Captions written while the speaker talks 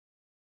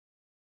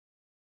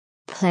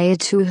Player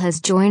 2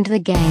 has joined the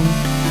game.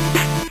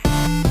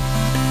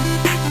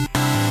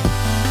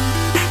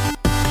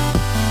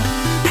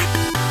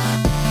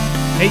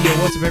 Hey, yo,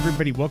 what's up,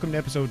 everybody? Welcome to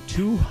episode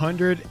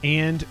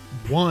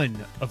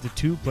 201 of the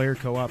Two Player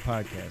Co-op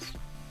Podcast.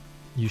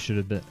 You should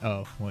have been...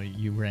 Oh, well,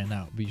 you ran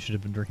out, but you should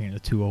have been drinking a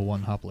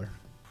 201 Hoppler.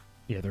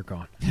 Yeah, they're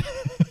gone.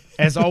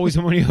 As always,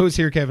 I'm one of your hosts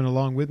here, Kevin,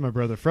 along with my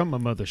brother from my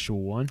mother, Shul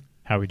One.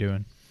 How we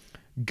doing?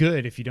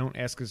 Good, if you don't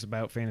ask us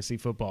about fantasy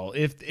football.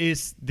 If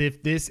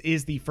this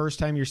is the first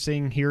time you're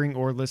seeing, hearing,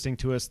 or listening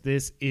to us,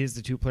 this is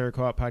the Two Player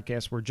Co-op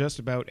Podcast, where just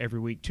about every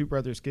week, two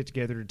brothers get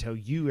together to tell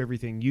you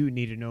everything you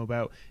need to know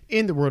about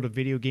in the world of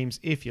video games.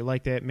 If you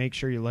like that, make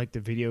sure you like the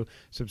video,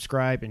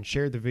 subscribe, and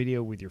share the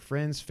video with your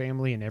friends,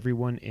 family, and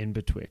everyone in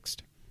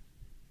betwixt.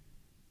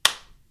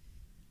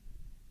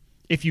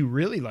 If you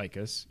really like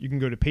us, you can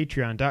go to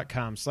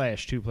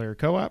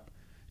patreon.com/twoplayercoop,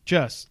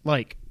 just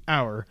like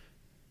our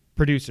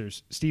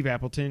producers, Steve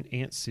Appleton,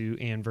 Aunt Sue,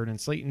 and Vernon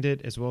Slayton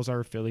did, as well as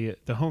our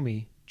affiliate, the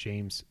homie,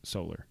 James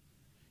Solar.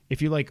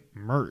 If you like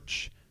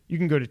merch, you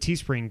can go to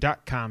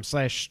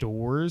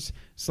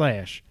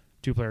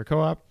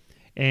teespring.com/stores/twoplayercoop.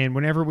 And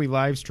whenever we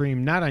live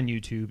stream, not on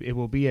YouTube, it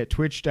will be at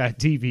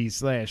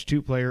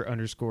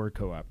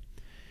twitch.tv/twoplayer_coop.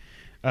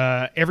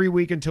 Every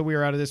week until we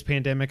are out of this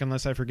pandemic,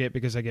 unless I forget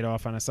because I get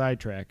off on a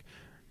sidetrack,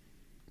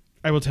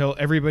 I will tell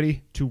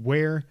everybody to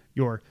wear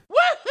your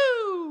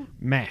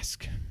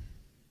mask.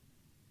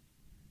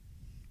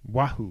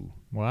 Wahoo.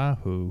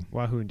 Wahoo.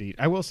 Wahoo indeed.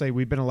 I will say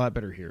we've been a lot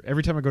better here.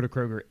 Every time I go to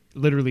Kroger,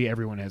 literally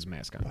everyone has a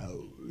mask on.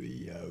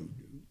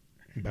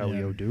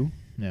 Bao-yo-do?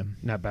 Yeah.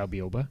 Not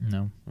Bao-bioba?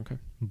 No. Okay.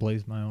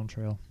 Blaze my own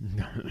trail.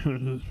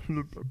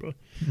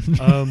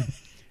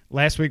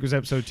 Last week was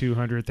episode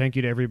 200. Thank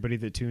you to everybody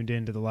that tuned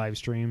in to the live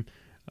stream.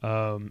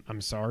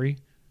 I'm sorry,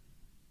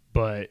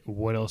 but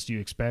what else do you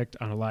expect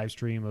on a live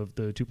stream of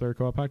the Two Player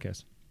Co-op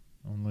Podcast?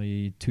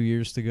 Only 2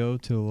 years to go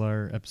till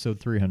our episode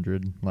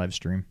 300 live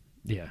stream.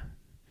 Yeah.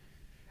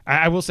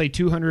 I will say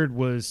 200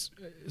 was,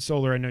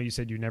 Solar, I know you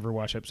said you never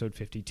watched episode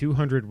 50.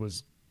 200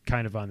 was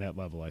kind of on that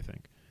level, I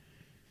think.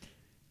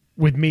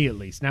 With me, at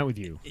least, not with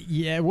you.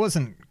 Yeah, it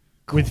wasn't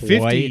with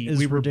 50, as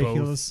we were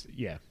ridiculous. Both,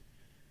 yeah.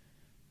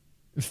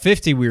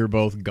 50, we were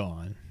both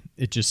gone.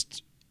 It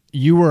just,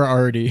 you were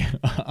already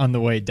on the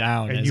way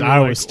down and as I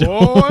was still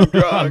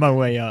on my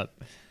way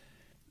up.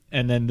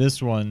 And then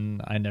this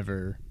one, I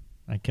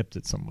kept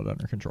it somewhat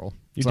under control.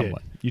 You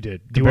somewhat. did. You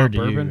did. Do you want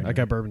bourbon? I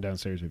got bourbon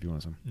downstairs if you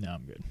want some. No,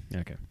 I'm good.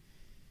 Okay.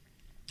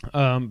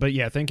 But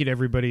yeah, thank you to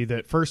everybody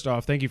that, first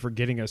off, thank you for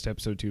getting us to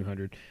episode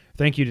 200.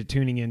 Thank you to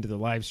tuning into the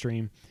live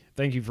stream.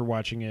 Thank you for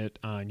watching it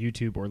on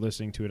YouTube or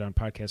listening to it on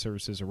podcast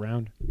services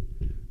around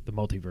the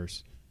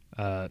multiverse.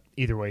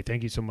 Either way,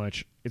 thank you so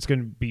much. It's going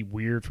to be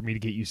weird for me to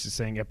get used to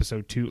saying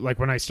episode 2. Like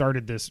when I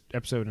started this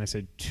episode and I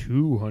said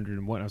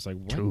 201, I was like,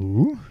 what?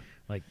 2?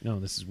 Like,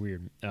 no, this is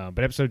weird. But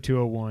episode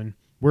 201,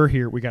 we're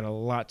here. We got a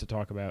lot to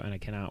talk about, and I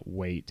cannot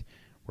wait.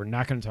 We're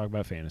not going to talk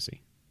about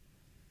fantasy.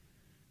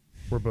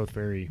 We're both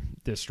very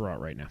distraught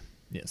right now.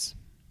 Yes.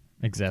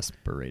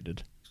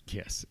 Exasperated.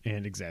 Yes,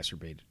 and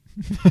exacerbated.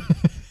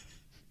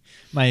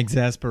 My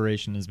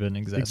exasperation has been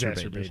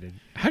exacerbated.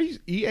 How do you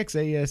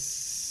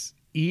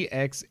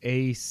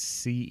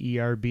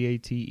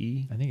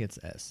EXACERBATE? I think it's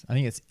S. I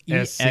think it's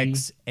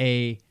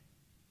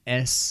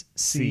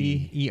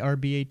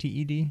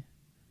EXASCERBATED,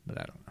 but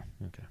I don't know.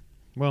 Okay.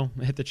 Well,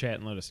 hit the chat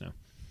and let us know.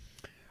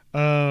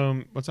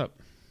 What's up?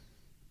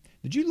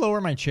 Did you lower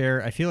my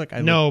chair? I feel like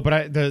I no,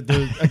 but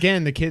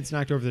again the kids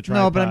knocked over the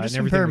tripod. No, but I'm just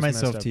comparing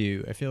myself to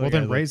you. I feel like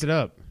then raise it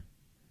up.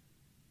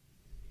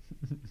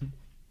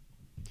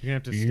 You're gonna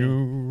have to.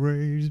 You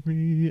raise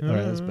me. All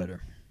right, that's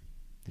better.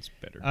 It's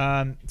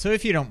better. So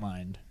if you don't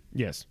mind,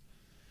 yes,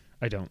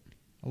 I don't.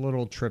 A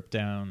little trip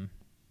down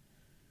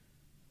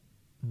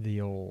the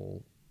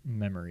old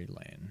memory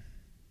lane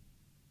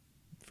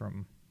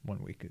from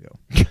 1 week ago,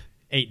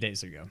 8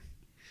 days ago.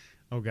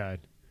 Oh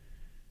God.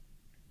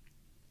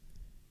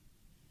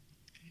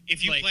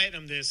 If you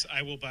platinum this,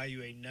 I will buy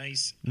you a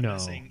nice, I'm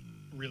not saying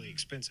really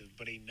expensive,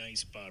 but a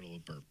nice bottle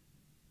of bourbon.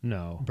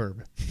 No.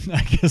 Bourbon.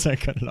 I guess I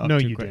cut it off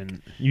too quick.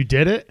 Didn't. You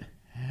did it?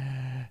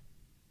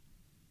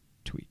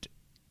 Tweet.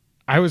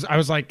 I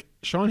was like,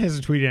 Sean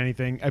hasn't tweeted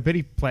anything. I bet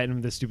he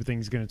platinumed this stupid thing.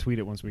 He's going to tweet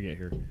it once we get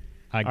here.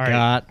 I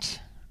got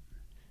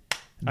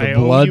the I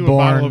owe you a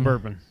bottle of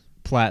bourbon.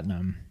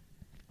 Platinum.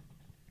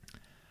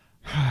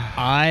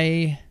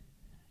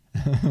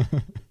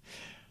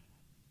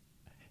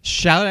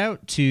 Shout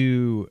out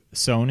to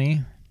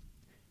Sony.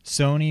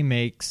 Sony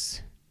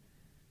makes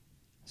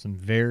some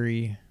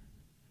very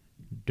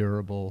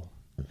durable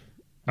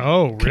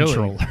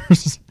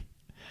controllers.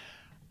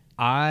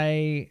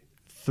 I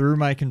threw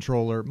my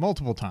controller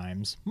multiple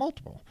times.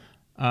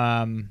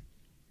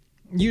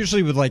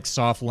 Usually with like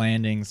soft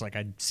landings, like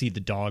I'd see the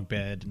dog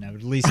bed and I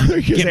would at least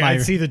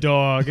I'd see the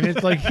dog and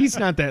it's like he's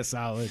not that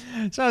solid.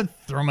 So I'd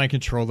throw my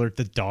controller at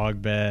the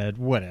dog bed,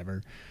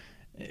 whatever.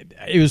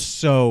 It was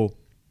so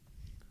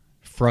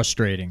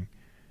frustrating.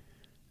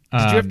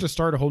 Did you have to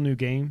start a whole new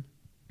game?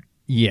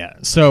 Yeah.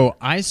 So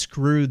I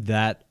screwed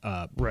that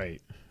up.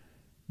 Right.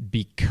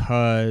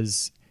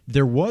 because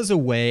there was a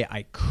way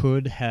I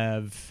could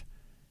have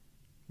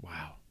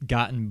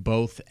gotten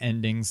both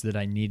endings that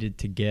I needed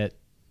to get.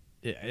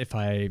 If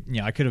I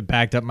could have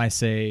backed up my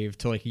save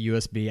to like a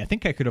USB. I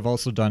think I could have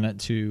also done it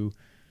to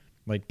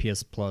like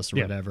PS Plus or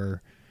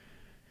whatever.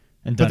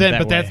 And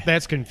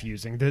that's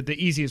confusing. The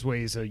easiest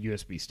way is a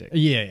USB stick.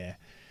 Yeah.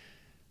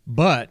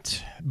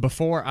 But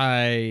before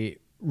I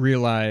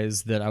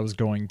realized that I was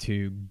going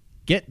to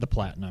get the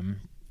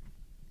platinum,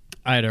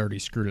 I had already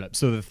screwed it up.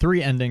 So the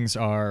 3 endings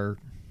are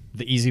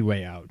the easy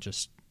way out.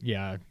 Just,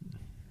 I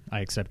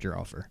accept your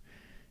offer.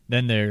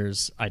 Then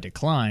there's I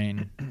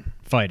decline,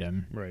 fight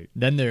him. Right.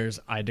 Then there's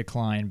I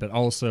decline, but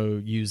also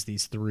use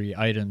these 3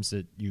 items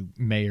that you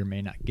may or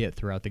may not get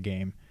throughout the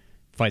game.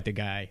 Fight the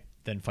guy,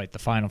 then fight the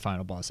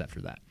final boss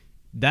after that.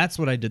 That's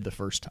what I did the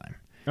first time.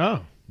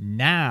 Oh.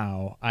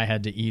 Now I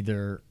had to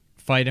either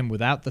fight him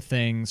without the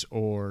things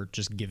or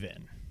just give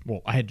in.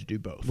 Well, I had to do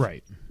both.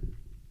 Right.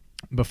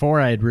 Before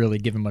I had really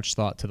given much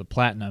thought to the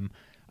platinum,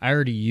 I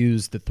already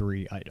used the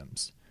 3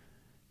 items.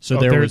 So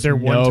there was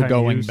no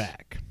going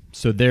back.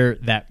 So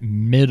that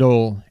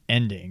middle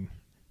ending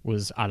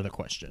was out of the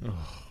question.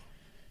 Ugh.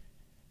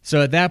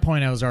 So at that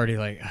point, I was already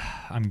like,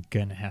 I'm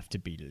going to have to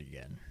beat it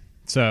again.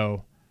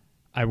 So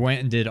I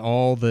went and did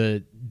all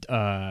the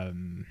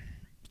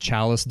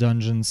Chalice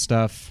Dungeon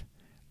stuff.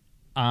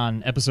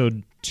 On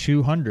episode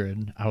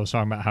 200, I was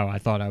talking about how I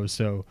thought I was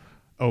so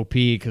OP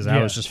because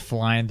I was just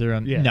flying through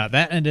them. Yeah. No,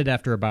 that ended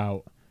after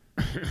about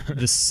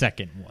the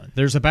second one.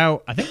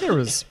 I think there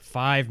was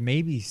 5,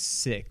 maybe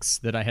 6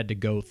 that I had to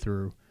go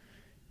through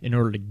in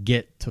order to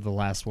get to the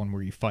last one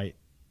where you fight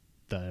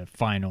the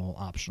final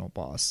optional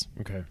boss.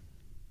 Okay.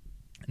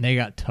 And they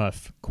got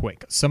tough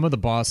quick. Some of the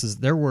bosses,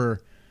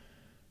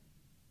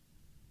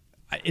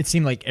 it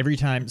seemed like every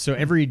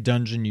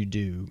dungeon you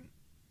do,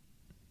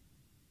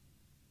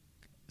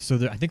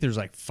 I think there's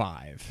like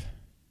 5.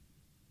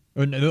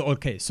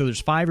 Okay, so there's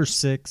 5 or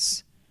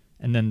 6,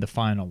 and then the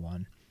final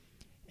one.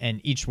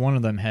 And each one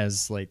of them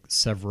has like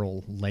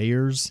several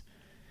layers.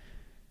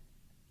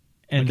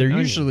 And they're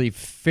usually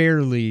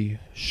fairly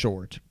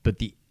short,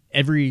 but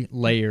every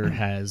layer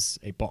has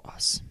a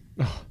boss.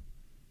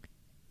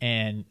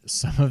 And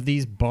some of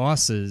these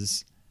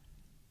bosses,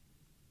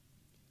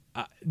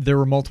 there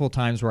were multiple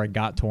times where I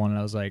got to one and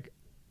I was like,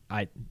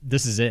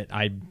 this is it.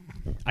 I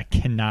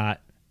cannot.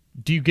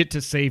 Do you get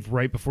to save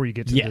right before you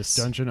get to this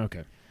dungeon?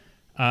 Okay.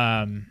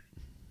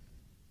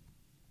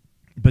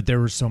 But there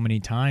were so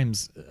many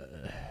times,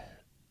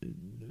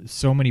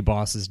 so many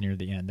bosses near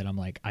the end that I'm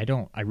like,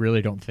 I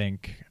really don't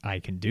think I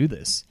can do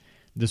this.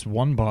 This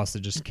one boss that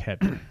just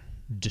kept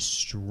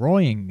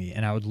destroying me,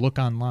 and I would look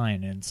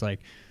online and it's like,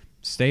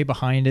 stay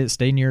behind it,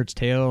 stay near its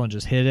tail, and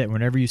just hit it.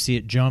 Whenever you see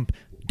it jump,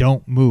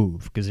 don't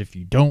move, because if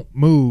you don't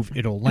move,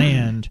 it'll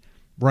land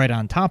right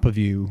on top of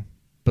you,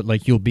 but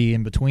like you'll be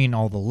in between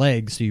all the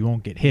legs, so you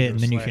won't get hit, and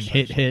then you can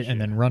hit,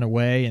 and then run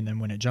away, and then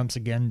when it jumps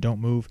again, don't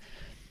move.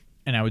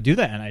 And I would do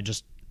that, and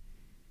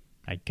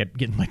I kept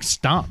getting like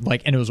stomped,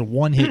 and it was a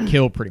one-hit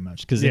kill pretty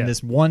much, because in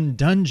this one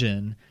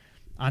dungeon,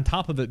 on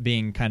top of it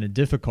being kind of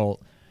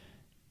difficult,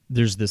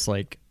 there's this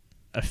like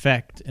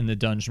effect in the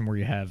dungeon where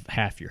you have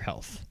half your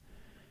health.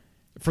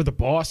 For the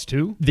boss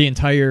too? The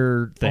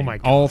entire thing. Oh my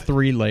God. All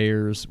 3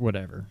 layers,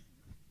 whatever.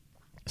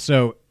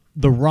 So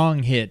the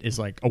wrong hit is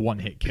like a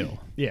one-hit kill.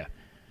 Yeah.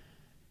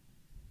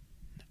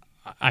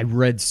 I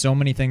read so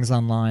many things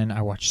online.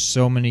 I watched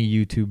so many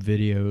YouTube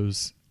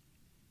videos.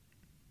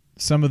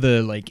 Some of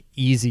the like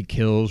easy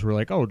kills were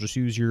like, oh, just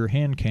use your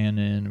hand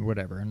cannon or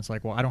whatever. And it's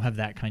like, well, I don't have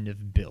that kind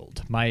of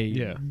build.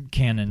 My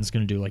cannon's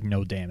going to do like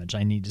no damage.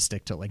 I need to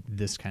stick to like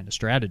this kind of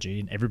strategy.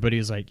 And everybody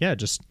is like, yeah,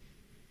 just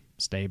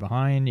stay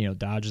behind,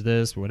 dodge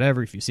this,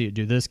 whatever. If you see it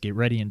do this, get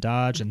ready and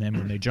dodge. And then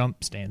when they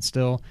jump, stand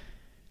still.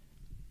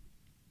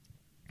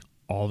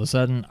 All of a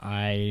sudden,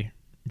 I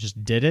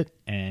just did it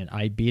and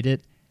I beat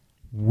it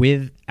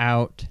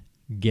without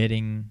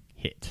getting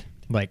hit.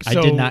 I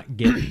did not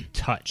get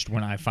touched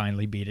when I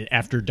finally beat it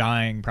after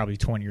dying probably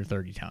 20 or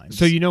 30 times.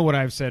 So you know what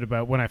I've said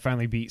about when I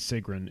finally beat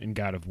Sigrun in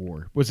God of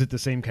War? Was it the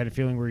same kind of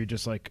feeling where you're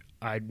just like,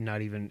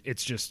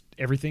 it's just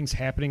everything's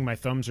happening. My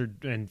thumbs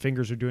and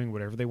fingers are doing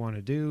whatever they want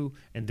to do,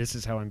 and this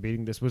is how I'm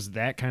beating this. Was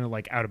that kind of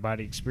like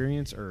out-of-body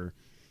experience? Or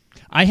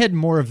I had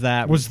more of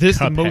that. Was this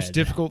Cuphead. The most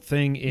difficult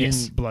thing in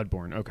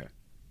Bloodborne? Okay.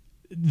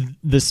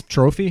 This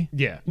trophy?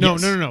 Yeah. No.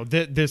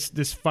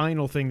 This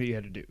final thing that you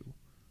had to do.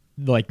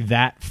 Like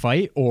that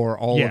fight, or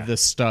all of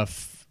this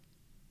stuff,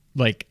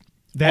 like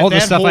all the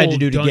stuff I had to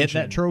do to get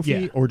that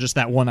trophy, or just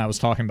that one I was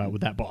talking about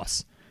with that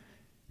boss?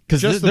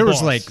 Because there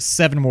was like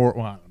 7 more,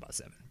 well, I don't know about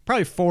 7,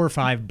 probably 4 or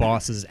 5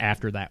 bosses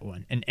after that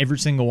one, and every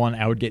single one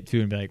I would get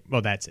to and be like,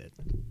 well, that's it.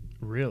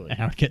 Really? And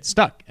I would get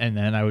stuck, and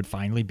then I would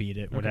finally beat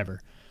it,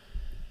 whatever.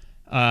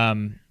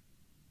 But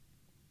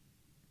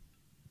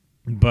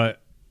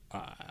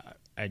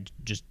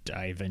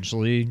I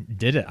eventually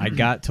did it. I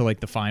got to like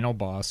the final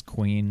boss,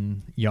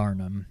 Queen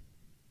Yharnam.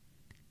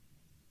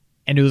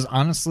 And it was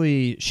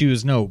honestly, she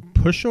was no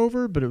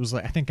pushover, but it was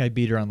like, I think I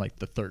beat her on like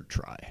the 3rd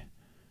try.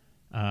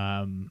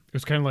 It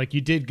was kind of like,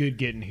 you did good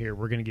getting here.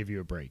 We're going to give you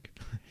a break.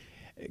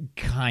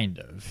 Kind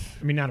of.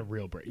 I mean, not a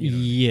real break.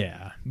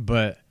 Yeah,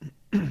 but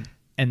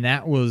and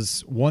that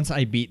was once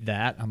I beat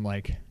that, I'm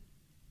like,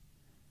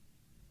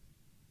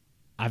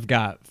 I've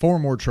got 4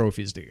 more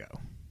trophies to go.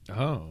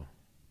 Oh,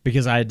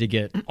 because I had to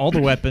get all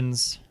the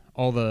weapons,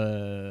 all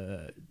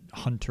the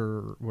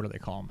hunter, what do they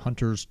call them?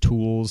 Hunter's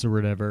tools or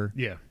whatever.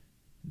 Yeah,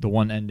 the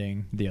one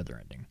ending, the other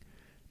ending.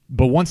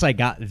 But once I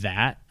got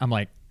that, I'm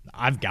like,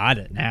 I've got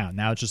it now.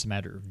 Now it's just a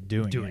matter of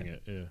doing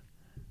it. Yeah.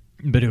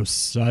 But it was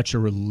such a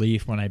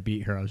relief when I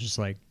beat her. I was just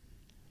like,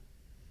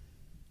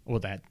 well,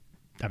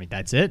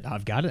 that's it.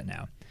 I've got it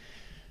now.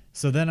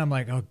 So then I'm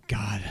like, oh,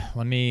 God,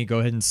 let me go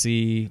ahead and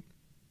see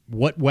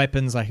what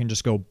weapons I can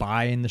just go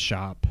buy in the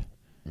shop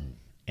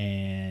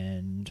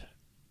and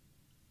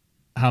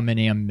how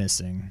many I'm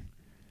missing.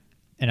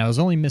 And I was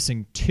only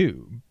missing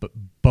 2, but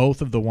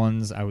both of the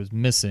ones I was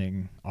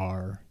missing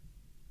are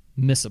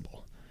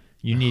missable.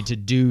 You need to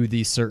do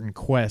these certain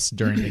quests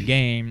during the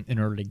game in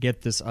order to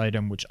get this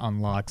item, which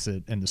unlocks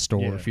it in the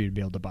store for you to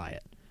be able to buy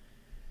it.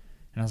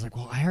 And I was like,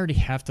 well, I already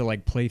have to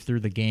like play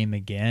through the game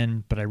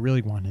again, but I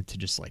really wanted to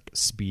just like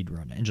speed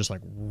run it and just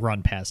like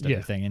run past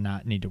everything and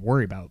not need to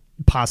worry about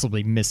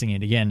possibly missing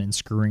it again and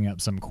screwing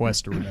up some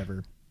quest or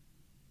whatever.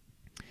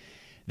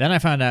 Then I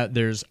found out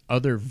there's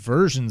other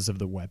versions of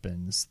the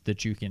weapons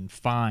that you can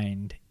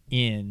find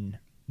in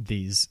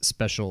these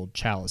special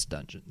chalice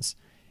dungeons.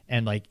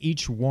 And like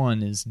each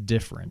one is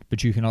different,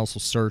 but you can also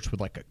search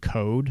with like a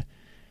code.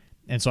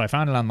 And so I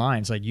found it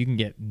online. It's like you can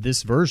get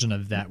this version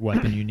of that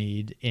weapon you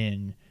need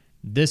in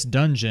this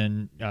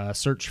dungeon,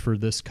 search for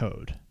this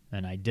code.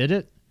 And I did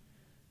it.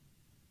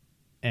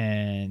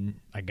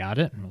 And I got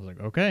it. And I was like,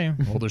 okay,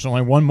 well, there's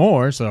only one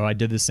more. So I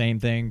did the same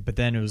thing. But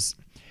then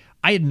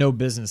I had no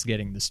business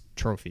getting this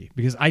trophy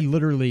because I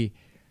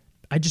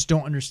just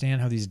don't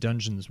understand how these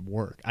dungeons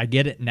work. I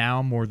get it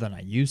now more than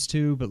I used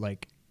to, but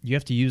like, you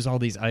have to use all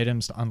these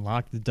items to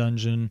unlock the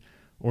dungeon,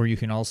 or you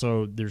can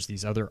also, there's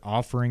these other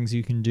offerings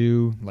you can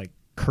do, like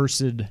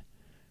Cursed,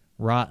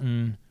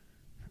 Rotten,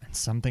 and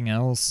something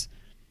else.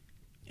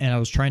 And I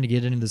was trying to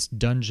get into this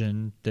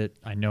dungeon that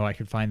I know I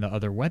could find the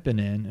other weapon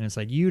in, and it's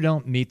like, you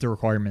don't meet the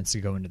requirements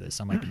to go into this.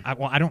 I'm like,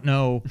 I don't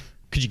know.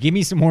 Could you give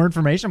me some more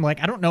information? I'm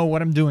like, I don't know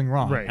what I'm doing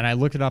wrong. Right. And I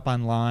looked it up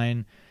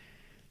online,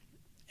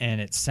 and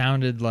it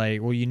sounded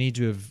like, well, you need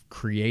to have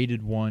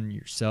created one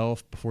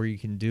yourself before you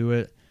can do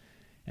it.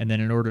 And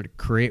then in order to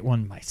create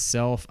one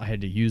myself, I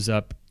had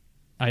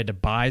to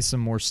buy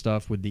some more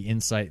stuff with the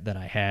insight that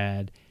I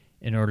had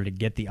in order to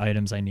get the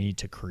items I need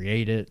to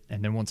create it.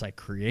 And then once I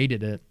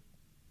created it,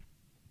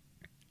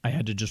 I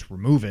had to just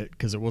remove it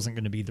because it wasn't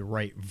going to be the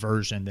right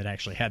version that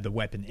actually had the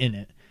weapon in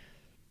it.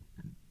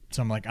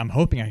 So I'm like, I'm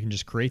hoping I can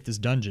just create this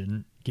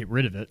dungeon, get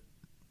rid of it.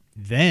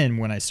 Then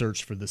when I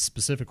search for the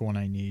specific one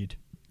I need,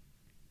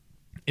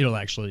 it'll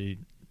actually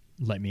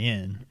let me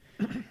in.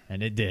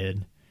 And it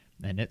did.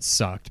 And it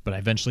sucked, but I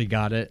eventually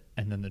got it,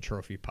 and then the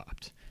trophy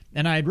popped.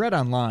 And I had read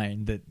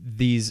online that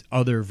these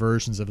other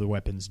versions of the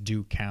weapons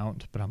do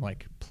count, but I'm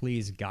like,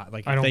 please, God,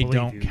 like if they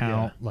don't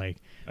count, like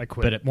I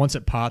quit. But once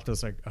it popped, I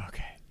was like,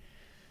 okay.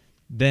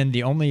 Then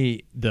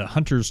the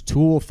hunter's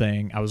tool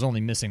thing, I was only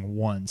missing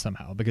 1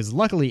 somehow, because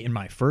luckily in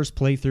my first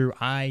playthrough,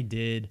 I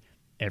did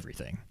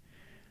everything.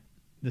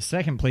 The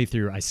second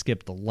playthrough, I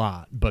skipped a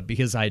lot, but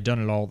because I had done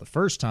it all the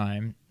first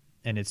time,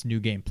 and it's New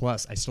Game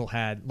Plus, I still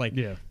had,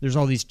 there's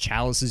all these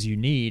chalices you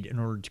need in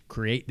order to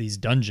create these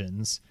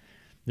dungeons.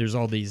 There's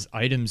all these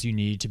items you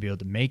need to be able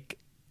to make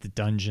the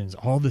dungeons,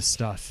 all this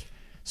stuff.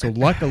 So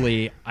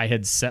luckily, I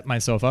had set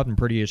myself up in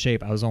pretty good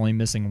shape. I was only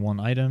missing 1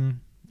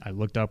 item. I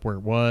looked up where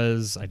it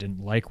was. I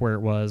didn't like where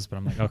it was, but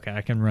I'm like, okay,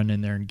 I can run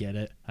in there and get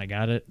it. I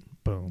got it.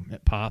 Boom,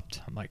 it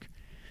popped. I'm like,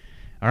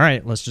 all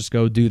right, let's just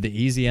go do the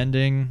easy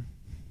ending.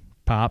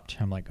 Popped.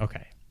 I'm like,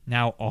 okay,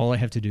 now all I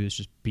have to do is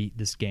just beat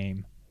this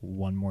game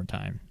one more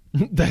time.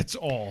 That's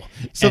all.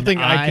 Something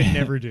I could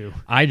never do.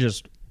 I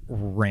just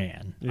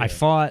ran. Yeah. I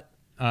fought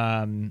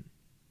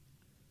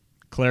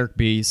Cleric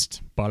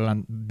Beast,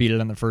 beat it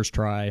on the first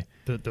try.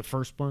 The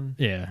first one?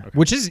 Yeah. Okay.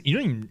 Which is, you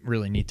don't even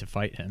really need to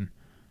fight him.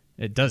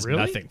 It does Really?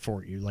 nothing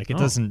for you. Like, it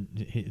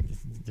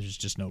doesn't, there's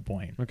just no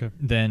point. Okay.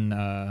 Then,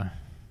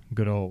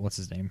 good old, what's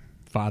his name?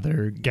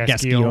 Father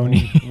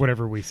Gascione.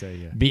 Whatever we say,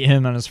 yeah. Beat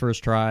him on his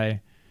first try.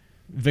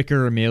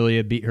 Vicar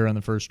Amelia beat her on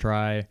the first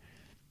try.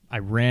 I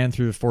ran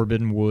through the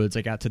Forbidden Woods.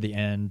 I got to the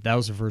end. That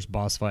was the first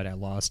boss fight I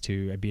lost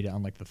to. I beat it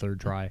on like the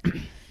 3rd try.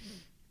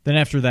 Then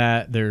after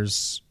that,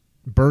 there's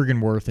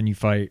Bergenworth, and you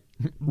fight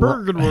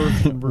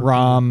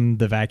Rom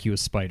the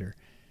Vacuous Spider.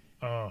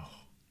 Oh.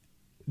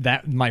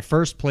 That my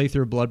first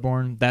playthrough of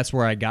Bloodborne, that's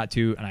where I got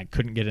to, and I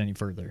couldn't get any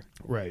further.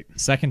 Right.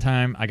 Second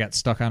time, I got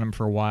stuck on him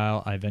for a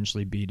while. I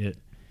eventually beat it.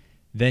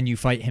 Then you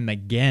fight him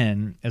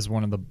again as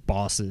one of the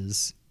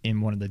bosses in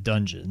one of the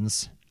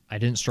dungeons. I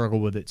didn't struggle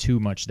with it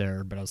too much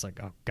there, but I was like,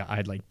 oh God, I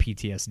had like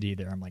PTSD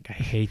there. I'm like, I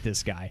hate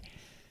this guy.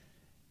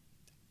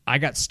 I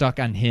got stuck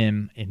on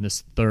him in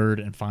this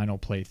 3rd and final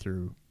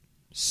playthrough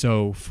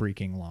so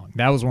freaking long.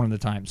 That was one of the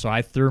times. So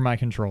I threw my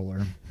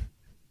controller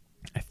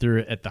I threw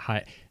it at the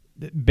high.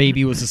 The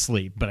baby was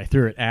asleep, but I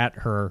threw it at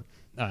her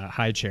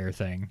high chair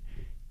thing,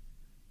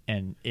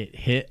 and it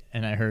hit,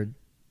 and I heard.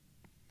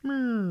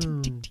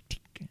 Tick, tick,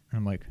 tick, tick.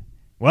 I'm like,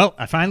 well,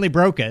 I finally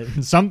broke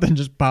it. Something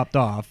just popped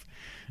off.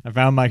 I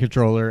found my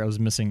controller. I was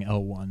missing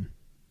L1.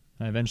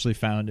 I eventually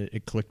found it.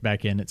 It clicked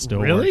back in. It still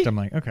worked. I'm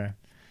like, okay.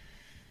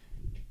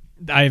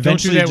 I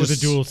eventually don't do that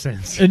with a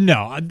DualSense.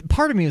 No,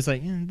 part of me was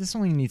like, this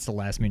only needs to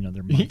last me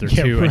another month or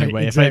two right,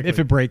 anyway. Exactly. If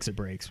it breaks, it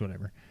breaks,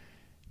 whatever.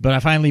 But I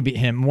finally beat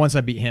him. Once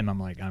I beat him, I'm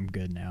like, I'm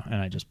good now. And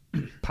I just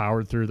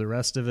powered through the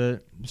rest of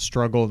it.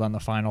 Struggled on the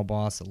final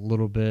boss a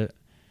little bit.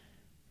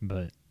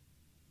 But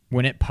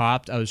when it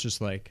popped, I was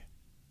just like,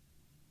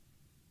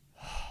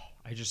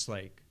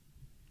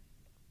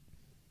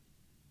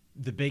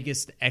 the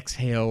biggest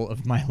exhale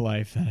of my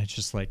life. And I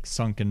just like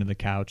sunk into the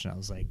couch and I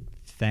was like,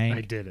 thank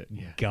I did it.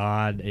 Yeah.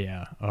 God.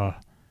 Yeah.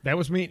 That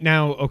was me.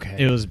 Now, okay.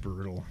 It was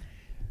brutal.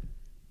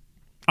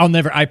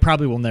 I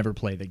probably will never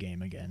play the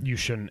game again. You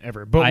shouldn't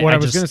ever. But what I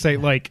was going to say,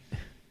 like,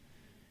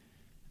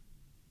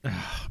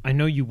 I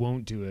know you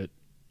won't do it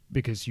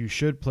because you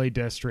should play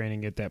Death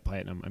Stranding, get that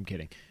platinum. I'm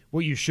kidding.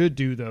 What you should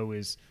do, though,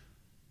 is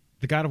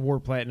the God of War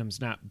platinum's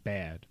not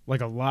bad.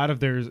 Like, a lot of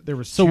there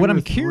was So what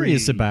I'm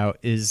curious about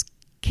is,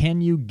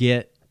 can you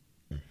get,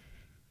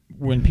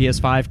 when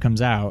PS5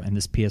 comes out and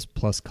this PS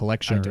Plus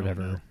collection or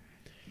whatever, know.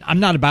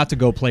 I'm not about to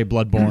go play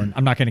Bloodborne.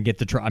 I'm not going to get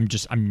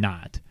the I'm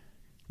not.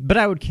 But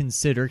I would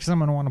consider, because I'm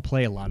going to want to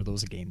play a lot of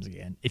those games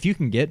again. If you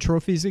can get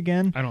trophies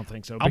again, I don't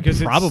think so.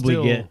 Because I'll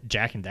probably get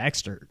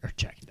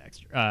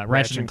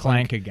Ratchet and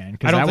Clank again.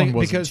 Because that one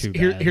wasn't too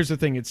bad. Here's the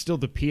thing: it's still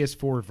the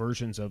PS4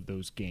 versions of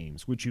those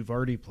games, which you've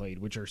already played,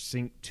 which are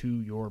synced to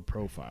your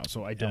profile.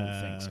 So I don't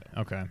think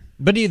so. Okay,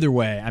 but either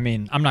way, I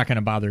mean, I'm not going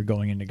to bother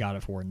going into God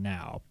of War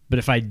now. But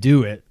if I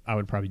do it, I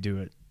would probably do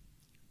it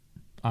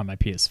on my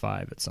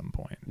PS5 at some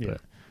point. Yeah.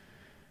 But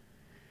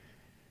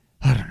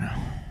I don't know.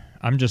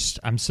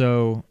 I'm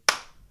so.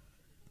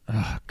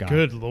 Oh, God.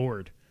 Good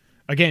Lord.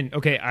 Again,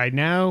 okay, I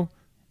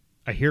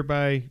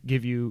hereby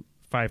give you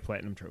 5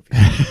 platinum trophies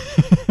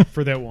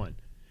for that one.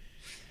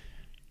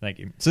 Thank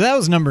you. So that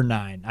was number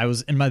 9. I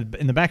was in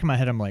the back of my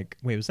head. I'm like,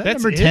 wait, was that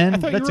That's number it? 10? I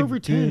thought That's you were over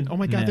 10. Oh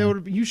my God, nah.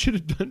 you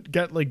should have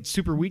got like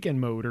Super Weekend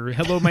mode or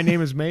Hello, my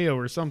name is Mayo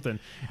or something,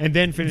 and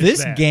then finish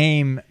This that.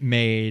 game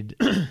made.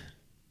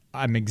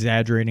 I'm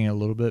exaggerating a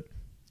little bit.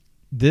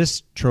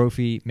 This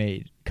trophy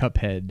made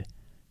Cuphead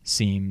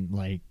seem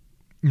like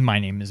my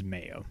name is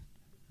Mayo.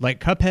 Like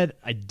Cuphead,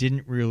 I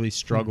didn't really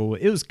struggle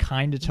with. It was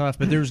kind of tough,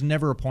 but there was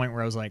never a point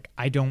where I was like,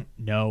 I don't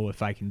know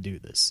if I can do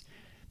this.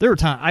 There were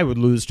times I would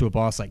lose to a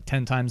boss like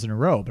 10 times in a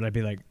row, but I'd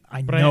be like,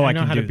 I know I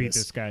can how do to beat this.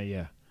 this guy.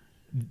 Yeah.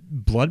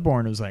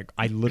 Bloodborne was like,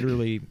 I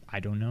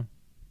don't know.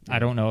 I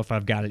don't know if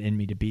I've got it in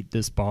me to beat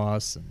this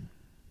boss, and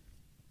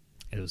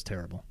it was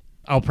terrible.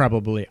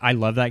 I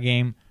love that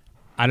game.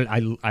 I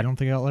don't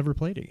think I'll ever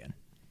play it again.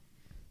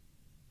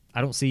 I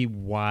don't see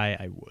why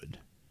I would.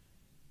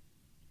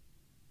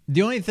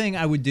 The only thing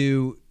I would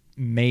do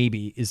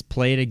maybe is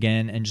play it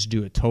again and just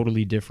do a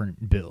totally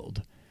different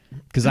build.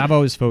 Because I've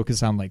always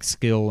focused on like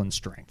skill and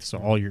strength, so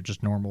all your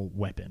just normal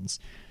weapons.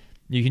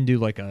 You can do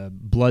like a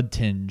blood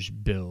tinge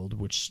build,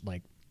 which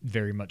like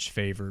very much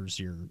favors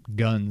your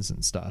guns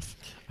and stuff.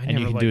 And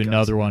you can do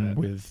another one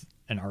with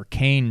an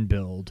arcane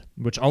build,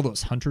 which all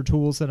those hunter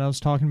tools that I was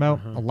talking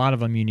about, a lot of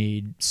them you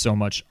need so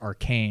much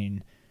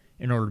arcane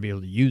in order to be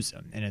able to use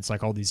them. And it's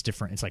like all these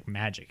different, it's like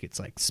magic. It's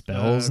like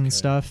spells and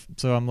stuff.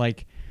 So I'm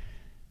like,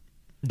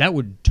 that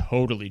would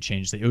totally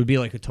change it. It would be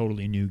like a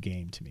totally new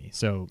game to me.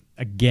 So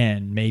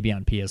again, maybe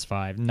on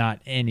PS5, not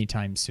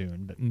anytime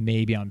soon, but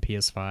maybe on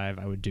PS5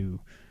 I would do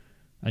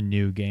a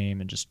new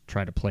game and just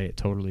try to play it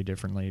totally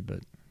differently.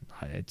 But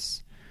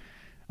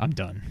I'm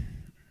done.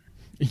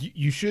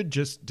 You should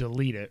just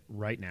delete it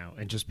right now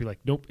and just be like,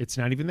 nope, it's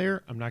not even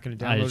there. I'm not going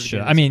to download it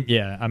again. I mean,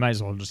 yeah, I might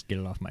as well just get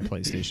it off my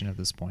PlayStation at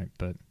this point.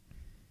 But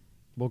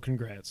well,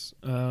 congrats.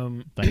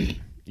 Thank you.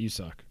 You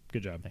suck.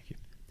 Good job. Thank you.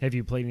 Have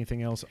you played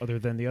anything else other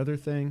than the other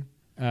thing?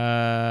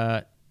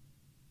 No.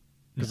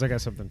 Because I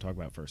got something to talk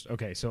about first.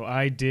 Okay, so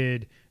I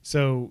did.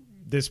 So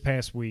this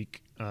past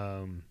week,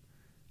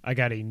 I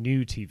got a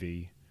new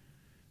TV,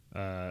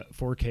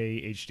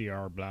 4K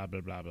HDR, blah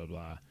blah blah blah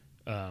blah.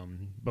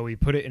 But we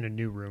put it in a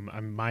new room.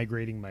 I'm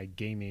migrating my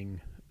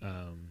gaming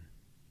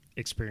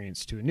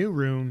experience to a new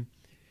room.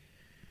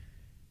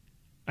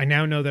 I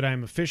now know that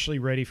I'm officially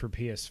ready for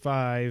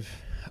PS5.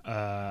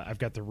 I've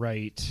got the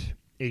right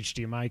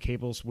HDMI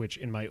cables, which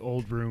in my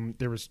old room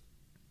there was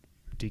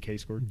DK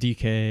scored.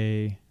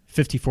 DK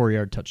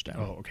 54-yard touchdown.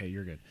 Oh, okay,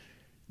 you're good.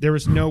 There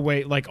was no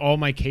way, like all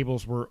my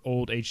cables were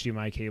old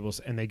HDMI cables,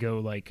 and they go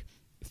like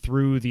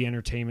through the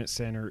entertainment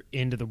center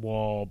into the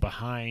wall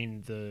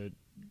behind the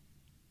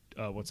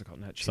what's it called?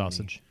 Not chimney.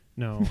 Sausage.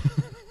 No.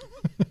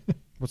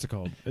 What's it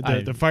called?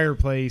 The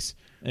fireplace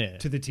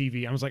to the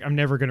TV. I was like, I'm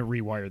never going to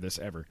rewire this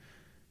ever.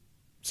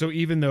 So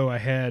even though I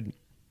had,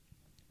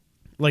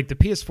 like, the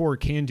PS4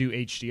 can do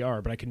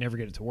HDR, but I could never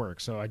get it to work.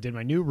 So I did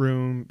my new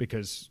room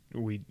because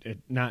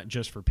not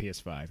just for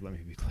PS5, let me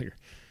be clear,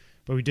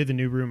 But we did the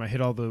new room. I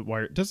hit all the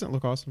wire. Doesn't it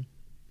look awesome?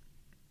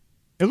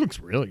 It looks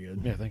really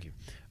good. Yeah, thank you.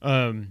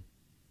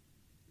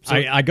 So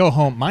I go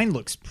home. Mine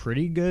looks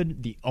pretty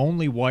good. The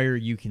only wire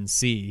you can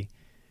see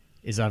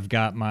is I've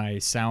got my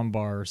sound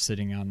bar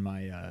sitting on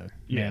my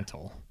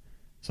mantle.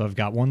 So I've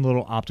got one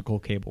little optical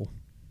cable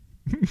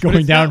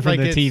going down from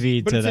the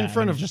TV but to it's that. in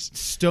front of just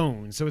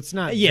stone, so it's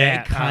not. Yeah,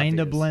 that it kind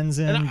of obvious. blends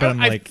in. And but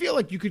I feel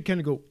like you could kind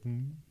of go.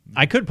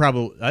 I could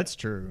probably. That's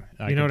true.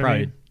 You know could what I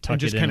mean? Tuck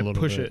And just it in kind a of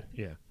little push bit.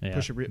 it. Yeah.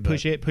 Push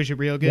it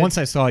real good. Once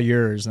I saw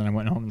yours, and I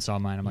went home and saw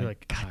mine. I'm You're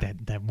like, like,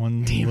 God, that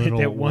one damn it, little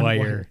that one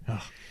wire.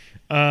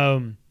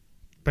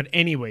 But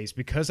anyways,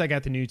 because I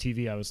got the new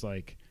TV, I was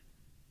like,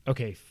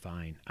 okay,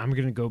 fine. I'm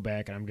gonna go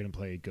back and I'm gonna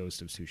play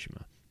Ghost of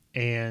Tsushima.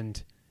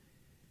 And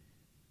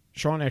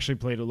Sean actually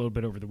played a little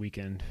bit over the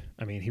weekend.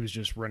 I mean, he was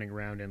just running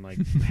around and like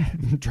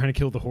trying to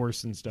kill the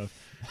horse and stuff.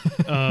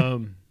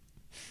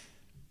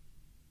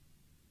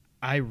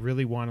 I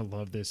really want to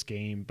love this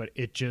game, but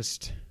it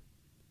just,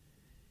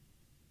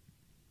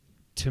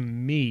 to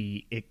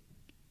me, it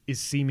is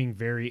seeming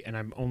very, and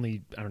I'm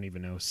only, I don't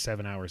even know,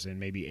 7 hours in,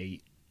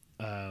 maybe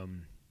 8.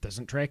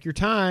 Doesn't track your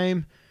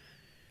time.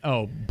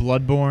 Oh,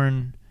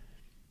 Bloodborne.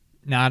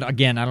 Not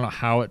again. I don't know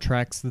how it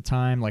tracks the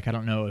time. Like, I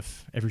don't know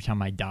if every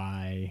time I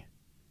die,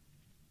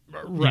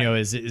 Right. you know,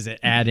 is it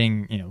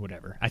adding, you know,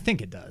 whatever. I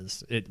think it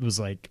does. It was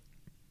like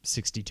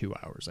 62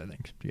 hours, I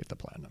think, to get the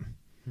platinum,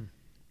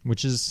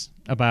 which is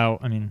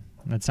about. I mean,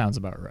 that sounds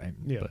about right.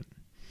 Yeah. But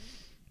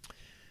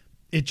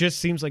It just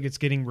seems like it's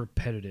getting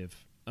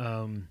repetitive.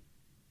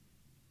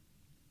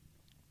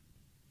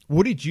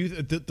 What did you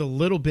the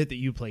little bit that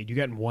you played? You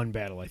got in one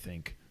battle, I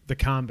think. The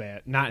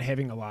combat, not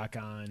having a lock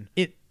on.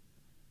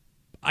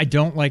 I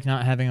don't like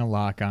not having a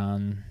lock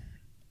on.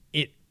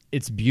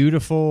 It's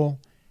beautiful.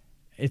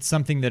 It's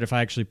something that if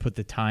I actually put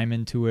the time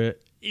into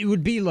it, it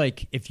would be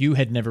like if you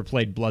had never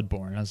played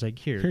Bloodborne. I was like,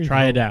 here,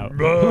 try it out.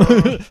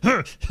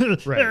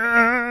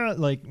 Right.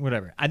 Like,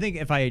 whatever. I think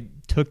if I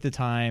took the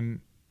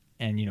time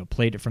and, you know,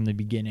 played it from the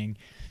beginning,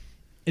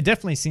 it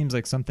definitely seems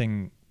like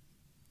something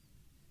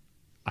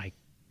I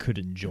could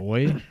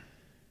enjoy.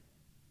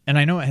 And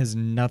I know it has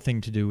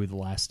nothing to do with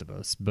Last of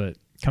Us, but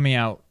coming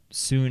out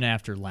soon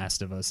after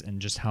Last of Us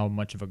and just how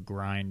much of a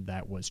grind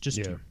that was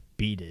just to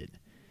beat it.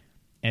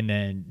 And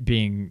then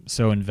being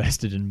so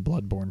invested in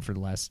Bloodborne for the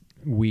last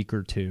week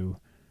or two,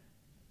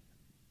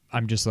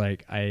 I'm just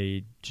like,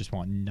 I just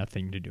want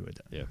nothing to do with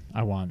it. Yeah.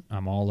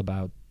 I'm all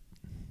about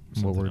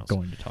what we're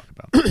going to talk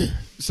about.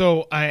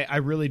 So I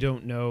really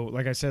don't know.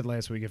 Like I said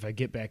last week, if I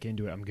get back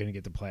into it, I'm going to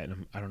get the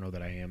platinum. I don't know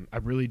that I am. I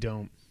really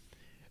don't.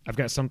 I've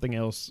got something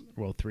else.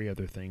 Well, 3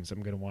 other things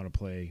I'm going to want to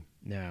play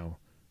now.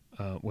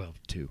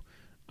 2.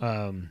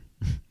 I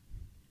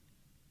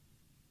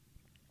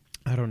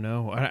don't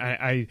know.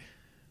 I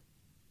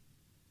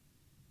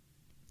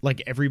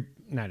like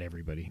not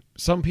everybody.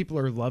 Some people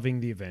are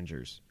loving the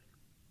Avengers.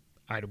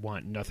 I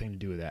want nothing to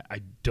do with that.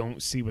 I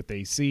don't see what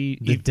they see.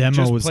 The demo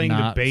just was playing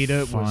not the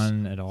beta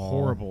fun was at all.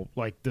 horrible.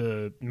 Like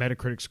the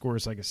Metacritic score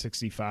is like a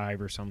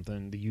 65 or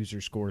something. The user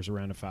score is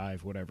around a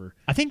 5, whatever.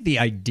 I think the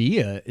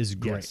idea is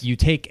great. Yes. You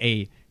take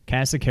a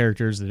cast of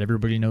characters that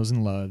everybody knows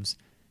and loves.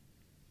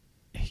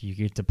 You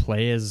get to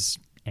play as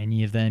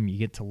any of them. You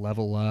get to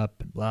level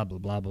up. Blah blah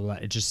blah blah blah.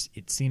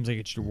 It seems like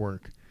it should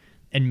work.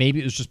 And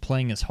maybe it was just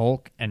playing as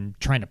Hulk and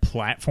trying to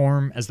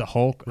platform as the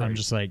Hulk. Right. I'm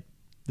just like,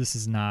 this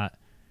is not.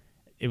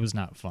 It was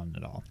not fun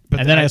at all.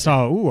 But and then I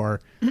saw,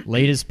 our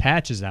latest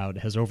patch is out.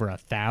 It has over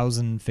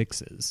 1,000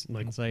 fixes.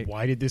 Like, it's like,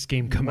 why did this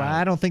game come out?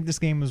 I don't think this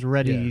game was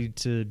ready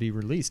to be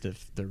released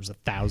if there was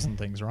 1,000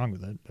 things wrong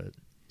with it. But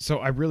So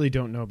I really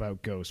don't know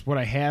about Ghost. What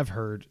I have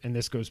heard, and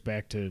this goes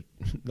back to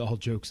all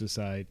jokes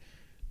aside,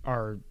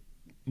 are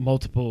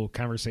multiple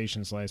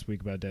conversations last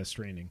week about Death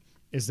Stranding,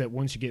 is that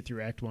once you get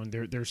through Act 1,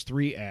 there's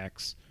 3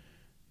 acts,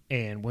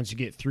 and once you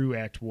get through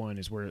Act 1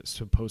 is where it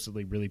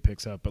supposedly really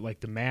picks up. But like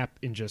the map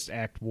in just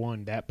Act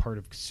 1, that part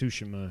of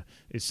Tsushima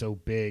is so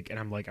big, and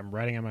I'm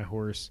riding on my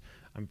horse,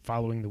 I'm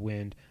following the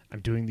wind, I'm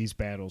doing these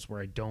battles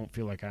where I don't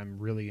feel like I'm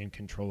really in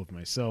control of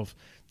myself.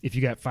 If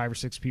you got 5 or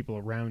 6 people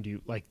around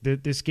you, like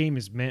this game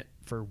is meant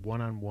for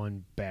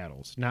one-on-one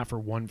battles, not for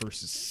 1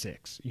 versus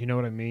 6. You know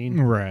what I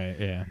mean? right,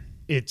 yeah.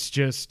 It's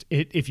just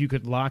if you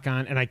could lock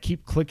on, and I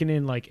keep clicking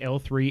in like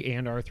L3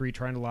 and R3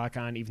 trying to lock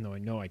on, even though I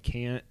know I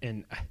can't,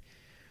 and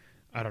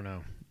I don't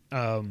know.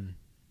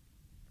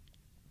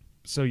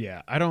 So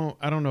yeah, I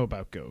don't know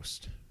about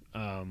Ghost.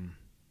 I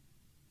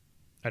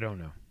don't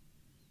know.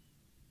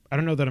 I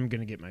don't know that I'm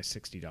going to get my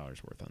 $60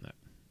 worth on that.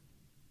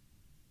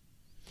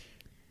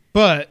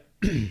 But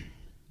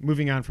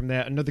moving on from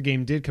that, another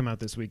game did come out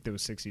this week that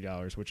was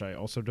 $60, which I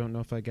also don't know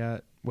if I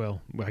got. Well,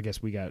 I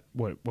guess we got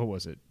what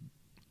was it?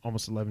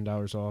 Almost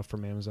 $11 off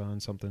from Amazon,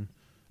 something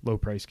low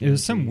price game. It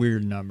was some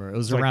weird number. It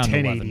was like around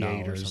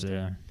 $10.88 or $11. something.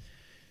 Yeah.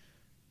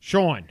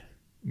 Sean,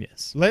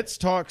 Yes. let's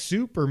talk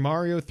Super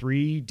Mario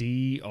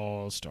 3D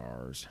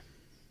All-Stars.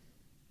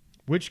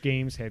 Which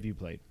games have you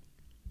played?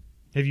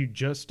 Have you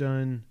just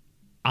done...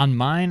 On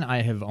mine,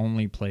 I have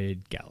only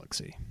played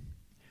Galaxy.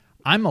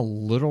 I'm a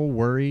little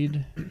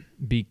worried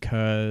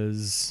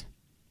because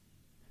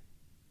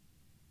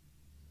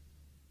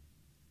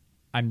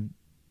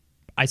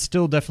I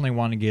still definitely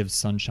want to give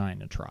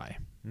Sunshine a try.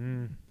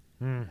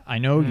 I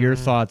know your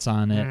thoughts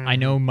on it. I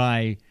know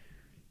my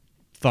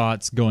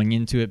thoughts going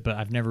into it, but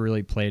I've never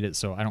really played it,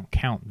 so I don't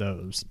count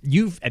those.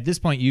 At this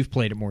point, you've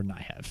played it more than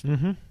I have.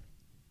 Mm-hmm.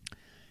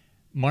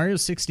 Mario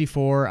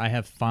 64, I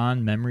have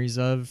fond memories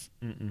of,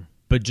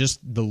 but just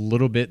the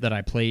little bit that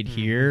I played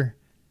here,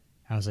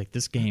 I was like,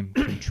 this game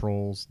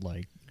controls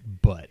like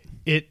butt.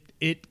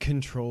 It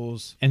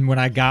controls. And when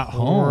I got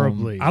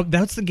horribly. home,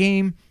 that's the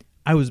game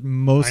I was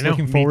most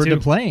looking forward too.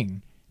 to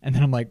playing. And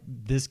then I'm like,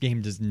 this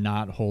game does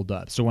not hold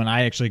up. So when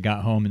I actually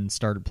got home and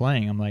started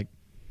playing, I'm like,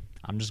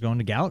 I'm just going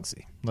to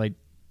Galaxy. Like,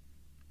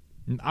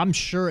 I'm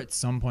sure at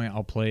some point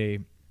I'll play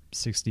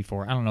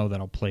 64. I don't know that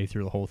I'll play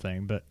through the whole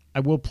thing, but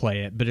I will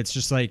play it. But it's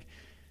just like,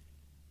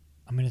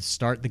 I'm going to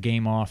start the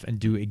game off and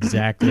do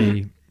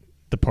exactly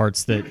the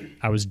parts that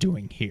I was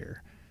doing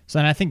here. So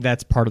and I think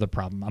that's part of the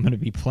problem. I'm going to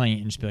be playing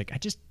it and just be like, I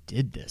just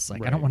did this.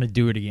 Like, I don't want to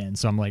do it again.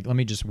 So I'm like, let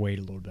me just wait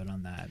a little bit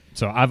on that.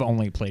 So I've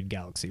only played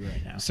Galaxy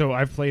right now. So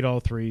I've played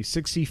all three.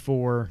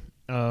 64,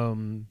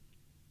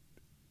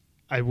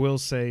 I will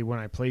say when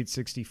I played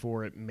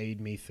 64, it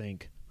made me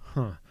think,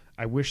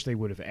 I wish they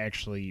would have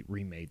actually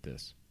remade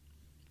this.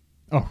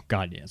 Oh,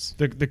 God, yes.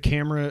 The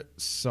camera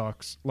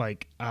sucks.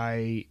 Like,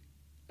 I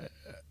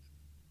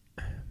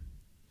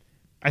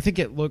think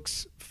it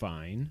looks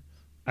fine.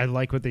 I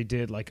like what they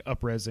did, like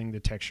up-resing the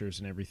textures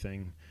and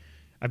everything.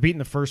 I've beaten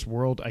the first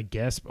world, I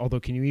guess, although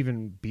can you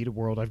even beat a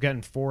world? I've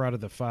gotten 4 out of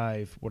the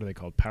 5, what are they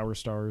called, Power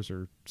Stars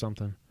or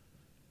something?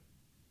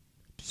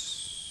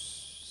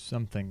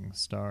 Something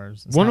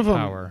stars. It's one not of them,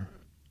 power.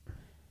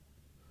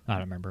 I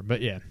don't remember,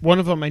 but yeah. One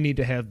of them I need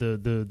to have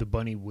the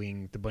bunny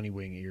wing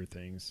ear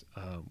things,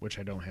 which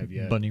I don't have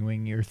yet. Bunny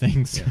wing ear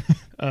things.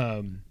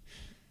 Yeah.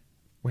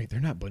 Wait,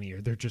 they're not bunny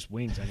ear. They're just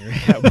wings on your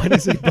hat. Why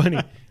does it bunny?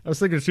 I was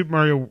thinking of Super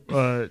Mario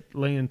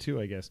Land 2,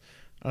 I guess.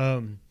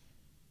 I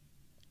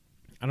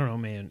don't know,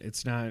 man.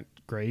 It's not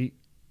great,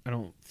 I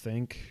don't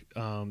think.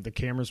 The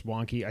camera's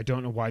wonky. I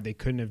don't know why they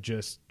couldn't have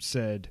just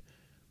said,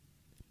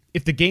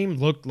 if the game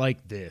looked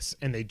like this,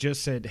 and they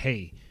just said,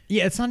 hey...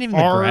 Yeah, it's not even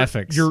the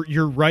graphics.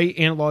 Your right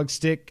analog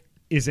stick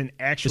is an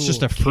actual It's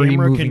just a free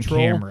moving control.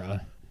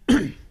 camera.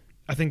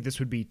 I think this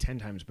would be 10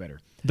 times better.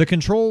 The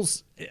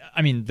controls,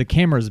 I mean, the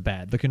camera's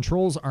bad. The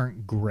controls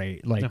aren't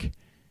great. Like,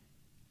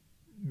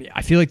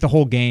 I feel like the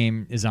whole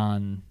game is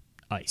on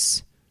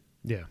ice.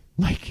 Yeah.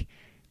 Like,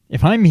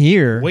 if I'm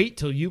here... Wait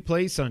till you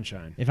play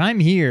Sunshine. If I'm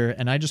here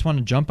and I just want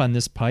to jump on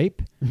this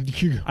pipe,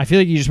 I feel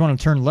like you just want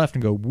to turn left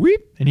and go,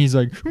 whoop, and he's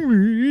like...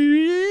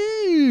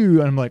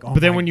 And I'm like, oh,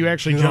 but then when you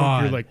actually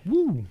jump, you're like,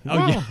 woo, oh,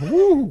 wow, yeah.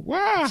 woo,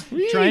 wow.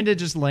 Trying to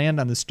just land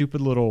on the stupid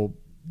little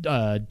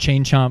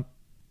chain chomp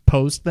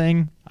post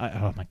thing.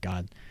 Oh, my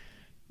God.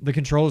 The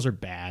controls are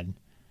bad.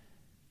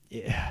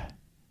 Yeah.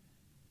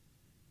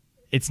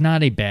 It's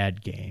not a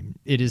bad game.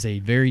 It is a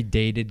very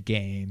dated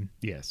game.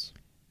 Yes.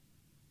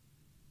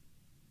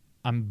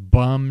 I'm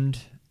bummed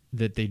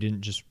that they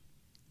didn't just...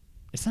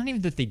 It's not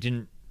even that they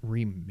didn't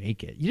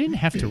remake it. You didn't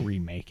have to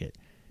remake it.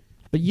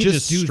 But you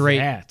just do straight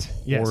that.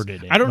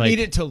 ported it. I don't Like, need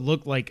it to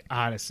look like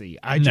Odyssey.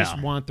 I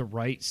just want the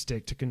right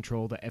stick to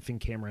control the effing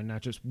camera and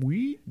not just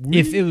wee.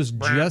 If it was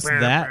just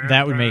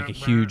that would make a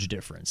huge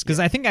difference. Because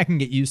I think I can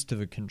get used to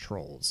the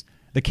controls.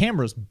 The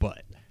camera's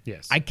butt.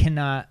 Yes. I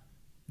cannot...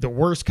 The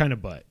worst kind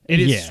of butt. It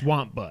is Yeah.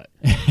 swamp butt.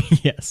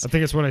 Yes. I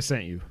think that's what I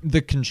sent you.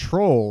 The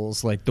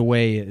controls, like the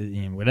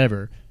way,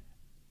 whatever,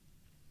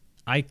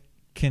 I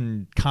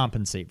can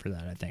compensate for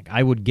that, I think.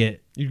 I would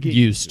get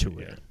used to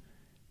it. Yeah.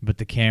 But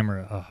the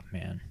camera, oh,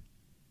 man.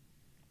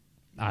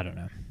 I don't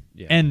know.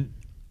 Yeah. And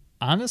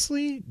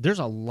honestly, there's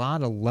a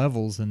lot of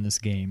levels in this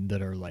game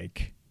that are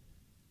like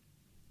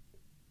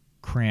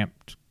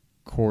cramped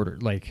quarter.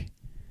 Like,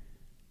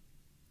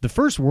 the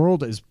first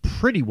world is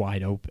pretty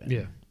wide open.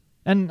 Yeah.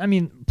 And, I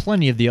mean,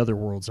 plenty of the other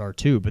worlds are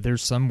too, but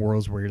there's some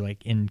worlds where you're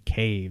like in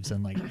caves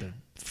and like the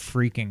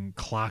freaking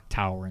clock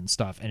tower and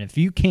stuff. And if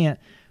you can't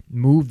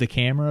move the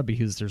camera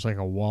because there's like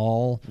a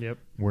wall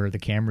where the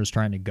camera's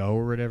trying to go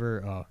or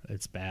whatever, oh,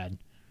 it's bad.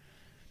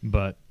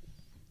 But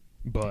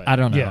I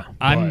don't know.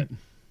 Yeah,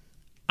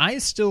 I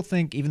still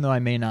think, even though I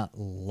may not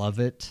love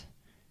it,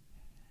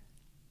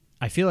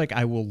 I feel like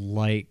I will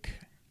like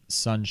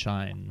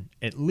Sunshine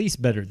at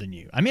least better than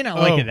you. I may not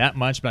like it that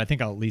much, but I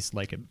think I'll at least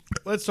like it.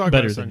 Let's talk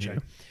better about than Sunshine.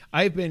 you.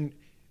 I've been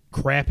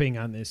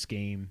crapping on this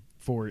game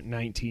for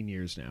 19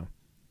 years now,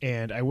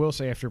 and I will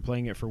say after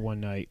playing it for one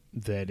night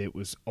that it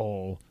was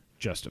all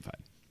justified.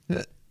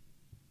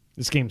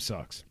 This game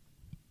sucks.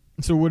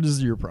 So what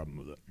is your problem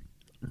with it?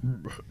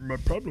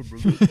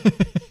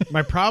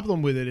 My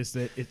problem with it is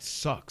that it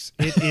sucks.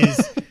 It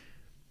is...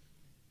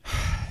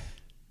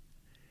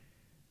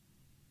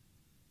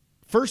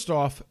 First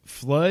off,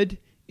 Flood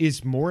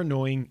is more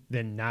annoying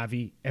than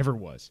Navi ever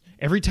was.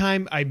 Every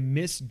time I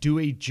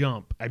misdo a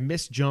jump, I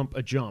misjump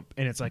a jump,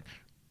 and it's like,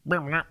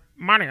 Mario.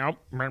 I'm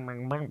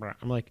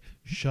like,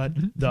 shut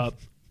the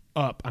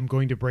up. I'm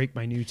going to break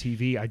my new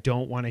TV. I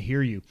don't want to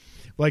hear you.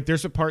 Like,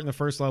 there's a part in the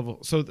first level,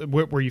 so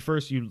where you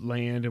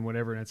land and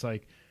whatever, and it's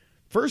like,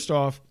 first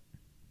off,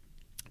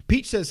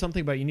 Peach says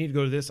something about you need to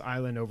go to this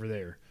island over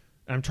there.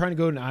 And I'm trying to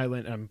go to an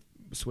island. And I'm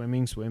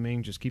swimming,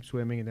 just keep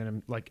swimming. And then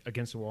I'm like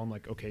against the wall. I'm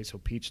like, okay, so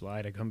Peach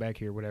lied. I come back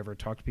here, whatever,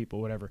 talk to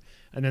people, whatever.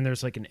 And then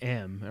there's like an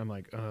M. And I'm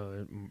like,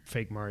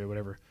 fake Mario,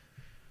 whatever.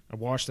 I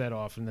wash that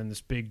off. And then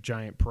this big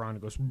giant piranha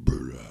goes,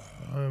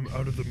 I'm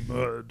out of the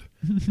mud.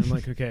 I'm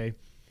like, okay.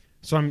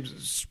 So I'm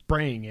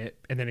spraying it.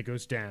 And then it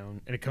goes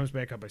down. And it comes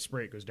back up. I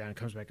spray it, goes down. It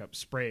comes back up.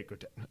 Spray it, goes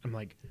down. I'm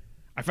like,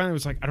 I finally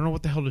was like, I don't know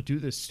what the hell to do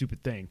this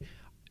stupid thing.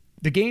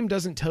 The game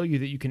doesn't tell you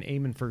that you can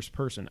aim in first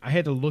person. I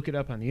had to look it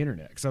up on the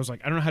internet because I was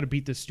like, I don't know how to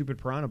beat this stupid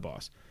piranha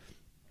boss.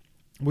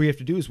 What you have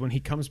to do is when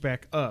he comes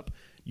back up,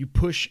 you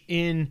push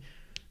in,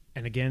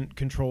 and again,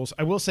 controls.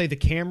 I will say the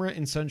camera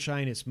in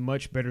Sunshine is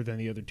much better than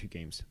the other two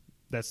games.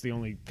 That's the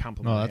only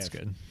compliment I have. That's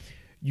good.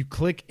 You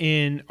click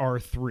in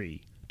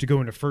R3 to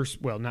go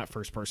into not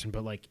first person,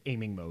 but like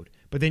aiming mode.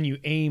 But then you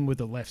aim with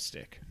the left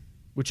stick,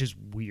 which is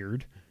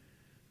weird.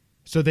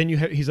 So then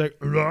he's like,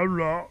 la,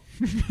 la.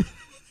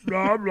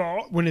 Blah,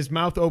 blah. When his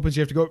mouth opens,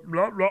 you have to go,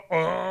 blah,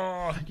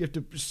 blah, you have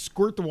to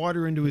squirt the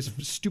water into his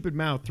stupid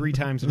mouth 3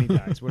 times and he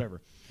dies,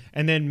 whatever.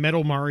 And then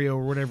Metal Mario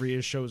or whatever he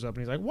is shows up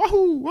and he's like,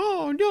 wahoo,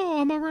 oh no,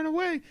 I'm gonna run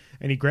away.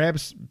 And he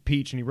grabs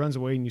Peach and he runs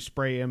away and you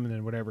spray him and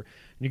then whatever. And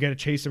you got to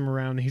chase him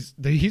around. He's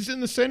in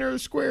the center of the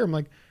square. I'm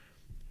like,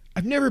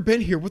 I've never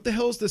been here. What the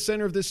hell is the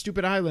center of this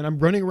stupid island? I'm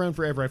running around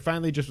forever. I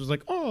finally just was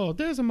like, oh,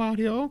 there's a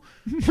Mario.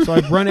 So I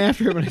run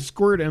after him and I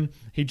squirt him.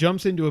 He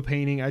jumps into a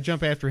painting. I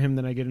jump after him.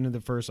 Then I get into the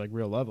first like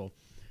real level.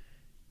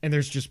 And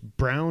there's just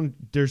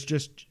there's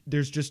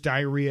just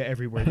diarrhea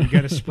everywhere. You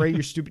got to spray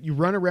your stupid. You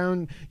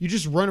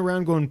just run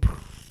around going.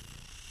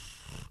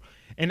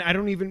 And I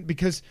don't even,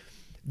 because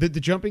the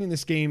jumping in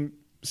this game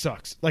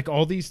sucks. Like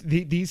all these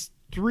 3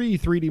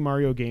 3D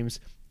Mario games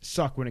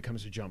suck when it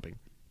comes to jumping.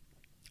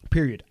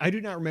 Period. I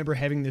do not remember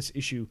having this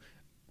issue,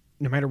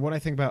 no matter what I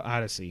think about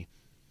Odyssey.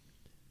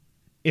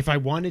 If I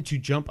wanted to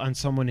jump on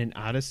someone in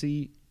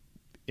Odyssey,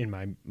 in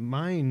my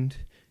mind,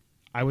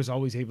 I was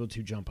always able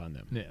to jump on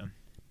them. Yeah.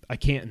 I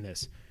can't in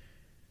this.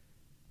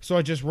 So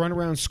I just run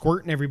around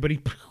squirting everybody.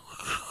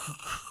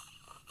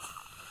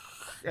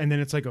 And then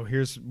it's like, oh,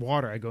 here's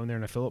water. I go in there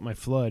and I fill up my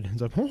flood.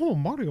 It's like, oh,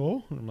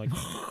 Mario. And I'm like...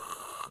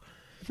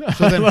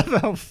 So then, I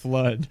love how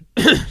Flood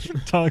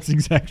talks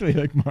exactly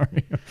like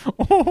Mario.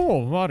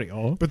 Oh,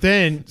 Mario. But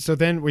then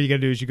what you got to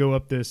do is you go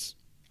up this.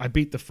 I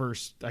got the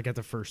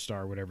first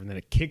star or whatever, and then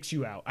it kicks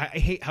you out. I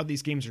hate how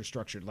these games are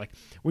structured. Like,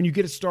 when you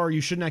get a star, you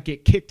should not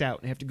get kicked out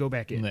and have to go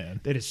back in. Man.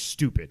 That is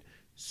stupid.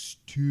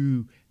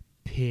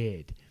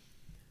 Stupid.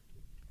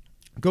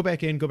 Go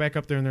back in, go back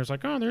up there, and there's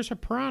like, oh, there's a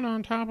piranha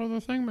on top of the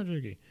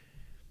thingamajiggy.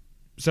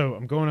 So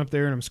I'm going up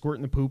there, and I'm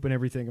squirting the poop and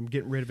everything. I'm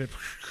getting rid of it.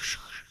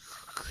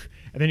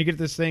 And then you get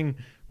this thing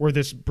where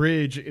this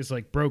bridge is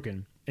like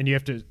broken, and you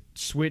have to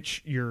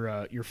switch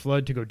your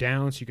flood to go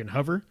down so you can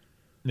hover.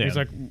 Yeah. He's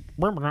like,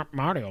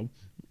 Mario.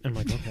 I'm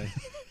like, okay.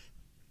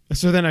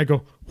 So then I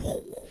go,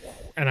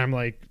 and I'm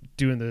like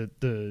doing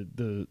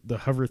the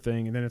hover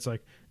thing, and then it's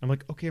like, I'm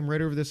like, okay, I'm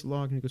right over this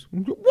log, and he goes,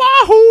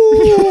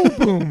 wahoo,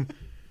 boom.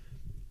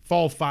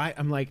 Fall 5.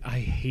 I'm like, I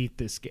hate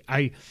this game.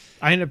 I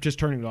end up just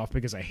turning it off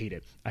because I hate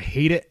it. I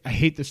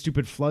hate the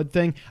stupid flood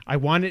thing. I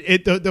wanted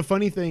it. The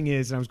funny thing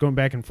is, and I was going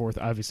back and forth,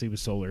 obviously, with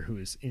Solar, who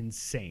is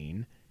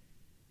insane.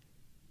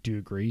 Do you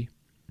agree?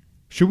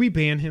 Should we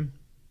ban him?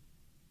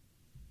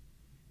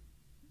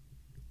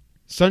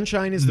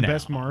 Sunshine is the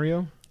best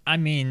Mario? I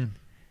mean,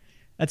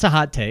 that's a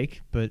hot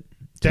take, but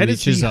that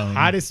is the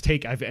hottest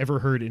take I've ever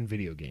heard in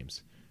video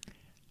games.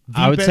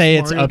 I would say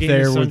it's up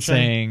there with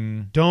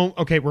saying...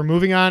 Okay, we're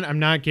moving on. I'm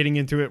not getting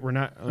into it. We're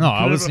not...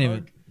 I was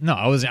going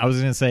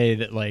to say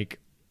that, like,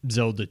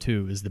 Zelda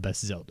 2 is the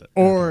best Zelda.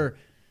 Or...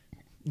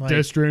 Like,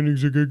 Death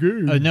Stranding's a good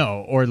game.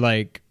 Or,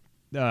 like,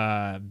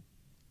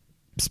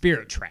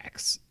 Spirit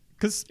Tracks.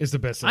 Because it's the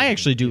best Zelda I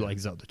actually do like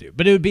Zelda 2.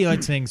 But it would be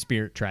like saying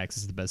Spirit Tracks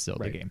is the best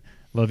Zelda game.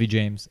 Love you,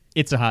 James.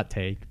 It's a hot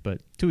take,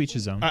 but to each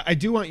his own. I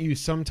do want you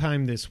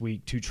sometime this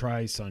week to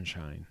try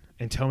Sunshine.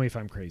 And tell me if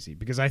I'm crazy,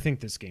 because I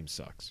think this game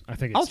sucks.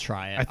 I'll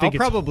try it. I'll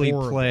probably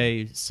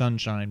play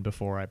Sunshine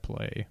before I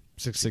play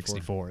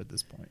 64 at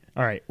this point.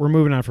 All right, we're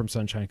moving on from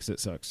Sunshine because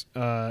it sucks.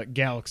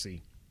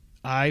 Galaxy.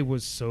 I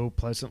was so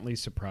pleasantly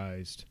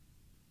surprised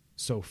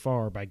so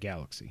far by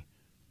Galaxy.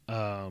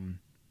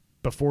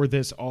 Before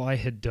this, all I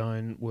had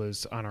done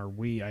was on our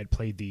Wii, I'd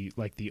played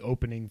the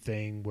opening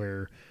thing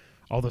where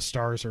all the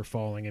stars are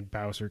falling and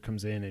Bowser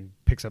comes in and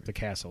picks up the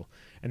castle,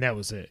 and that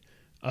was it.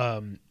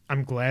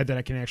 I'm glad that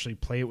I can actually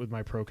play it with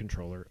my Pro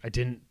Controller. I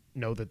didn't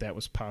know that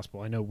was possible.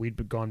 I know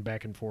we'd gone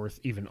back and forth,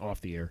 even off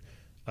the air,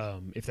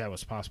 if that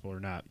was possible or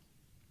not.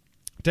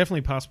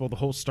 Definitely possible. The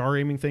whole star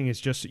aiming thing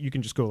is just, you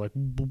can just go like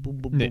boom, boom,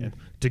 boom, boom,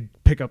 to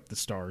pick up the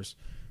stars,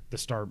 the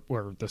star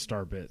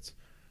bits.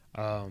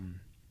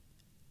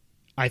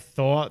 I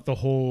thought the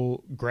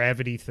whole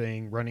gravity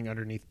thing running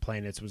underneath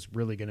planets was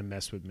really going to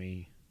mess with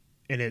me.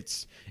 And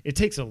it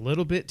takes a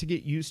little bit to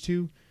get used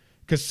to.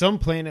 Because some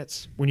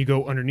planets, when you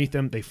go underneath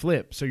them, they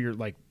flip. So you're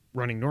like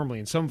running normally.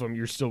 And some of them,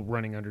 you're still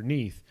running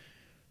underneath.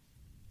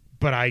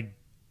 But I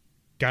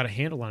got a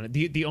handle on it.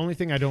 The only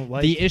thing I don't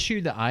like, The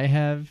issue that I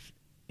have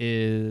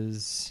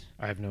is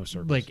I have no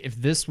circles. like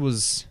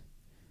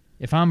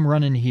if I'm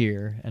running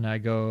here and I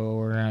go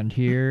around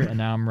here and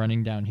now I'm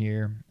running down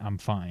here, I'm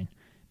fine.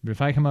 But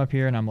if I come up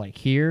here and I'm like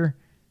here,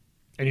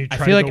 and you I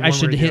try feel to like go I one way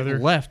should or the hit other.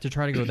 left to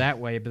try to go that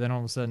way, but then all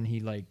of a sudden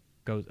he like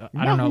goes.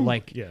 I don't know.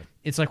 Like Yeah.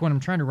 it's like when I'm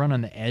trying to run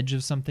on the edge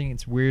of something,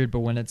 it's weird. But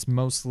when it's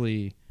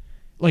mostly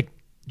like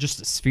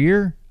just a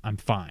sphere, I'm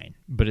fine.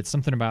 But it's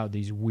something about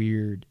these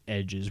weird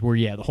edges where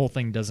the whole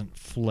thing doesn't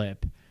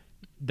flip.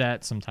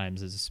 That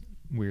sometimes is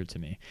weird to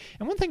me.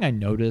 And one thing I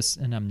notice,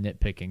 and I'm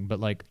nitpicking, but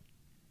like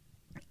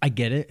I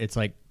get it. It's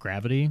like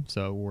gravity.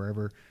 So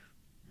wherever,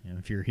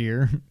 if you're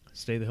here,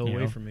 Stay the hell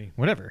away from me.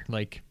 whatever.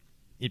 Like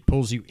it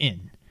pulls you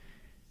in.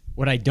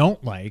 What I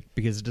don't like,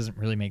 because it doesn't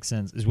really make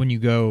sense, is when you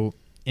go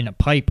in a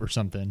pipe or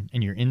something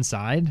and you're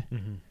inside.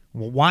 Mm-hmm.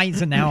 Well, why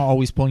is it now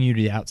always pulling you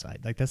to the outside?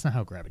 Like that's not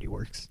how gravity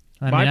works.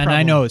 I My mean, and I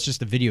problem- know it's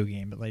just a video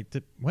game, but like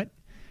what?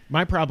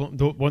 My problem,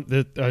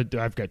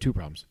 I've got two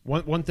problems.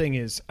 One thing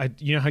is,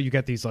 you know how you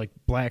got these like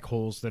black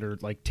holes that are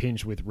like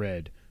tinged with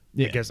red.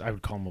 Yeah. I guess I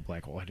would call them a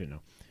black hole. I didn't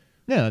know.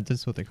 Yeah,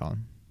 that's what they call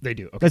them. They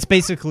do. Okay. That's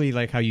basically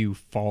like how you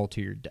fall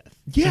to your death.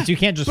 Yeah, Since you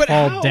can't just but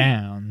fall how?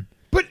 down.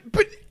 But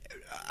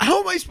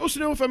how am I supposed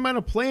to know if I'm on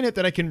a planet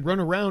that I can run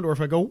around, or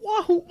if I go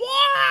wow,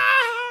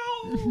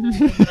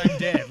 that I'm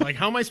dead? Like,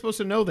 how am I supposed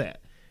to know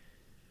that?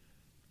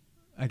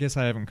 I guess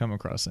I haven't come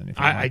across anything.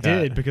 I like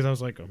that. did, because I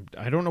was like,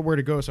 I don't know where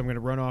to go, so I'm going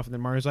to run off. And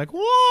then Mario's like,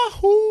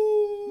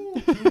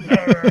 wahoo!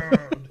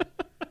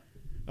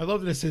 I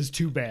love that it says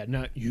too bad,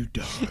 not you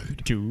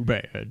died. Too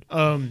bad.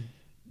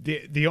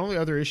 The only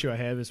other issue I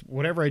have is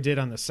whatever I did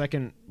on the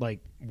second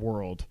like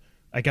world,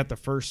 I got the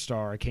first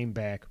star. I came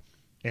back,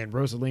 and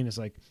Rosalina's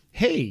like,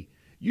 "Hey,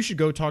 you should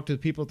go talk to the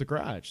people at the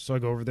garage." So I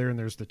go over there, and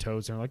there's the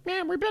Toads. And they're like,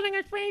 "Man, we're building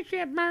a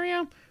spaceship,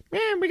 Mario.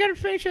 Man, we got a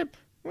spaceship.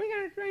 We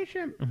got a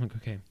spaceship." I'm like,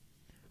 "Okay."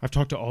 I've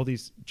talked to all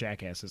these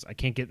jackasses. I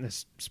can't get in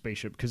this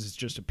spaceship because it's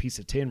just a piece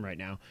of tin right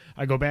now.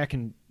 I go back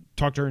and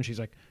talk to her, and she's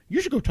like,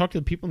 "You should go talk to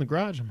the people in the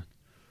garage." I'm like,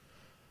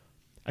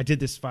 I did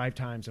this 5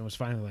 times and was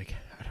finally like,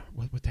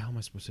 what the hell am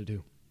I supposed to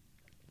do?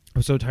 I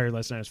was so tired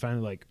last night. I was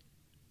finally like,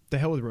 the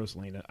hell with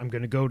Rosalina. I'm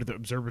going to go to the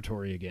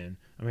observatory again.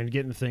 I'm going to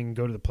get in the thing and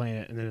go to the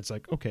planet. And then it's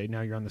like, okay, now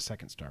you're on the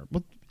second star.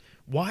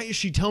 Why is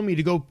she telling me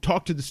to go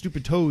talk to the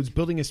stupid Toads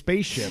building a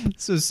spaceship?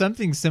 So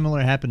something similar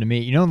happened to me.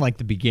 You know, in like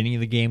the beginning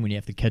of the game when you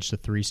have to catch the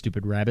 3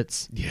 stupid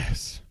rabbits?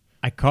 Yes.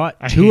 I caught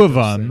I 2 hate of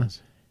those them,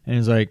 things. and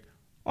it's like,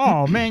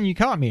 oh man, you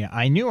caught me.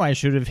 I knew I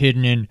should have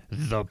hidden in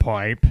the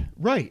pipe.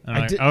 Right.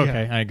 I'm like,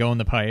 okay, I go in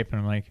the pipe, and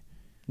I'm like,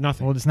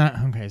 Nothing. well, it's not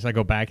okay. So I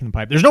go back in the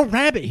pipe. There's no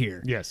rabbit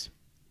here. Yes.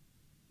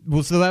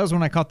 Well, so that was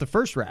when I caught the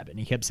first rabbit, and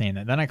he kept saying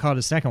that. Then I caught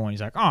a second one.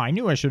 He's like, oh, I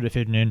knew I should have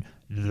hidden in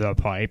the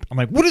pipe. I'm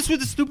like, what is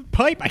with the stupid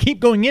pipe? I keep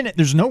going in it.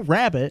 There's no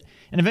rabbit.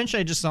 And eventually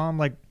I just saw him,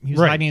 like, he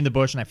was Right. hiding in the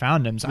bush, and I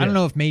found him. So I Yeah. don't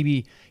know if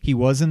maybe he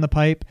was in the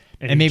pipe,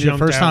 And and he maybe the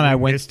jumped first out time I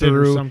and went missed it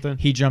or through, something?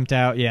 he jumped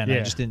out, and I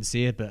Yeah. just didn't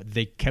see it. But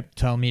they kept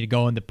telling me to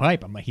go in the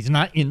pipe. I'm like, he's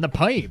not in the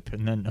pipe.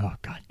 And then, oh,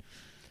 God.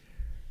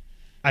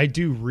 I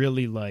do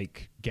really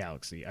like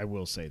Galaxy. I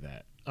will say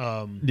that.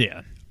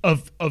 Yeah.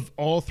 Of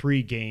all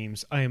 3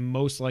 games, I am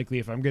most likely,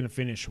 if I'm going to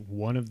finish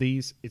one of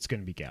these, it's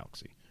going to be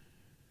Galaxy.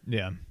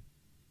 Yeah.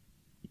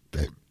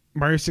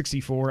 Mario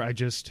 64, I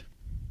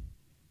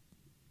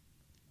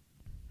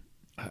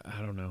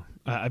don't know.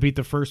 I beat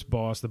the first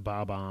boss, the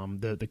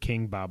Bob-omb, the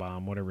King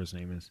Bob-omb, whatever his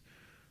name is.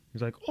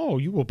 He's like, "Oh,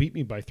 you will beat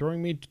me by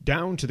throwing me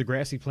down to the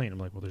grassy plain." I'm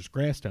like, "Well, there's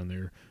grass down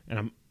there, and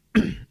I'm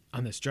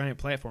on this giant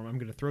platform. I'm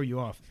going to throw you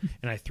off."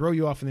 And I throw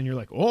you off, and then you're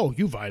like, "Oh,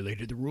 you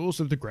violated the rules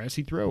of the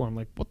grassy throw." I'm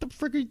like, "What the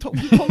frick are you told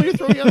me to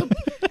throw you on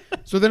the..."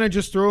 So then I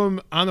just throw him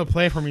on the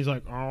platform. He's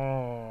like,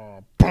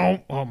 "Oh,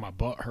 boom. Oh, my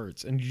butt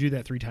hurts." And you do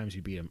that 3 times,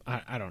 you beat him.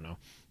 I don't know.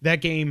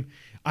 That game,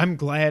 I'm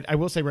glad. I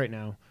will say right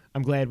now,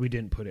 I'm glad we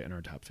didn't put it in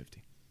our top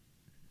 50.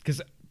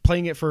 Because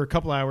playing it for a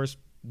couple hours,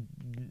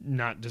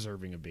 not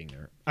deserving of being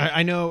there.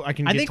 I know I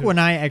can. I think when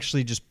I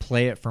actually just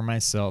play it for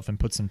myself and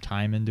put some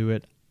time into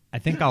it, I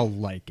think I'll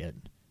like it.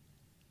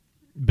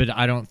 But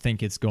I don't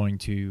think it's going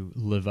to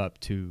live up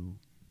to,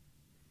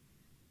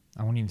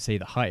 I won't even say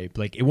the hype.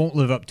 Like, it won't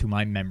live up to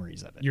my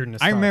memories of it. Your I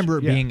nostalgia, remember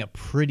it yeah. being a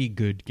pretty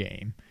good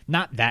game.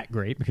 Not that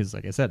great, because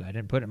like I said, I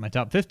didn't put it in my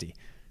top 50.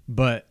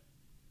 But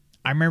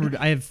I remember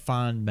I have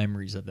fond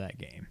memories of that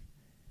game.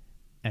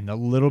 And the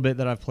little bit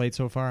that I've played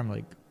so far, I'm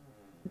like,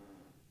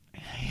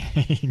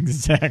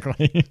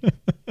 exactly.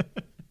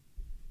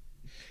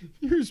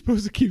 You're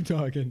supposed to keep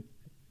talking.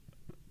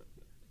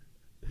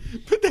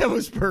 But that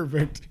was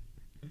perfect.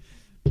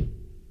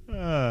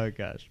 Oh,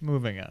 gosh.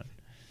 Moving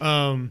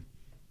on.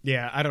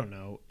 Yeah, I don't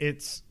know.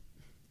 It's...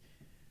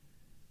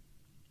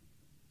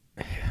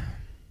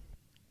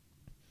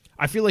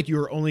 I feel like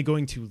you're only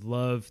going to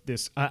love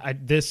this...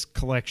 this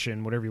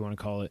collection, whatever you want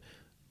to call it,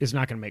 is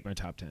not going to make my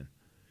top 10.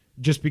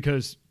 Just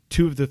because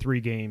 2 of the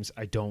 3 games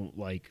I don't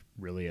like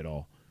really at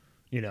all.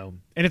 You know?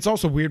 And it's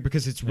also weird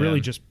because it's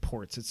really just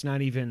ports. It's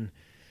not even...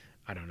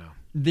 I don't know.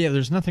 Yeah,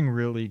 there's nothing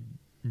really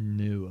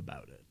new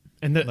about it.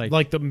 And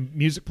the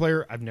music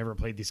player, I've never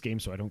played these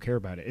games, so I don't care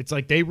about it. It's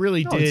like they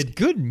really did. It's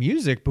good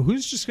music, but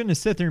who's just going to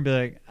sit there and be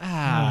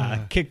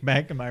like, kick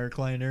back in my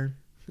recliner?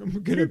 I'm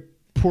going to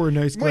pour a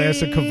nice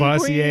glass of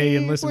Cavassier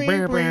and listen.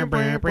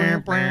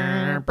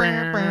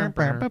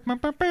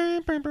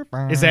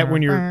 Is that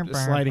when you're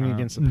sliding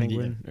against the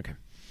penguin? Yeah. Okay.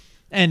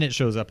 And it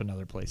shows up in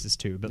other places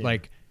too. But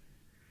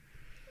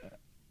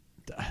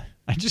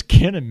I just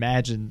can't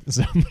imagine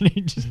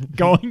somebody just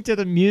going to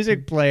the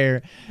music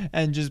player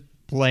and just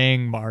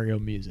playing Mario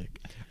music.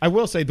 I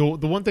will say the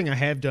one thing I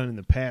have done in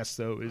the past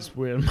though is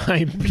with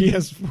my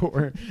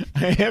PS4,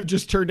 I have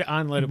just turned it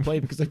on and let it play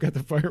because I've got the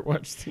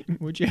Firewatch theme.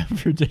 What'd you have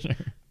for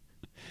dinner?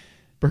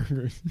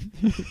 Burgers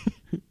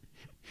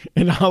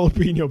and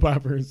jalapeno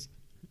poppers.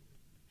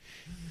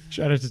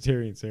 Shout out to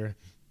Terry and Sarah.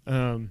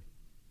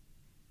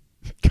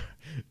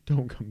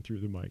 Don't come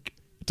through the mic.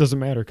 It doesn't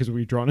matter because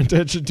we've drawn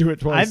attention to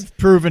it twice. I've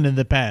proven in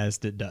the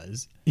past it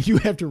does. You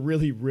have to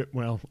really rip.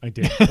 Well, I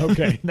did.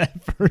 Okay.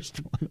 That first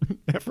one.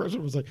 That first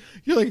one was like,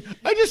 you're like,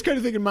 I just kind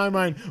of think in my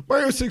mind,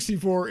 Mario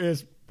 64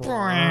 is. All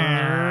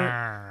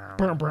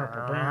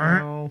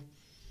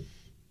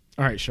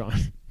right, Sean.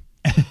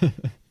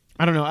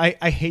 I don't know.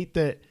 I hate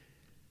that.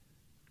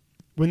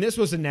 When this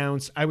was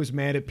announced, I was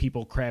mad at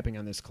people crapping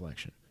on this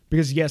collection.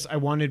 Because, yes, I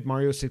wanted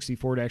Mario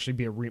 64 to actually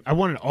be I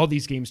wanted all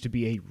these games to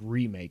be a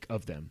remake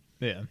of them.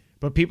 Yeah.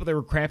 But people that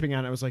were crapping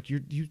on it, I was like,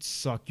 you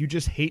suck. You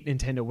just hate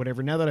Nintendo,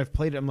 whatever. Now that I've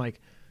played it, I'm like,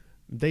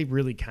 they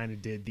really kind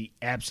of did the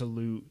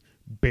absolute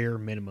bare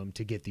minimum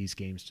to get these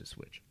games to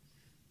Switch.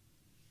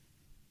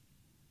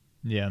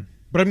 Yeah.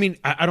 But I mean,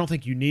 I don't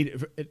think you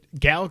need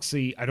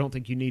Galaxy. I don't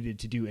think you needed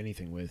to do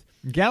anything with.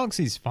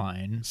 Galaxy's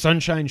fine.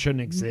 Sunshine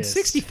shouldn't exist.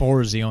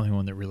 64 is the only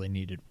one that really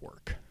needed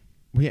work.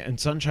 Well, yeah, and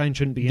Sunshine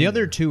shouldn't be. The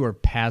other two are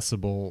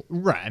passable.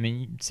 Right. I mean,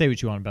 you say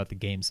what you want about the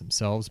games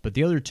themselves, but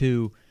the other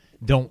two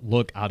don't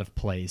look out of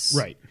place.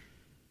 Right.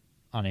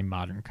 On a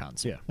modern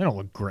console. Yeah. They don't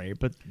look great,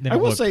 but I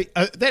will say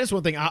that is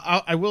one thing.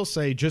 I will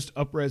say, just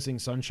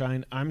up-resing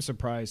Sunshine, I'm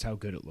surprised how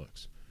good it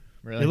looks.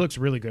 Really? It looks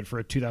really good for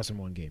a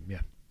 2001 game. Yeah.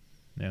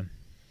 Yeah.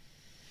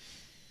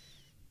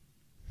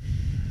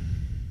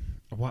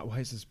 Why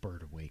is this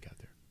bird awake out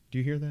there? Do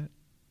you hear that?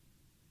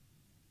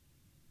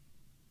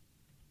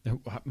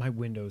 My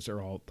windows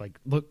are all like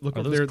look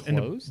over there closed? in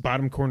the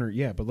bottom corner.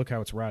 Yeah, but look how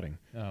it's rotting.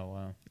 Oh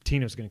wow.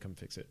 Tino's gonna come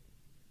fix it.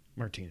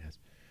 Martinez.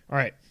 All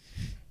right,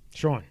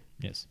 Sean.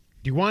 Yes.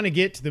 Do you want to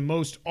get to the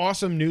most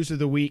awesome news of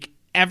the week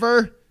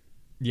ever?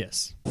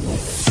 Yes.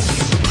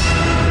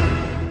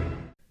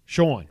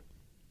 Sean,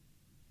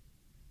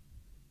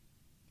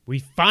 we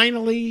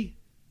finally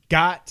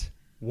got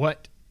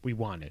what we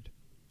wanted,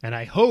 and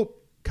I hope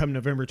come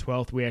November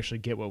 12th we actually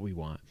get what we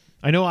want.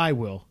 I know I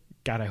will.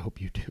 God, I hope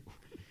you do.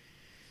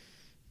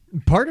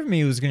 Part of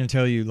me was going to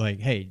tell you, like,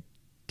 hey,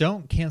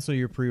 don't cancel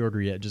your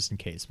pre-order yet just in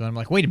case. But I'm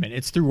like, wait a minute,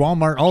 it's through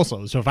Walmart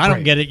also. So if I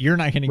don't get it, you're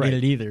not going to get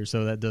it either.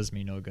 So that does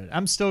me no good.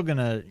 I'm still going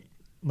to,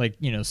 like,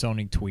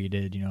 Sony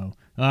tweeted,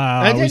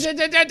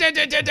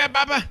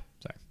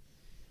 Sorry.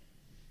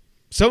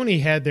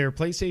 Sony had their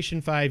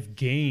PlayStation 5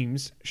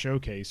 games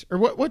showcase. Or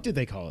what did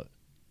they call it?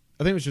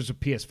 I think it was just a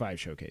PS5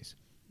 showcase.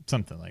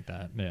 Something like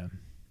that, yeah.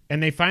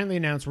 And they finally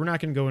announced we're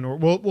not going to go in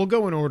order. We'll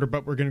go in order,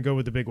 but we're going to go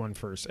with the big one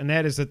first. And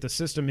that is that the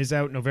system is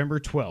out November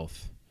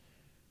 12th.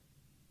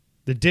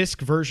 The disc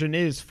version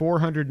is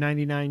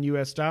 $499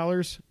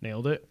 US.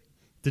 Nailed it.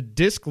 The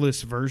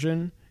discless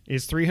version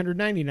is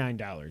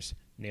 $399.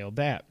 Nailed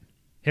that.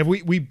 Have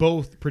we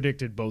both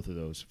predicted both of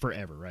those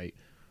forever, right?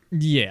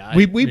 Yeah.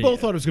 We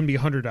both thought it was going to be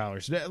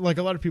 $100. Like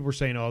a lot of people were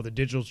saying, oh, the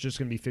digital's just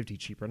going to be $50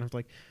 cheaper. And I was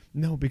like,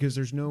 no, because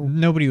there's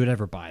nobody would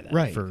ever buy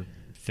that for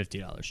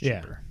 $50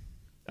 cheaper.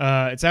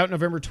 Yeah. It's out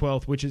November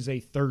 12th, which is a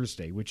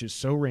Thursday, which is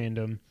so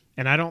random.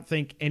 And I don't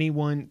think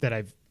anyone that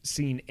I've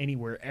seen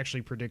anywhere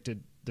actually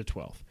predicted the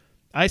 12th.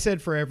 I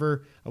said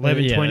forever,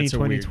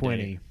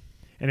 11/20/2020,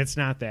 and it's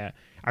not that.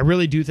 I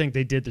really do think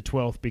they did the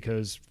 12th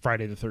because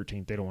Friday the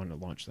 13th, they don't want to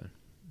launch then.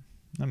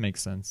 That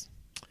makes sense.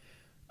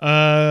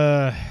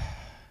 What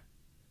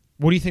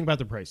do you think about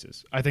the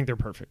prices? I think they're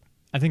perfect.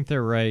 I think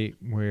they're right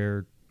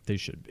where they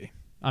should be.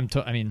 I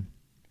mean,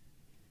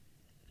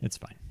 it's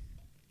fine.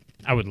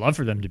 I would love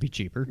for them to be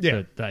cheaper. Yeah.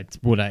 But that's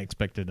what I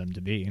expected them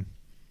to be.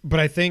 But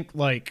I think,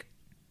 like,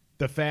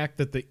 the fact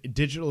that the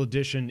digital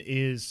edition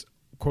is,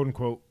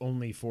 quote-unquote,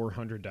 only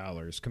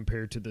 $400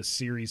 compared to the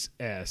Series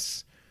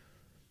S.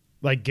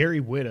 Like,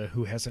 Gary Whitta,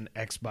 who has an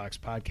Xbox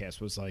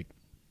podcast, was like,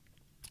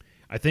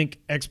 I think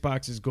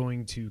Xbox is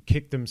going to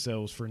kick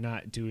themselves for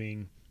not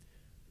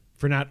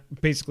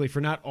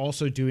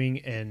also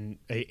doing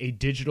a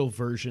digital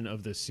version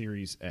of the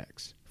Series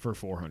X for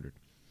 $400.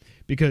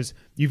 Because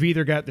you've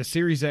either got the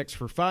Series X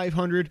for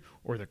 $500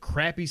 or the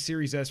crappy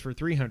Series S for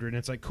 $300, and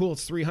it's like, cool,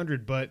 it's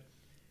 $300, but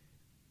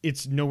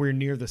it's nowhere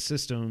near the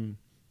system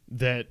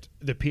that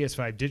the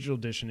PS5 Digital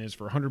Edition is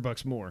for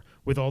 $100 more,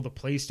 with all the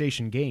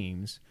PlayStation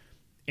games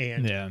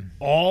and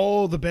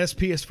all the best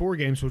PS4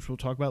 games, which we'll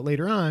talk about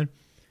later on.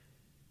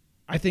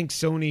 I think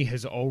Sony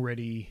has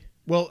already...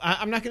 Well,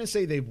 I'm not going to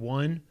say they've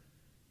won.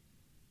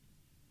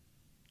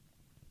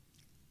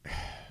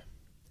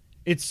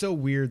 It's so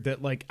weird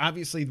that, like,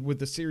 obviously with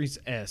the Series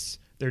S,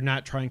 they're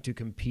not trying to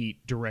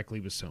compete directly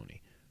with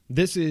Sony.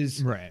 This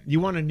is, right. You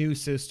want a new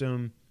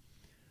system,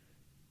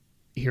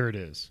 here it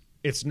is.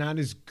 It's not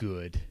as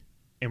good,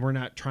 and we're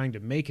not trying to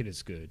make it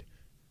as good,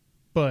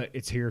 but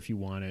it's here if you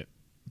want it.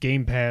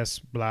 Game Pass,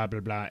 blah,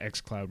 blah, blah,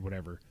 xCloud,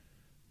 whatever.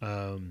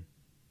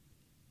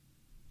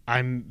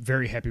 I'm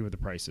very happy with the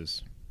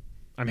prices.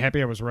 I'm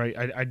happy I was right.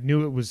 I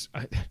knew it was...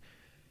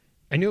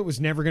 I knew it was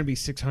never going to be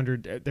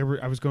 600.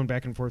 I was going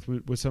back and forth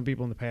with some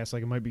people in the past,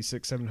 like it might be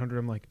 600-700.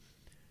 I'm like,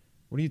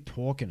 what are you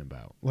talking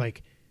about?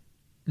 Like,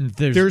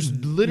 there's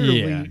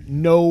literally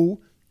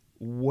no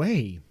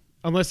way,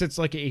 unless it's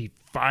like a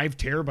 5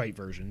 terabyte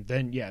version.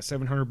 Then yeah,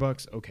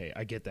 $700. Okay,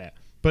 I get that.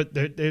 But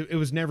it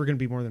was never going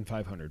to be more than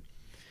 500.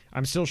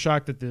 I'm still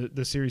shocked that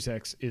the Series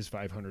X is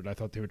 500. I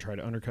thought they would try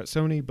to undercut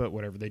Sony, but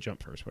whatever. They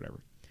jumped first. Whatever.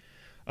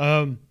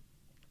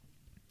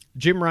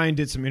 Jim Ryan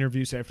did some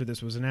interviews after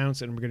this was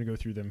announced, and we're going to go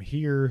through them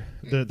here,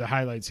 the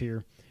highlights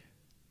here.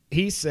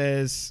 He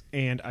says,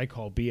 and I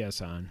call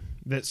BS on,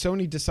 that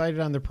Sony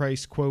decided on the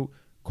price, quote,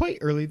 quite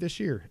early this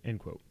year, end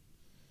quote.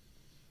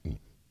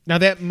 Now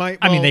that might...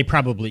 I mean, they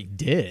probably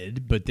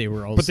did, but they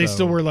were also... But they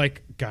still were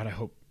like, God, I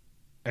hope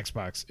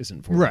Xbox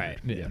isn't for right.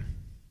 Yeah.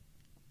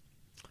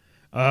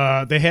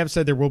 They have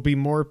said there will be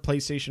more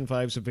PlayStation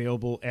 5s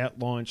available at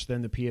launch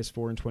than the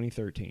PS4 in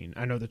 2013.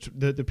 I know the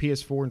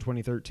PS4 in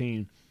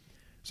 2013...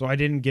 So I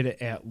didn't get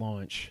it at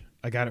launch.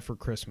 I got it for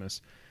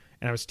Christmas.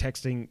 And I was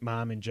texting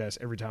Mom and Jess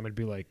every time. I'd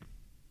be like,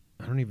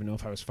 I don't even know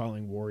if I was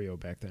following Wario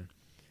back then.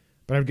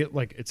 But I'd get,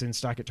 like, it's in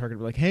stock at Target. I'd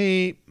be like,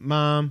 hey,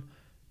 Mom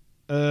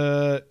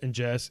and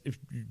Jess,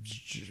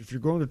 if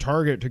you're going to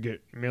Target to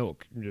get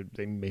milk,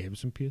 they may have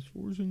some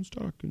PS4s in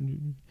stock.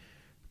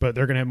 But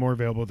they're going to have more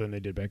available than they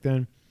did back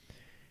then.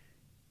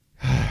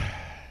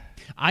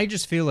 I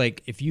just feel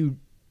like if you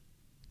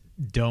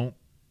don't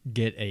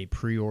get a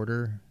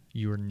pre-order...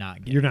 You're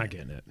not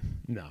getting it.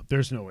 No,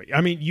 there's no way.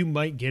 I mean, you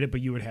might get it,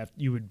 but you would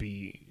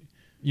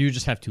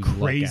just have to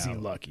crazy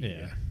lucky.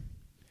 Yeah.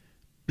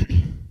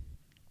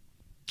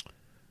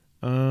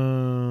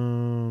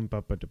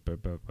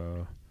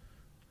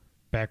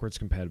 Backwards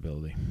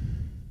compatibility.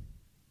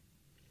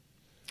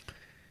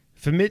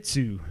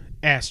 Famitsu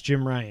asked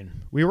Jim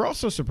Ryan, we were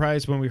also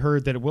surprised when we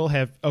heard that it will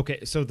have...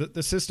 Okay, so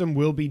the system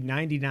will be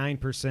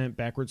 99%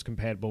 backwards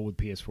compatible with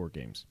PS4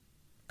 games.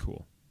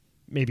 Cool.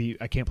 Maybe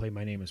I can't play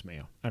My Name is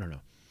Mayo. I don't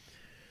know.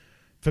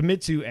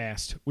 Famitsu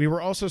asked, we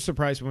were also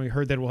surprised when we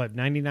heard that it will have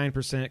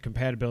 99%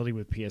 compatibility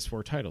with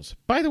PS4 titles.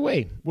 By the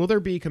way, will there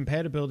be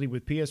compatibility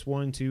with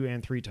PS1, 2,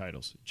 and 3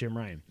 titles? Jim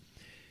Ryan.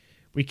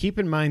 We keep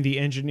in mind the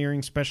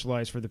engineering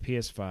specialized for the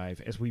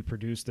PS5 as we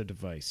produce the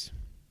device.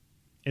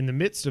 In the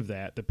midst of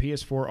that, the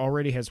PS4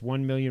 already has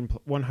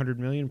 100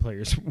 million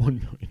players.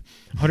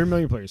 100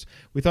 million players.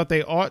 We thought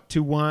they ought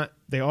to want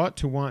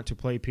to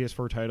play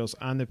PS4 titles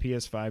on the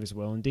PS5 as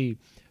well, indeed.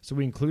 So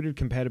we included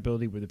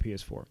compatibility with the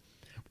PS4.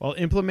 While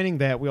implementing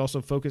that, we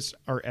also focused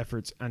our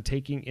efforts on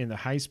taking in the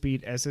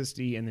high-speed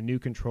SSD and the new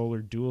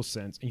controller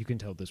DualSense, and you can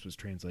tell this was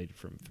translated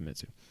from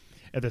Famitsu,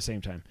 at the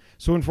same time.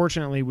 So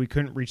unfortunately, we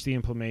couldn't reach the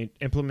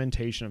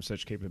implementation of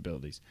such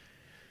capabilities.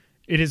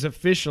 It is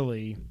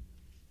officially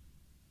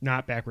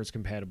not backwards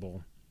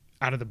compatible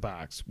out of the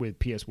box with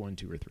PS1,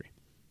 2, or 3.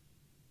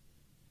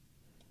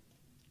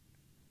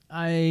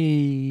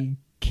 I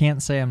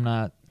can't say I'm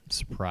not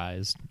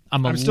surprised.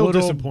 I'm still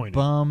little disappointed.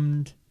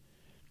 Bummed,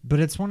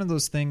 but it's one of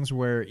those things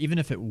where even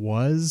if it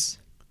was,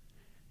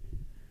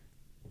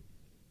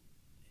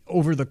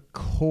 over the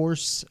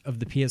course of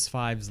the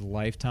PS5's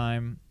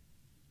lifetime,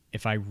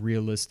 if I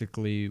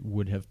realistically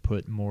would have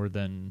put more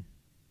than,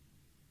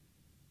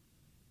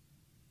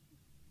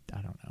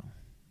 I don't know,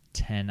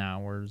 10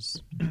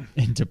 hours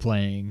into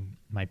playing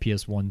my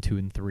PS1, 2,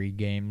 and 3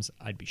 games,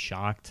 I'd be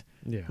shocked.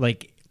 Yeah.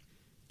 Like,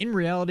 in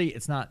reality,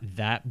 it's not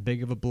that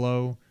big of a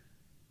blow,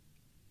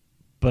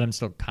 but I'm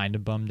still kind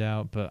of bummed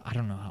out. But I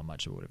don't know how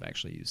much I would have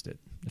actually used it,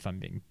 if I'm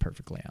being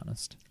perfectly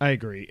honest. I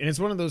agree. And it's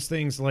one of those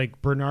things,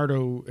 like,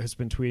 Bernardo has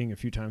been tweeting a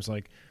few times,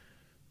 like,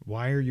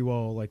 why are you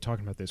all, like,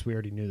 talking about this? We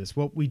already knew this.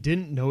 Well, we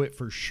didn't know it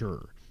for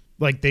sure.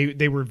 Like,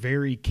 they were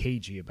very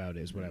cagey about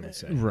it, is what I would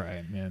say.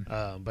 Right, man.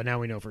 But now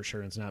we know for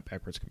sure it's not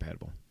backwards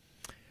compatible.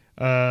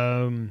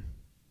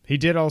 He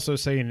did also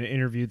say in an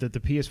interview that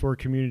the PS4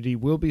 community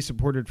will be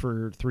supported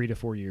for 3 to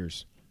 4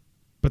 years.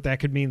 But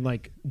that could mean,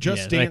 like,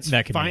 Just Dance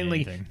that could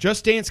finally... mean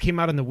Just Dance came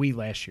out on the Wii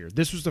last year.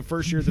 This was the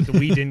first year that the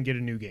Wii didn't get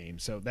a new game.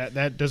 So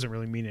that doesn't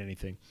really mean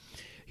anything.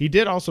 He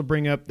did also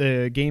bring up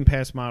the Game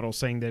Pass model,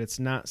 saying that it's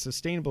not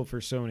sustainable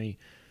for Sony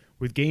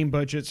with game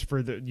budgets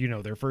for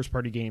their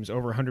first-party games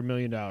over $100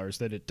 million,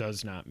 that it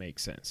does not make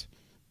sense.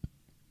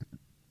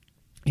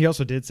 He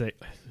also did say...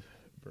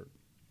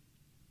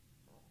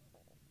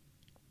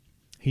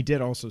 He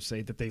did also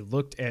say that they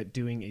looked at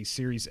doing a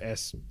Series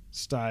S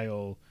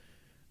style,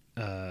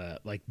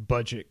 like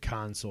budget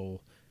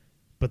console,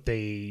 but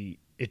it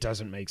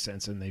doesn't make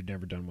sense, and they've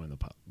never done one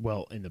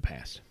in the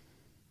past.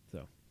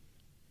 So,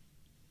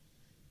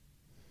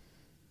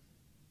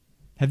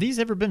 have these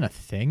ever been a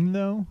thing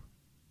though?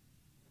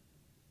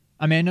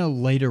 I mean, I know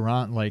later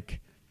on,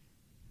 like,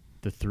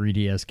 the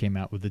 3DS came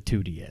out with the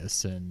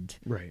 2DS, and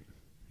right.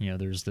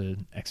 There's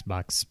the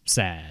Xbox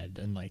SAD,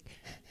 and like,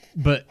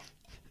 but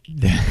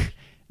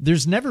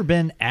there's never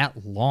been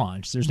at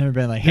launch. There's never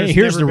been like, hey,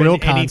 here's the real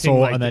console,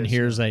 like and then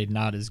here's a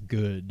not as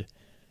good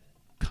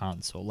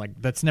console. Like,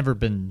 that's never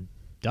been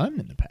done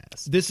in the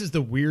past. This is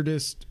the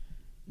weirdest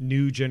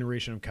new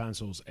generation of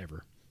consoles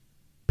ever.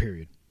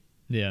 Period.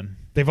 Yeah.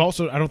 They've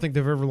also, I don't think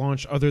they've ever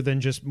launched other than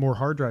just more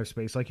hard drive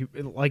space.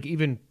 Like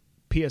even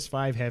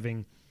PS5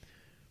 having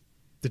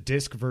the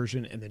disc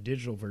version and the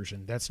digital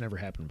version, that's never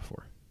happened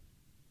before.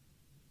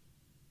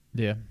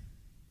 Yeah.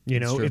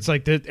 It's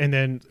like that, and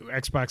then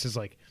Xbox is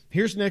like,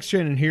 here's next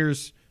gen and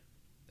here's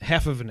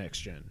half of a next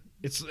gen.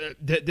 It's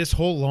this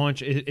whole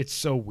launch, it's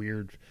so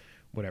weird.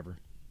 Whatever.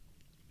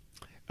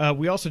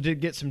 We also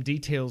did get some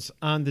details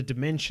on the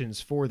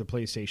dimensions for the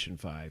PlayStation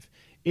 5.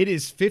 It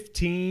is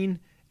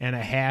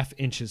 15.5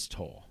 inches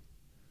tall.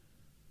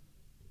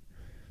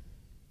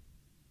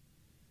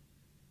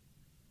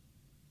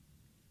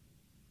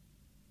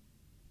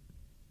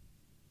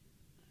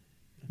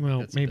 Well,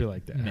 that's maybe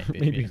like that.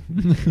 Maybe.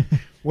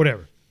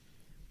 Whatever.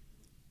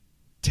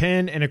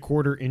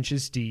 10.25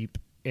 inches deep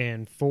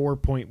and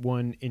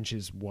 4.1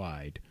 inches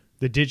wide.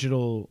 The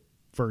digital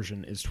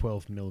version is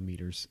 12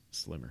 millimeters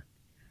slimmer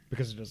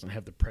because it doesn't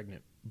have the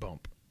pregnant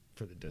bump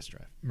for the disc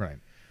drive. Right.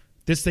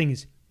 This thing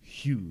is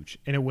huge,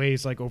 and it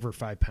weighs like over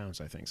 5 pounds,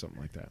 I think, something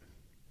like that.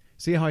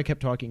 See how I kept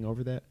talking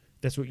over that?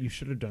 That's what you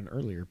should have done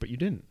earlier, but you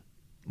didn't.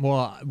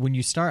 Well, when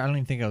you start, I don't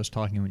even think I was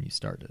talking when you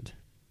started.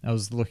 I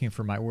was looking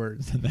for my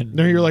words, and then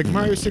no, you're like,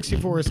 Mario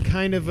 64 is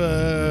kind of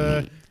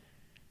a.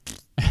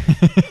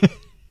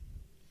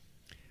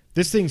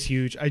 This thing's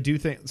huge. I do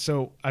think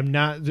so. I'm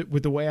not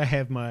with the way I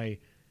have my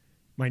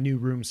new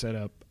room set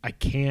up. I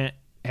can't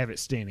have it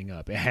standing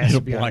up. It has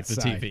to be on its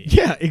side. TV.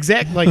 Yeah,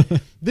 exactly. Like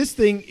this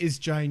thing is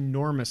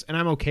ginormous, and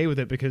I'm okay with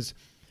it because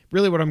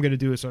really what I'm going to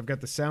do is, so I've got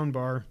the sound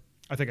bar.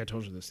 I think I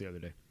told you this the other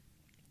day.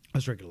 I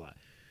was drinking a lot.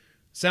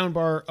 Sound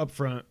bar up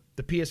front.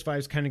 The PS5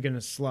 is kind of going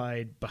to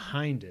slide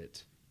behind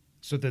it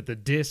so that the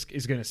disc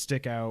is going to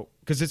stick out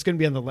because it's going to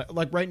be on the left.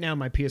 Like right now,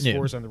 my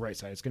PS4 is on the right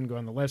side. It's going to go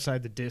on the left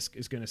side. The disc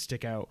is going to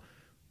stick out.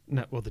 You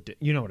know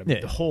what I mean.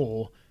 Yeah. The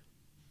hole.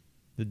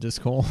 The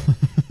disc hole.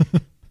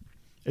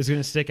 Is going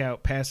to stick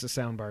out past the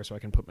soundbar so I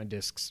can put my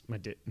discs.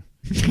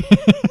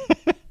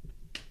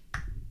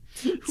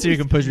 So you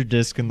can put your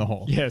disc in the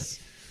hole. Yes.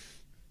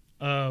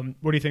 What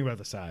do you think about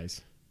the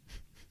size?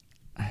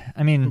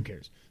 I mean, who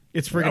cares?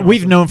 It's freaking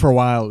we've awesome. known for a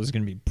while it was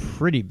going to be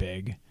pretty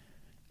big.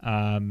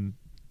 I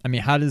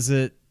mean, how does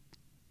it?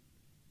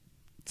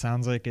 It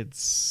sounds like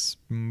it's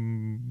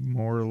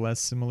more or less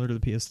similar to the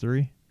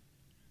PS3.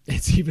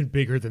 It's even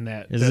bigger than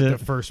that. The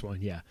first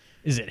one, yeah.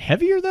 Is it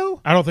heavier though?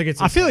 I don't think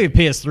it's. I feel like a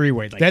PS3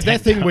 weighed like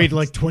that thing pounds. weighed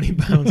like 20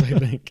 pounds. I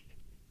think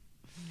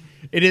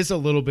it is a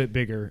little bit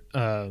bigger.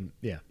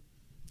 Yeah.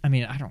 I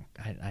mean, I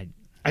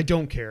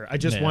don't care. I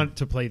just want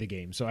to play the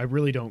game, so I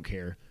really don't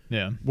care.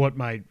 Yeah. What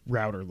my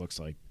router looks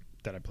like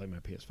that I play my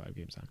PS5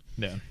 games on.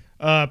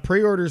 Yeah.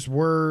 Pre-orders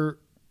were,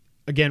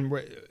 again,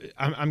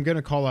 I'm going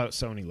to call out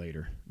Sony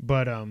later,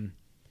 but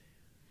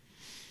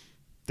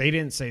they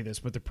didn't say this,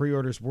 but the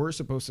pre-orders were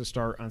supposed to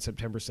start on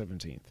September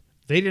 17th.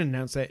 They didn't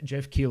announce that.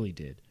 Jeff Keighley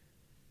did.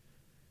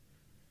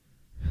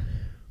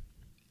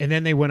 And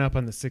then they went up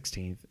on the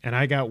 16th, and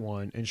I got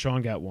one, and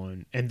Sean got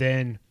one, and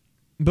then...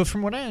 But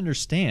from what I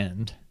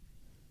understand,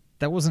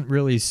 that wasn't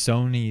really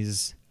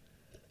Sony's...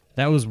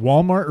 That was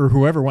Walmart or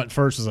whoever went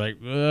first was like,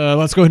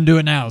 let's go ahead and do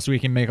it now so we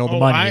can make all the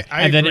money.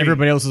 And then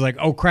everybody else was like,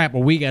 oh, crap,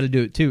 well, we got to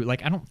do it too.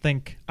 Like, I don't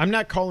think... I'm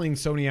not calling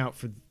Sony out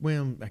for...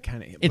 Well, I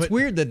kind of... It's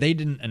weird that they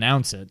didn't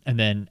announce it, and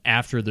then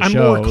after the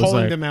show... I'm more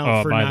calling them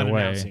out for not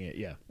announcing it,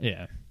 yeah.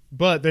 Yeah.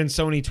 But then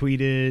Sony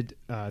tweeted,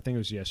 I think it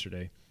was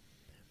yesterday,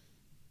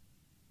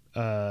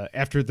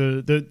 after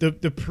the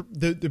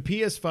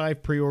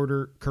PS5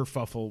 pre-order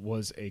kerfuffle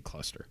was a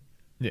cluster.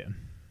 Yeah.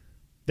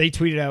 They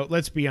tweeted out,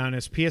 let's be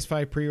honest,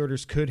 PS5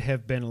 pre-orders could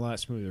have been a lot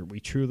smoother. We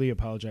truly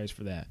apologize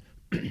for that.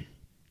 I'm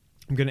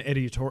going to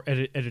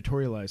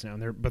editorialize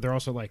now, but they're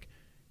also like,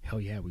 hell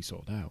yeah, we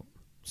sold out.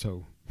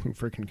 So who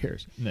freaking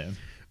cares? No.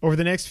 Over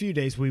the next few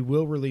days, we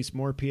will release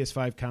more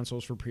PS5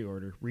 consoles for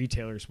pre-order.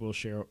 Retailers will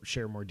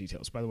share more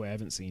details. By the way, I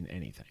haven't seen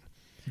anything.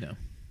 No.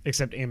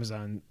 Except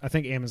Amazon. I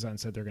think Amazon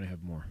said they're going to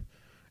have more.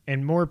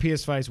 And more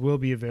PS5s will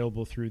be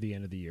available through the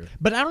end of the year.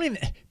 But I don't even...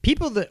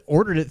 People that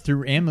ordered it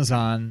through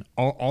Amazon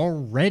are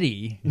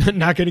already...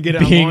 not going to get it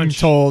being on launch.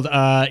 Told,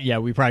 yeah,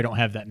 we probably don't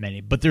have that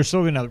many. But they're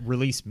still going to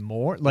release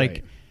more. Like...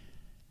 Right.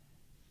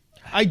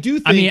 I do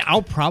think... I mean,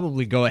 I'll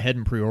probably go ahead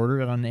and pre-order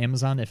it on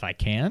Amazon if I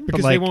can.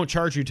 Because they won't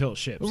charge you till it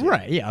ships.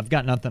 Right, yeah. I've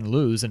got nothing to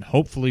lose. And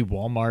hopefully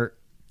Walmart...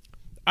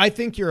 I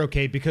think you're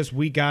okay because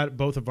we got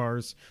both of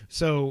ours.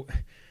 So,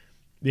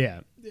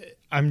 yeah.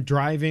 I'm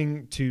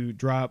driving to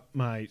drop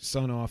my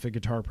son off at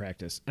guitar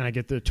practice, and I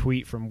get the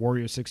tweet from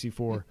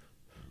Wario64,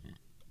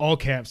 all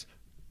caps,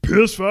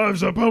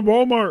 PS5's up on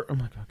Walmart. I'm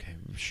like, okay,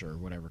 sure,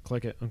 whatever.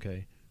 Click it.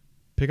 Okay.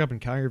 Pick up in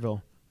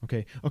Collierville.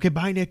 Okay. Okay,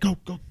 bye, Nick. Go.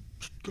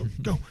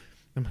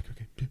 I'm like,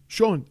 okay,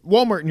 Sean,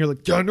 Walmart. And you're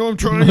like, yeah, I know I'm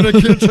trying and I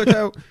can't check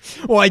out.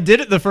 Well, I did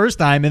it the first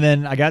time, and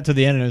then I got to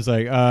the end, and it was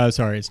like,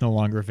 sorry, it's no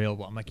longer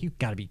available. I'm like, you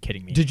got to be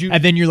kidding me. Did you?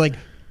 And then you're like,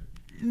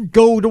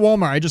 go to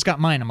Walmart. I just got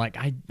mine. I'm like,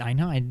 I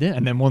know I did.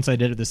 And then once I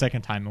did it the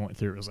second time and went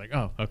through, it was like,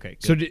 oh, okay.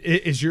 Good. So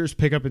is yours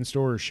pick up in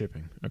store or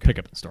shipping? Okay. Pick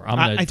up in store. I'm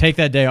going to take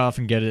that day off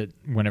and get it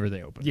whenever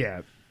they open.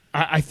 Yeah.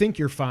 I think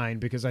you're fine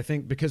because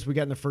because we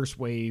got in the first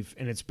wave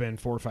and it's been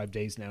 4 or 5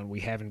 days now and we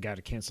haven't got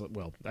to cancel it.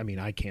 Well, I mean,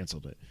 I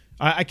canceled it.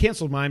 I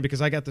canceled mine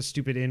because I got the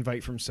stupid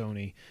invite from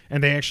Sony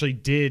and they actually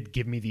did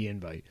give me the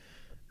invite.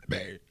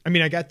 I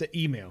mean, I got the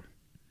email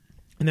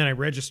and then I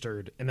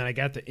registered and then I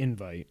got the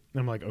invite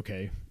and I'm like,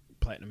 okay,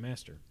 Platinum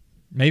Master.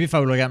 Maybe if I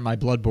would have gotten my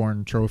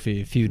Bloodborne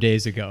trophy a few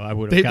days ago, I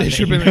would have gotten They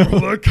should have been like,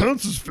 well, that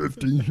counts as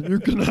 50. You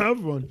can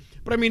have one.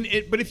 But I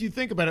mean, but if you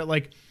think about it,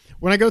 like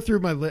when I go through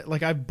my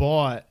like I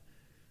bought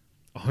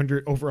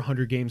over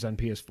 100 games on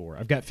PS4.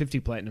 I've got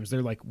 50 platinums.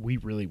 They're like, we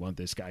really want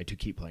this guy to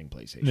keep playing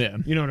PlayStation. Yeah.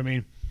 You know what I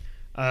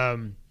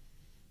mean?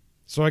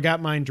 So I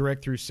got mine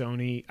direct through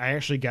Sony. I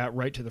actually got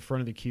right to the front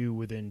of the queue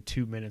within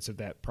 2 minutes of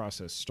that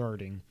process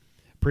starting.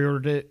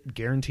 Pre-ordered it,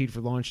 guaranteed for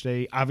launch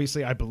day.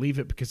 Obviously, I believe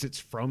it because it's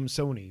from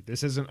Sony.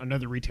 This isn't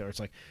another retailer. It's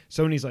like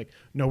Sony's like,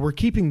 no, we're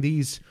keeping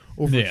these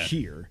over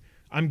here.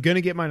 I'm going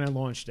to get mine on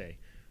launch day.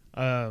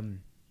 Now,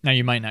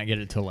 you might not get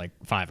it till like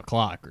 5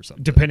 o'clock or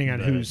something. Depending on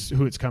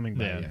who it's coming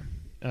by. Yeah.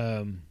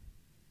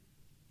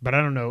 But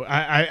I don't know.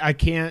 I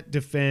can't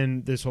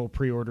defend this whole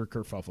pre-order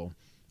kerfuffle.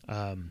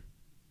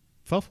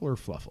 Fuffle or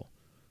fluffle?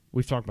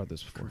 We've talked about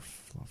this before.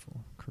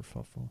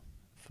 Kerfuffle.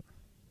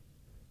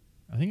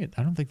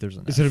 I don't think there's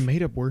an F. Is it a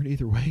made-up word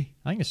either way?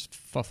 I think it's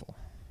fuffle.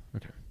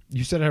 Okay.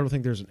 You said I don't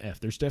think there's an F.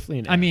 There's definitely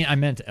an F. I mean, I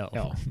meant L.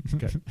 L.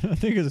 Okay. I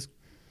think it's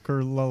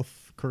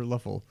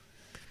kerluffle.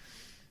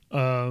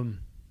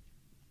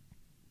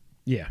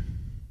 Yeah.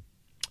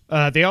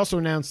 They also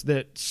announced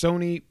that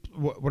Sony,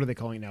 what are they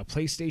calling it now?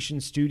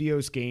 PlayStation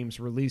Studios games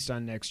released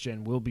on next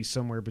gen will be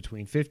somewhere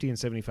between $50 and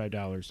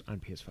 $75 on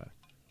PS5.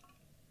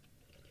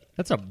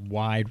 That's a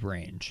wide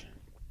range.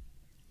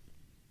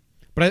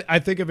 But I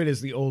think of it as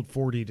the old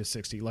 40 to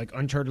 60. Like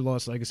Uncharted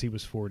Lost Legacy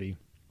was 40.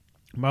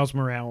 Miles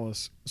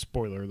Morales,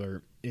 spoiler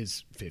alert,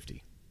 is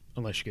 50.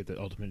 Unless you get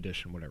the Ultimate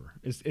Edition, whatever.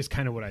 It's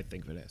kind of what I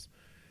think of it as.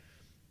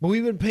 But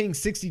we've been paying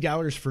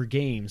 $60 for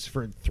games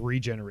for 3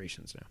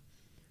 generations now.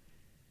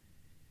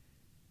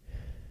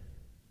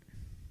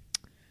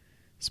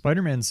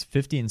 Spider-Man's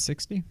 50 and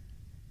 60?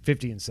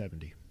 50 and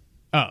 70.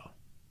 Oh.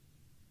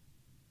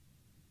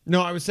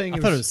 No, I was saying I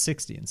thought it was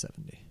 60 and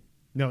 70.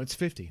 No, it's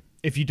 50.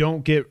 If you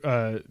don't get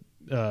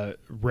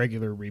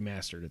regular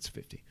remastered, it's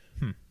 50.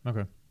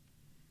 Okay.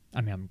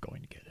 I mean, I'm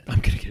going to get it. I'm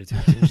going to get it too.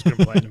 I'm just going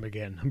to platinum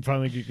again. I'm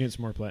finally going to get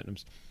some more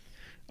platinums.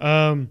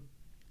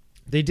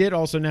 They did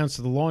also announce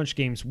that the launch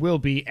games will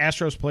be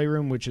Astro's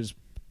Playroom, which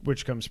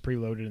comes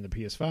preloaded in the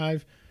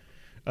PS5.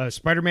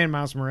 Spider-Man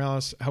Miles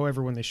Morales.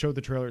 However, when they showed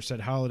the trailer, it said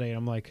holiday. And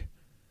I'm like,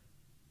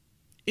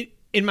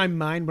 in my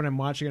mind when I'm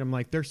watching it, I'm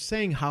like, they're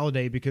saying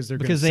holiday because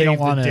they don't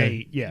want the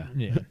date. Yeah.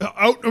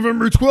 Out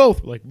November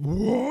 12th. Like,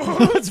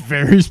 what? That's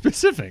very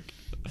specific.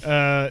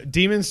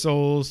 Demon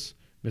Souls,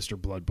 Mr.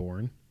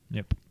 Bloodborne.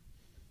 Yep.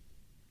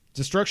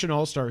 Destruction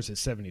All-Stars is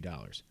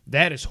 $70.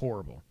 That is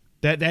horrible.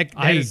 That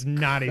is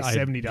not a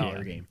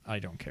 $70 game. I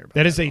don't care about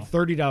that. That is a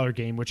 $30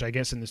 game, which I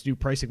guess in this new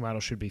pricing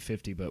model should be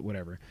 $50, but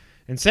whatever.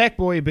 And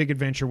Sackboy: A Big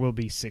Adventure will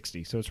be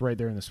 $60, so it's right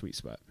there in the sweet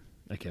spot,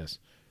 I guess.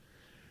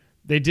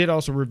 They did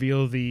also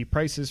reveal the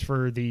prices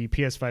for the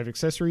PS5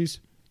 accessories.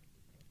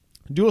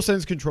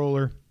 DualSense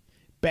controller,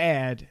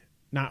 bad,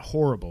 not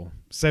horrible,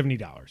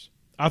 $70.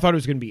 I thought it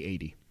was going to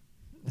be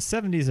 $80.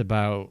 70 is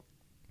about.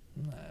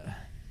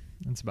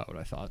 That's about what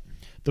I thought.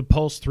 The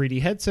Pulse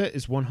 3D headset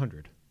is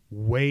 $100.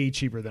 Way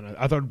cheaper than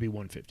I thought it would be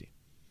 $150.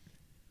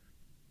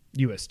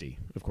 USD,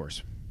 of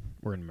course.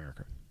 We're in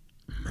America.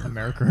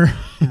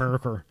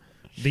 America.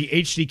 The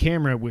HD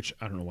camera, which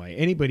I don't know why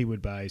anybody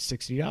would buy,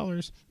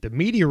 $60. The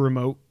media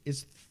remote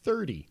is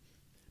 $30.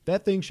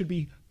 That thing should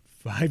be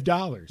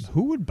 $5.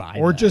 Who would buy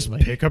or that? Just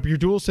pick up your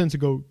DualSense and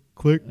go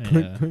click,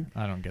 click, click.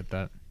 I don't get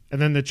that.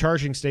 And then the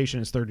charging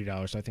station is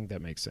 $30. I think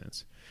that makes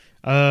sense.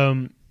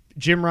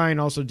 Jim Ryan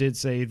also did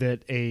say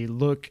that a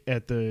look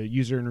at the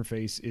user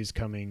interface is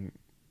coming.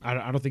 I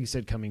don't think he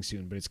said coming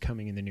soon, but it's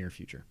coming in the near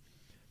future.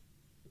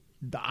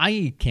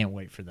 I can't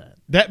wait for that.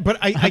 But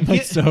I get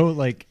like, so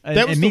like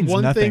that was the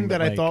one nothing, thing that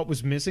like, I thought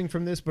was missing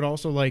from this, but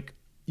also like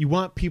you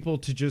want people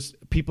just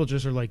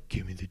are like,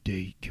 give me the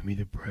date, give me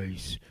the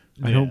price.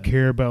 Yeah. I don't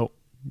care about,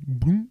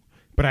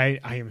 but I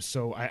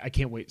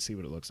can't wait to see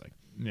what it looks like.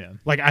 Yeah,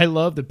 like I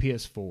love the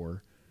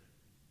PS4.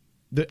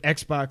 The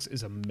Xbox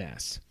is a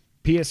mess.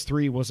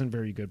 PS3 wasn't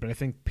very good, but I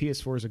think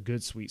PS4 is a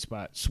good sweet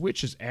spot.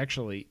 Switch is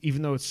actually,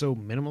 even though it's so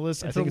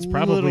minimalist, I think it's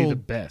probably the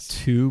best.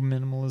 Too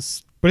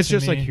minimalist. But it's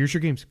just like, here's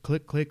your games.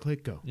 Click, click,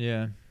 click, go.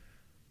 Yeah.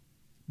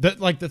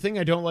 The thing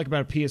I don't like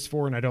about a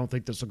PS4, and I don't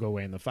think this will go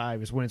away in the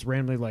 5, is when it's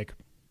randomly like,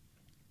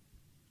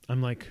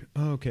 I'm like,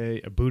 oh,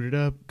 okay, I boot it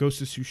up,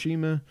 Ghost of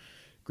Tsushima,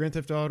 Grand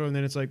Theft Auto, and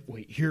then it's like,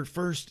 wait, here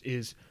first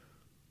is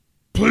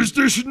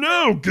PlayStation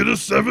Now, get a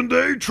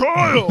 7-day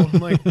trial. I'm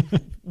like,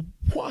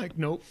 what?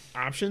 Nope.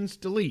 Options,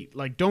 delete.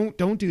 Like, don't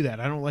do that.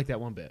 I don't like that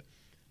one bit.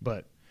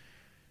 But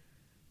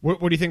what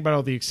do you think about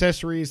all the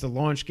accessories, the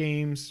launch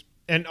games,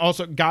 and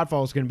also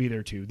Godfall is going to be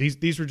there too.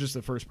 These were just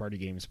the first party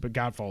games, but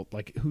Godfall,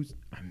 like,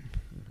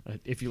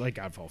 if you like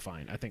Godfall,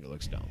 fine. I think it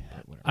looks dumb.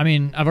 But whatever. I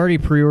mean, I've already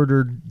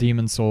pre-ordered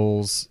Demon's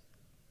Souls.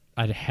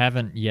 I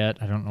haven't yet.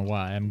 I don't know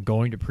why. I'm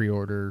going to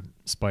pre-order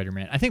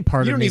Spider-Man. I think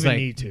part you of don't me is even like,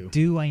 need to.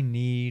 do I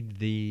need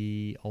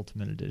the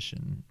Ultimate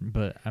Edition?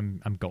 But I'm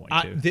going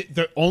to.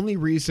 The only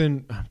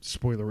reason,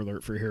 spoiler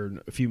alert for here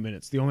in a few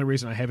minutes, the only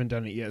reason I haven't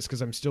done it yet is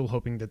because I'm still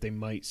hoping that they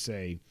might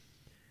say,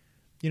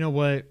 you know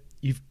what,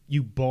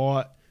 you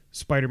bought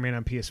Spider-Man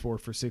on PS4 for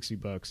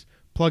 $60,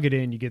 plug it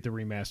in, you get the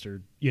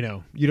remastered. You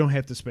know, you don't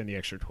have to spend the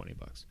extra $20.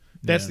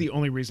 That's the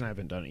only reason I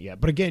haven't done it yet.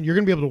 But again, you're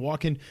going to be able to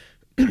walk in.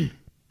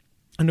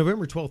 On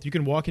November 12th, you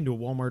can walk into a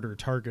Walmart or a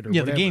Target or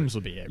whatever. The games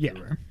will be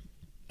everywhere.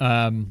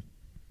 Yeah.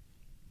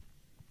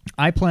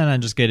 I plan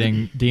on just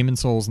getting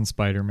Demon's Souls and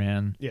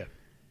Spider-Man. Yeah.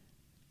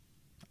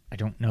 I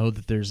don't know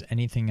that there's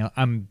anything else.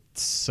 I'm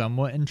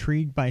somewhat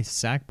intrigued by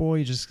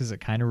Sackboy just because it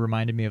kind of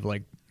reminded me of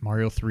like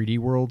Mario 3D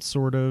World,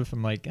 sort of.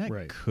 I'm like,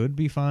 that could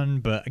be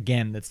fun. But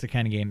again, that's the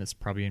kind of game that's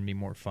probably going to be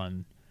more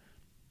fun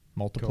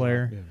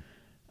multiplayer.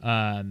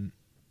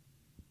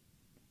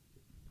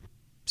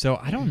 So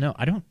I don't know.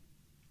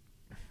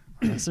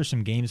 Unless there's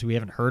some games we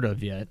haven't heard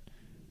of yet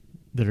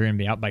that are going to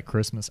be out by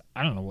Christmas.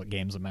 I don't know what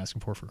games I'm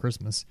asking for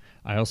Christmas.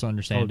 I also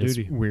understand it's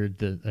weird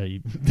that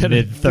a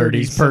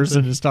mid-30s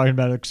person is talking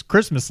about a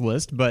Christmas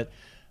list, but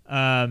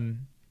I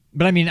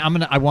mean,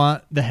 I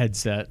want the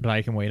headset, but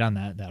I can wait on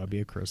that. That'll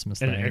be a Christmas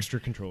thing. An extra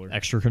controller,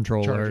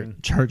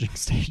 charging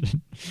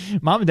station.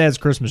 Mom and Dad's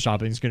Christmas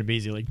shopping is going to be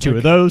easy. Like two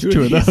of those.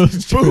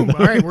 Boom!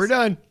 All right, we're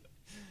done.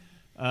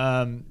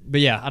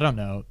 But yeah, I don't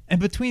know. And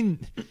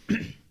between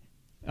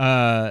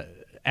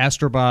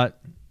Astrobot,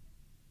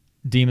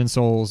 Demon's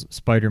Souls,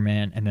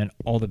 Spider-Man, and then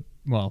all the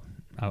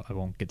I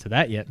won't get to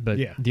that yet, but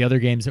the other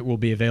games that will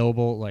be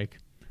available, like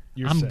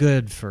I'm set.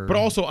 Good for. But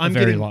also, I'm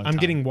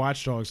getting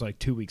Watch Dogs like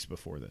 2 weeks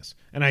before this,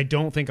 and I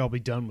don't think I'll be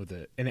done with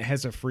it. And it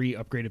has a free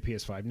upgraded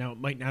PS5. Now it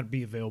might not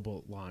be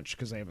available at launch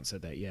because I haven't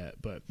said that yet.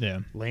 But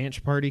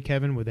launch party,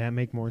 Kevin, would that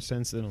make more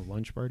sense than a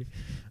lunch party?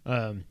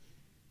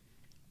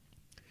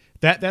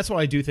 That's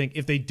why I do think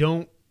if they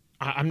don't,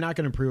 I'm not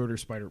going to pre-order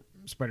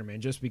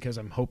Spider-Man just because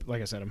I'm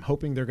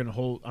hoping they're going to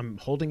hold. I'm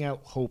holding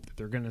out hope that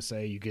they're going to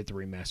say you get the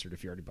remastered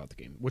if you already bought the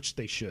game, which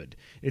they should.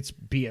 It's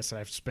BS that I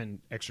have to spend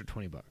extra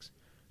 $20.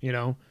 You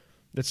know,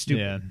 that's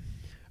stupid.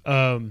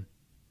 Yeah.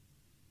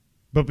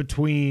 But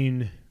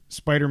between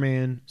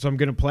Spider-Man, so I'm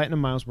going to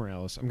platinum Miles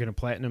Morales. I'm going to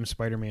platinum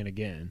Spider-Man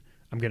again.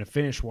 I'm going to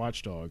finish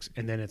Watch Dogs,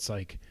 and then it's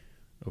like,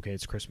 okay,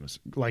 it's Christmas.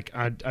 Like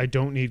I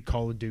don't need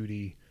Call of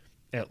Duty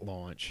at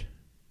launch.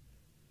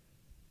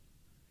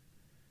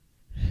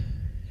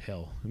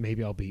 Hell,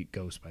 maybe I'll beat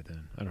Ghost by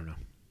then. I don't know.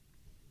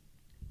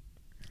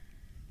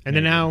 And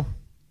then now,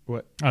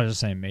 what? I was just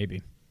saying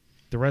maybe.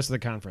 The rest of the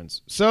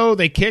conference. So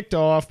they kicked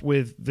off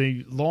with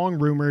the long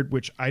rumored,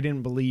 which I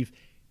didn't believe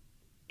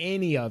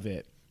any of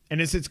it. And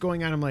as it's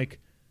going on, I'm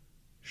like,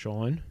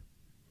 Sean,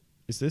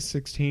 is this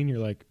 16? You're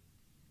like,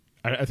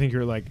 I think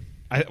you're like,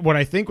 what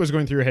I think was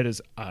going through your head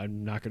is,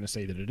 I'm not going to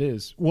say that it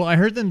is. Well, I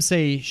heard them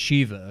say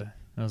Shiva.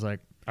 I was like,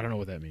 I don't know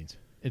what that means.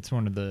 It's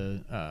one of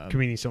the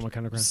Kamini Soma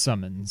kind of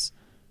summons.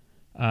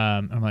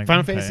 I'm like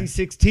Final Fantasy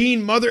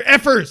 16, mother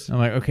effers. I'm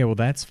like, okay, well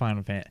that's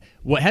Final Fantasy.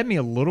 What had me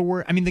a little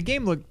worried? I mean, the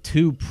game looked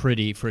too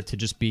pretty for it to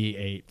just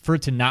be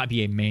not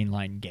be a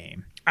mainline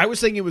game. I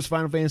was thinking it was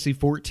Final Fantasy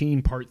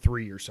 14 Part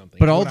 3 or something.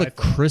 But all the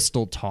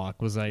crystal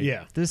talk was like,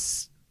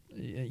 this.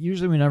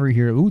 Usually, we never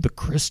hear, "Ooh, the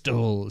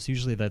crystals."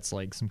 Usually, that's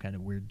like some kind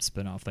of weird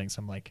spin-off thing. So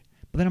I'm like,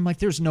 but then I'm like,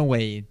 there's no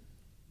way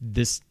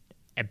this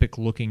epic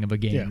looking of a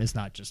game is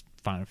not just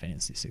Final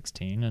Fantasy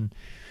 16, and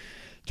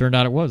turned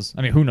out it was.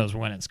 I mean, who knows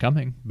when it's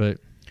coming, but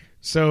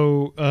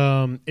so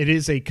it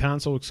is a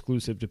console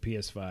exclusive to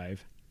PS5.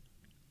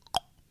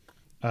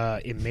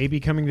 It may be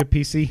coming to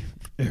PC.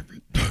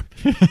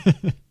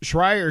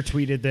 Schreier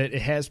tweeted that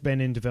it has been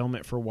in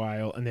development for a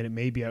while and that it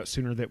may be out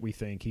sooner than we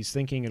think. He's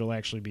thinking it'll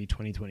actually be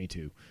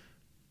 2022.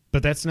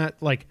 But that's not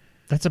like...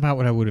 That's about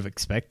what I would have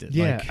expected.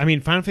 Yeah, like, I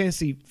mean, Final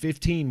Fantasy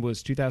 15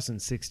 was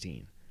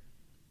 2016.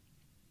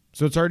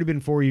 So it's already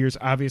been 4 years.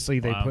 Obviously,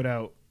 they put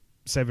out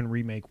 7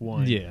 Remake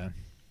 1. Yeah.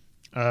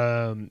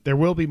 There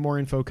will be more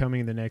info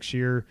coming in the next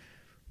year.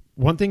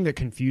 One thing that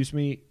confused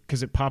me,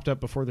 because it popped up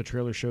before the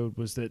trailer showed,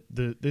 was that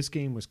this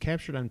game was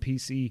captured on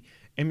PC,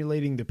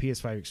 emulating the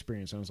PS5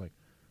 experience. And I was like,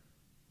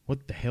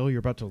 what the hell? You're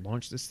about to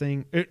launch this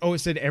thing? It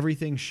said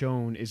everything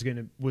shown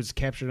was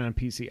captured on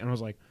PC. And I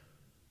was like,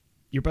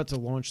 you're about to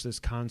launch this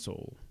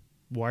console.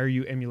 Why are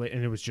you emulating?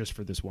 And it was just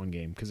for this one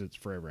game, because it's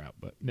forever out.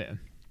 But yeah.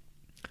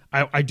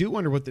 I do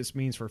wonder what this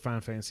means for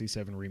Final Fantasy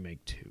VII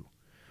Remake 2.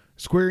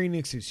 Square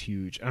Enix is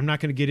huge. I'm not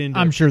going to get into...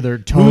 I'm sure they're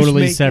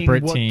totally who's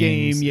separate what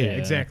teams. Game. Yeah,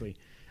 exactly.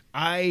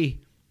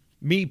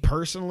 Me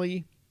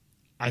personally,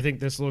 I think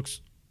this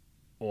looks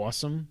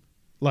awesome.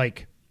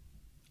 Like,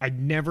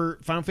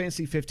 Final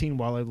Fantasy 15,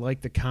 while I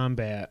like the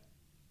combat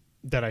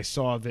that I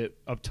saw of it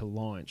up to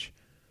launch,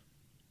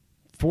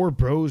 4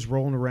 bros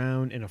rolling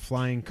around in a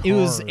flying car. It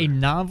was a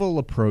novel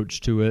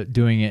approach to it,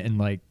 doing it in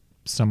like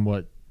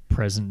somewhat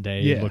present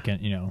day,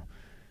 looking,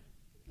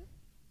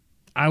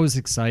 I was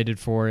excited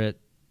for it.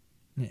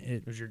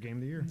 It was your game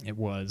of the year. It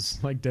was.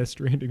 Like Death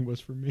Stranding was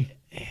for me.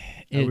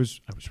 I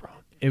was wrong.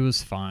 It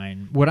was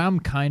fine. What I'm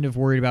kind of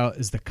worried about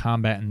is the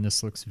combat, and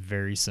this looks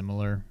very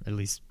similar, at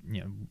least,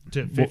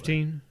 to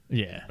 15?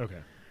 Yeah. Okay.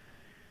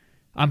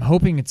 I'm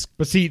hoping it's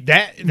but see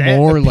that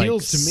more like to me.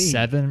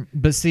 7.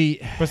 But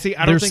see, I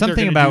don't there's think something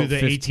they're about do the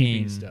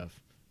 15 ATV stuff.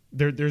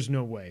 There's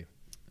no way.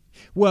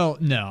 Well,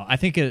 no, I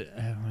think it.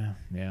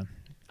 Yeah,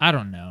 I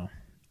don't know.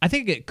 I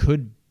think it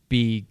could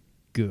be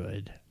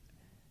good,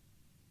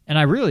 and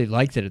I really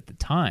liked it at the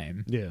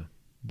time. Yeah.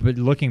 But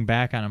looking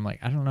back on it, I'm like,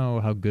 I don't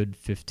know how good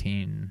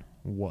 15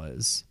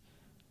 was.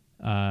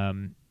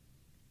 My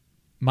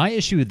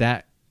issue with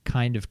that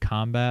kind of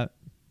combat,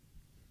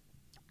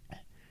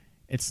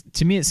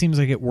 to me it seems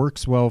like it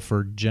works well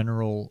for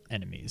general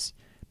enemies,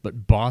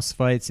 but boss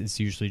fights it's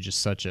usually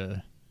just such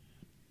a,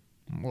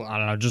 well, I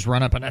don't know, just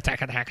run up and attack,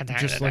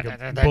 just like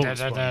a bullet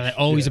sponge.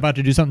 Oh, he's about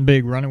to do something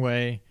big, run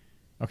away.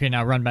 Okay,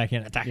 now run back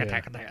in, attack.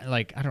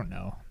 Like, I don't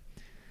know.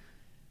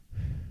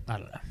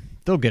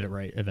 They'll get it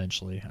right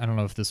eventually. I don't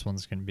know if this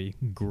one's going to be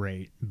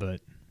great, but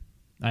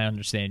I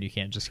understand you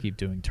can't just keep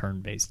doing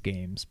turn-based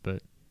games,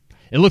 but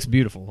it looks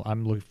beautiful.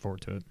 I'm looking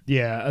forward to it.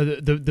 Yeah,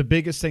 the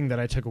biggest thing that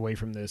I took away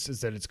from this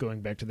is that it's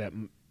going back to that,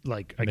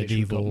 like, I guess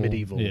you call it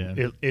medieval.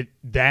 Yeah.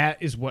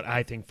 That is what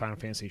I think Final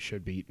Fantasy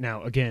should be.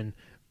 Now, again,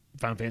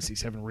 Final Fantasy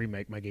VII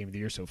Remake, my game of the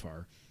year so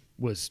far,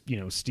 was,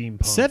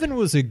 steampunk. 7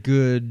 was a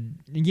good,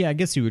 I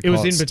guess you would call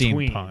it was in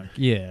between. steampunk.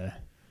 Yeah.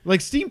 Like,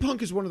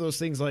 steampunk is one of those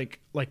things like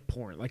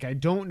porn. Like, I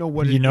don't know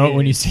what it is. You know it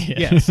when you see it.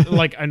 Yes.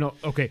 Like, I know,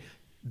 okay,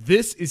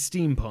 this is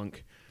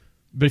steampunk.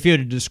 But if you had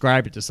to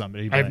describe it to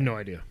somebody, I have no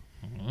idea.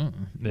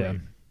 Yeah. Right.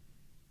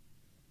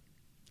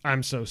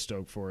 I'm so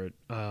stoked for it.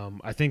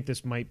 I think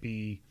this might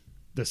be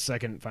the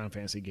second Final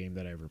Fantasy game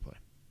that I ever play.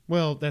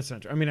 Well, that's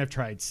not true. I mean, I've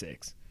tried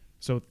 6.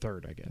 So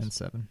third, I guess. And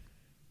 7.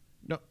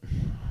 No.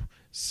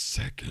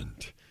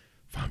 Second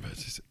Final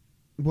Fantasy.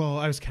 Well,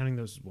 I was counting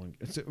those as one.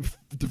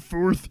 The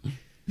fourth.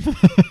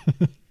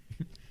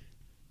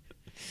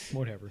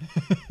 Whatever.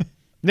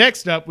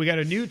 Next up, we got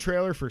a new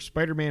trailer for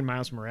Spider-Man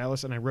Miles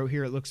Morales, and I wrote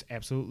here it looks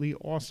absolutely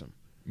awesome.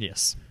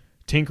 Yes.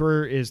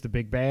 Tinkerer is the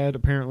big bad,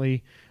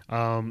 apparently.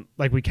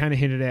 Like we kind of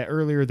hinted at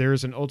earlier, there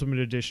is an Ultimate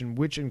Edition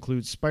which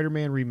includes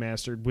Spider-Man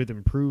Remastered with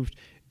improved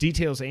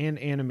details and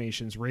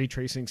animations, ray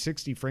tracing,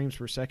 60 frames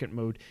per second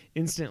mode,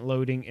 instant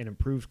loading, and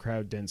improved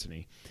crowd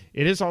density.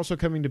 It is also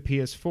coming to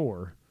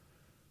PS4.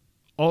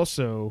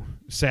 Also,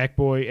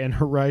 Sackboy and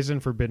Horizon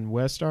Forbidden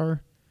West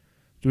are.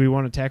 Do we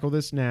want to tackle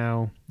this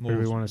now, or do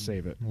we want to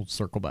save it? We'll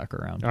circle back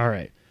around. All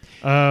right.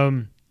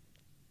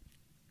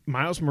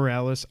 Miles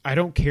Morales, I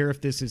don't care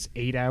if this is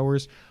 8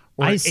 hours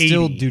or I 80.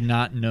 still do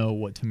not know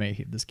what to make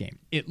of this game.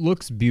 It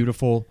looks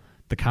beautiful.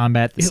 The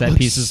combat, the set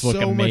pieces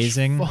look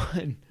amazing. Much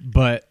fun.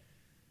 But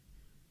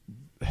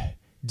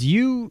do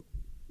you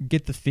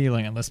get the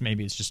feeling, unless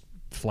maybe it's just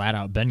flat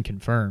out been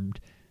confirmed,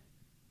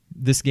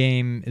 this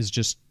game is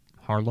just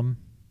Harlem?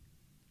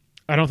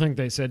 I don't think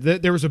they said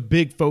that. There was a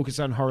big focus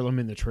on Harlem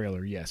in the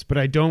trailer, yes, but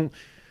I don't,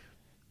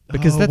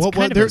 because that's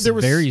kind of there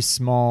was very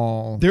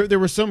small. There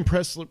was some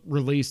press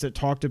release that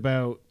talked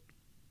about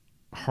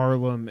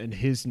Harlem and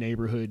his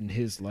neighborhood and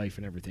his life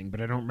and everything,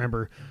 but I don't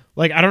remember.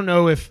 Like, I don't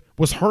know if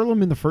was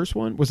Harlem in the first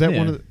one. Was that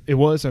one of the, it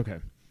was okay.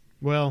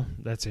 Well,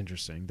 that's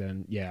interesting.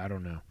 Then yeah, I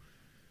don't know.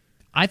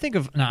 I think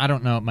of now. I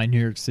don't know. My New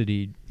York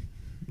City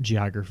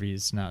geography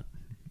is not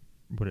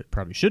what it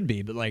probably should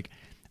be, but like,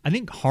 I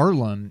think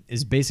Harlem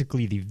is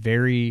basically the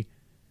very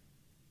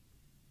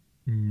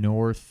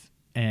north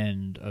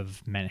end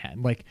of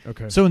Manhattan. Like,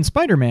 okay. So in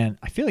Spider-Man,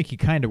 I feel like you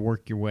kind of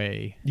work your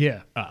way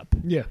up.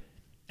 Yeah.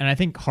 And I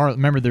think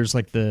remember there's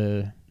like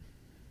the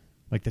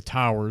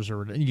towers,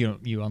 or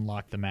you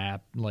unlock the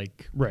map,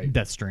 like right.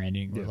 Death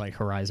Stranding or like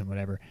Horizon,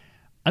 whatever.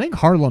 I think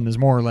Harlem is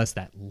more or less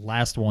that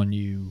last one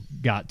you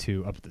got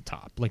to up at the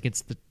top. Like,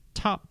 it's the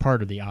top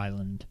part of the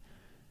island,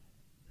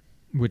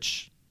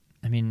 which,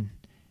 I mean,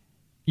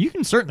 you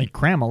can certainly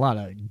cram a lot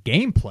of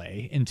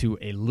gameplay into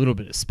a little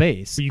bit of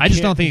space. I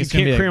just don't think it's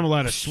going to be cram a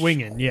lot of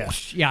swinging. Yeah.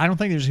 Yeah, I don't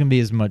think there's going to be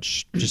as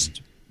much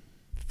just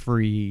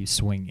free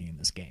swinging in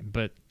this game,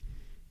 but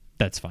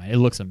that's fine. It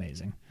looks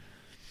amazing.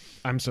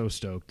 I'm so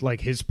stoked.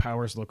 Like, his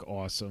powers look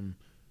awesome.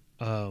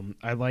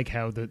 I like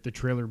how the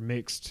trailer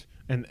mixed,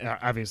 and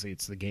obviously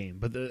it's the game,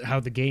 but how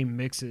the game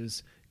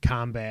mixes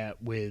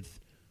combat with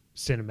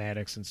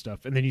cinematics and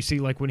stuff. And then you see,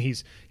 like, when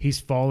he's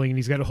falling and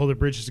he's got to hold the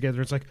bridges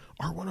together, it's like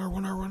R1,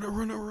 R1, R1,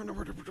 R1, R1,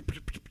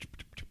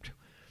 R1.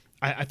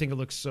 I think it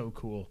looks so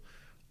cool.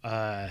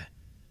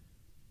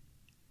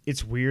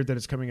 It's weird that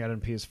it's coming out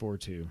on PS4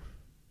 too,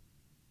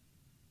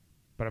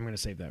 but I'm going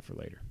to save that for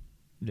later.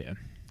 Yeah,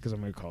 because I'm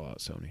going to call out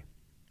Sony.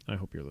 I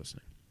hope you're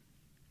listening.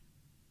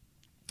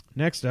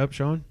 Next up,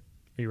 Sean,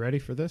 are you ready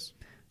for this?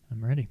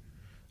 I'm ready.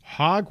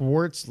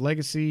 Hogwarts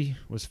Legacy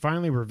was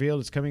finally revealed.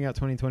 It's coming out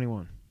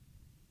 2021.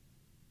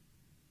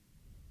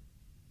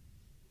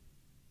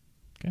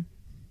 Okay.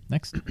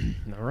 Next.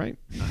 All right.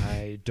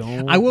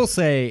 I will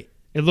say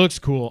it looks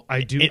cool.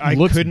 I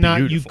looks could not.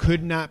 beautiful. You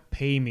could not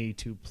pay me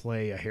to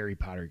play a Harry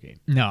Potter game.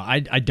 No, I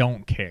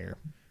don't care.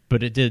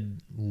 But it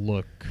did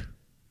look.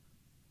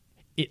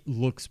 It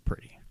looks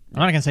pretty. I'm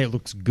not gonna say it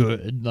looks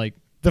good. Like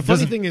the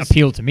funny thing is,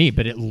 appeal to me,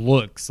 but it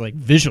looks like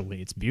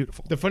visually, it's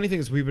beautiful. The funny thing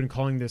is, we've been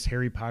calling this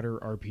Harry Potter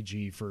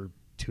RPG for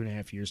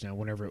 2.5 years now.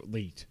 Whenever it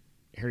leaked,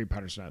 Harry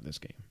Potter's not in this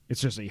game.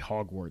 It's just a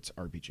Hogwarts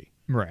RPG.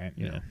 Right.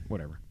 You know,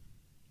 whatever.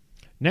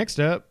 Next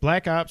up,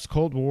 Black Ops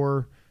Cold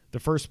War. The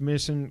first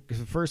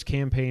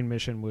campaign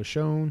mission was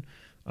shown.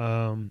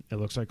 It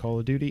looks like Call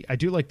of Duty. I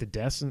do like the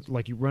deaths.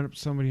 Like you run up to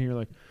somebody and you're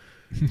like,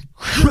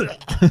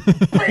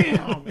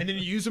 bam, and then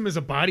you use them as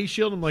a body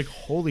shield. I'm like,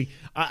 holy!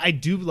 I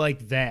do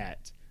like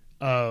that.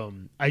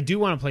 I do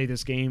want to play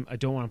this game. I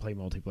don't want to play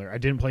multiplayer. I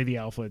didn't play the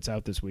alpha. It's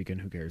out this weekend.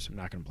 Who cares? I'm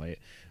not going to play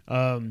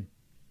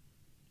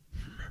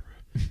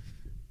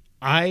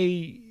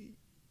it.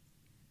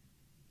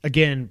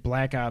 Again,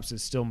 Black Ops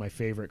is still my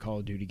favorite Call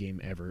of Duty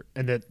game ever.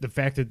 And that the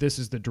fact that this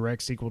is the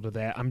direct sequel to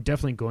that, I'm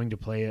definitely going to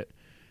play it,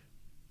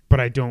 but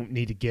I don't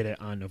need to get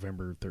it on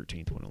November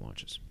 13th when it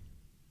launches.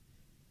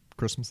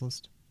 Christmas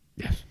list?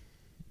 Yes.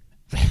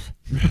 I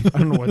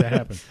don't know why that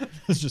happened.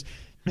 It's just,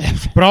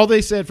 but all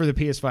they said for the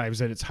PS5 is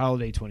that it's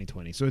holiday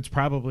 2020. So it's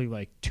probably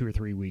like 2 or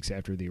 3 weeks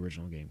after the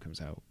original game comes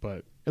out,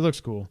 but it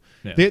looks cool.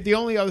 Yeah. The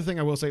only other thing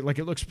I will say, like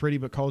it looks pretty,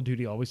 but Call of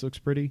Duty always looks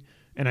pretty.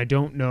 And I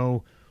don't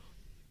know,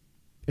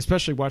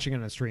 especially watching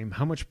it on stream,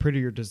 how much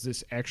prettier does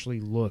this actually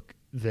look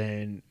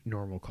than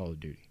normal Call of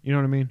Duty? You know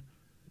what I mean?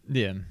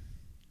 Yeah.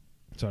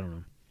 So I don't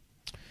know.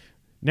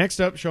 Next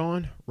up,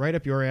 Sean, right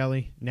up your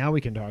alley. Now we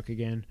can talk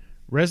again.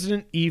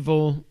 Resident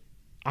Evil,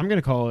 I'm going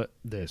to call it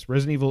this,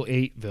 Resident Evil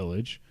 8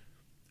 Village.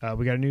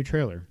 We got a new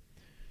trailer.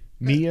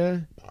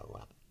 Mia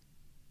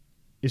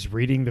is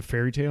reading the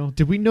fairy tale.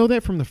 Did we know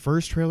that from the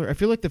first trailer? I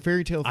feel like the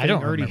fairy tale thing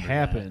already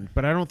happened,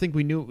 but I don't think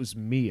we knew it was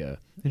Mia.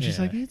 And she's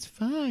like, it's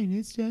fine.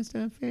 It's just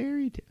a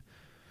fairy tale.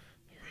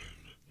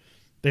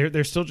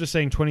 They're still just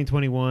saying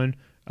 2021.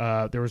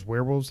 There was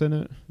werewolves in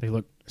it. They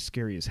look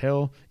scary as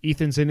hell.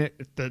 Ethan's in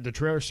it. The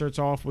trailer starts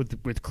off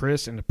with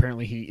Chris, and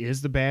apparently he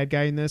is the bad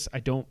guy in this.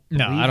 I don't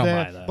believe I don't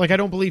buy that. Like, I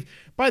don't believe.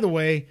 By the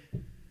way,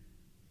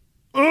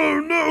 oh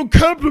no,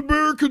 Captain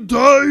America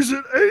dies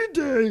in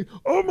A-Day.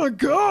 Oh my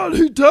God,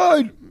 he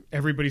died.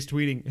 Everybody's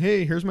tweeting,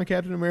 hey, here's my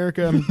Captain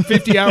America. I'm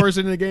 50 hours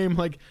into the game.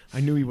 Like, I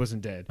knew he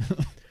wasn't dead.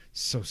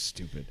 So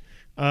stupid.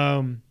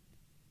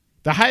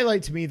 The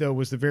highlight to me, though,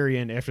 was the very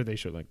end after they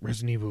showed, like,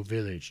 Resident Evil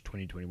Village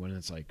 2021. And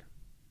it's like,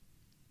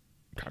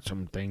 got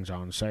some things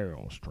on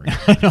sale.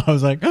 I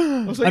was like,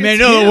 I mean, I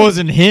know it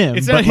wasn't him.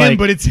 It's not him,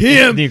 but it's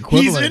him. The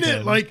equivalent. He's in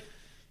it. Like,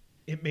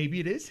 maybe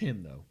it is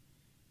him, though.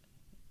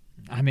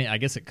 I mean, I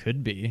guess it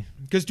could be.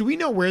 Because do we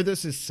know where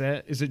this is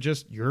set? Is it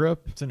just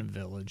Europe? It's in a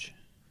village.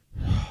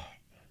 Oh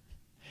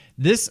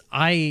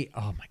my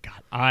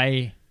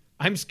God.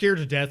 I'm scared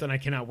to death, and I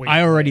cannot wait.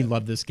 I already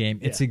love this game.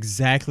 Yeah. It's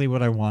exactly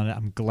what I wanted.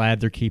 I'm glad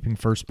they're keeping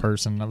first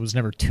person. I was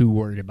never too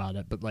worried about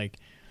it, but like,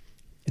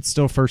 it's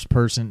still first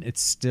person.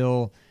 It's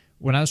still,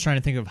 when I was trying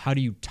to think of how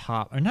do you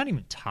top, or not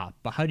even top,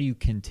 but how do you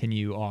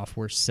continue off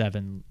where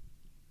 7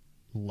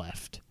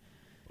 left?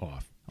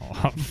 Off.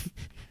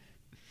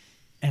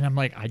 And I'm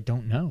like, I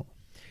don't know.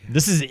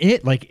 This is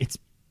it. Like, it's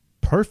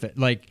perfect.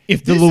 Like,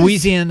 if the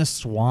Louisiana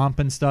swamp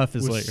and stuff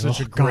is like such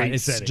a great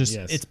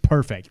setting. It's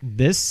perfect.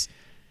 This,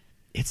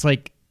 it's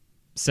like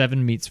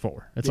 7 meets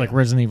 4. It's like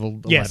Resident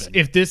Evil 11.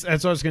 Yes,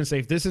 that's what I was going to say.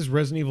 If this is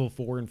Resident Evil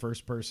 4 in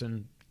first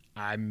person,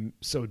 I'm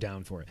so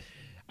down for it.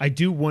 I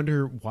do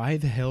wonder, why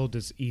the hell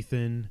does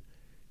Ethan...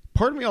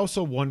 Part of me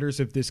also wonders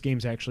if this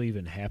game's actually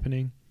even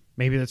happening.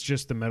 Maybe that's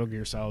just the Metal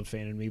Gear Solid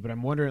fan in me, but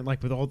I'm wondering,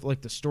 like, with all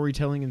like the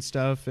storytelling and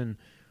stuff, and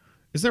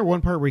is there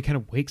one part where he kind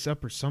of wakes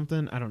up or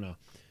something? I don't know.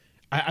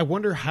 I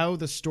wonder how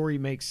the story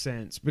makes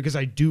sense, because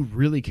I do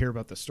really care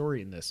about the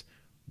story in this.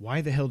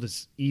 Why the hell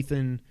does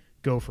Ethan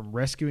go from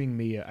rescuing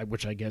Mia,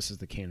 which I guess is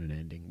the canon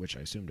ending, which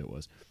I assumed it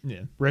was.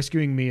 Yeah.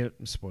 Rescuing Mia,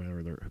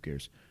 spoiler alert, who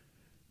cares?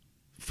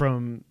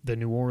 From the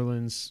New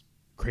Orleans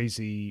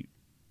crazy,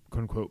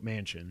 quote unquote,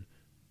 mansion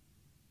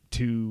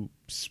to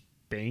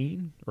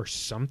Spain or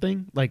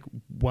something? Like,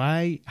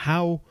 why,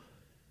 how,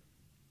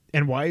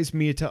 and why is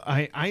Mia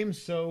I am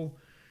so,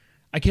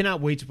 I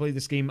cannot wait to play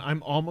this game.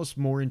 I'm almost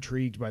more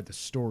intrigued by the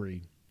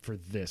story for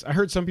this. I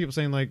heard some people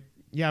saying, like,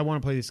 yeah, I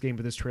want to play this game,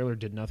 but this trailer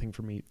did nothing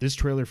for me. This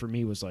trailer for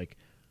me was like,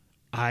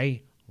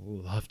 I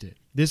loved it.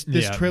 This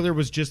trailer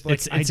was just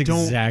like, it's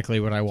exactly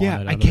what I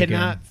wanted. Yeah, I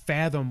cannot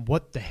fathom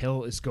what the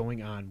hell is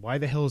going on. Why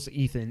the hell is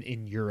Ethan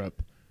in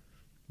Europe?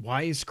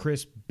 Why is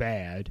Chris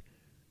bad?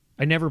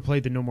 I never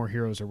played the No More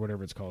Heroes or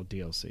whatever it's called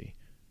DLC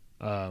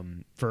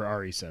for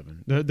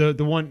RE7.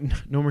 The one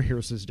No More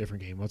Heroes is a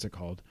different game. What's it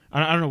called?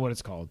 I don't know what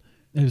it's called.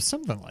 It was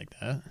something like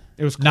that.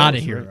 It was close, Not a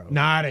Hero. Right?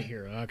 Not a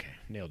Hero. Okay,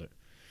 nailed it.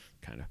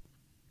 Kind of.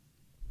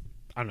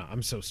 I don't know.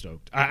 I'm so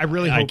stoked. I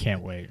really hope. I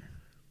can't wait.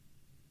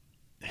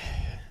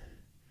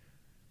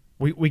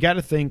 we got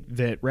to think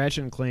that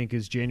Ratchet and Clank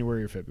is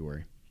January or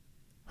February.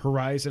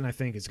 Horizon, I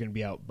think, is going to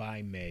be out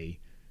by May.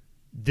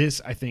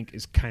 This, I think,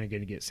 is kind of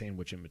going to get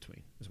sandwiched in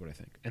between, is what I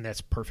think. And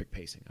that's perfect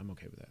pacing. I'm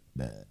okay with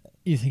that.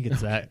 You think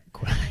it's that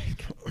quick?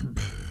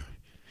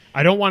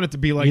 I don't want it to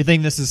be like... You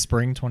think this is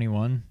spring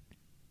 21?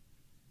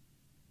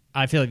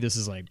 I feel like this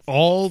is like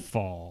all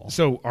fall.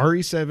 So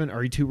RE7,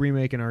 RE2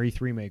 Remake, and RE3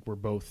 Remake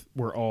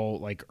were all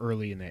like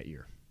early in that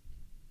year.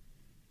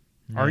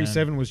 Yeah.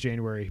 RE7 was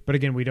January, but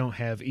again, we don't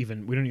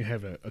even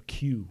have a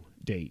Q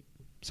date.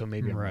 So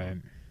maybe I'm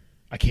wrong.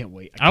 I can't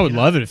wait. I would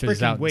love it if it was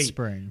freaking out wait. in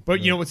spring.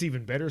 But you know what's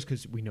even better is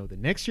because we know the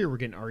next year we're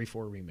getting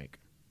RE4 Remake.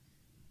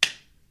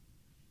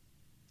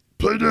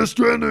 Play Death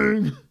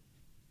Stranding.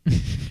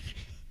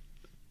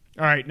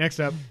 All right, next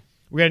up,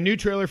 we got a new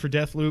trailer for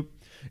Deathloop.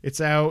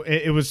 It's out.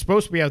 It was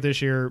supposed to be out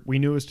this year. We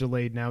knew it was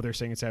delayed. Now they're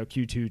saying it's out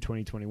Q2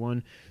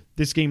 2021.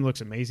 This game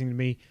looks amazing to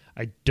me.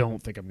 I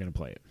don't think I'm going to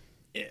play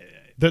it.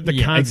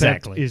 The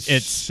concept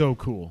is so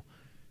cool.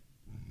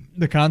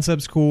 The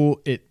concept's cool.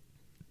 It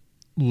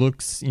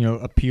looks,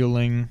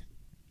 appealing.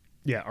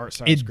 Yeah, art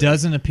style. It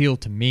doesn't appeal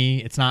to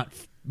me. It's not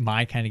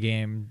my kind of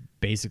game,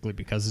 basically,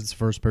 because it's a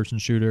first-person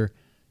shooter.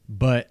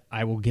 But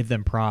I will give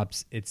them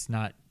props. It's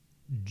not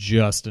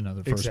just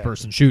another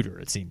first-person shooter,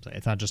 it seems like.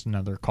 It's not just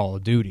another Call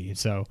of Duty.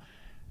 So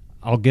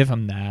I'll give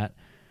them that.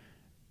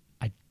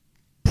 I'm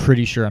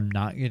pretty sure I'm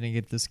not going to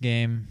get this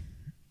game.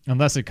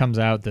 Unless it comes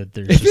out that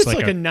there's if just it's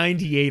like a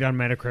 98 on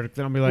Metacritic,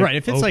 then I'll be like, right.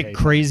 If it's like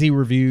crazy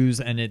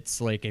reviews and it's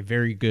like a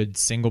very good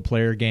single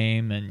player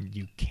game and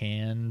you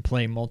can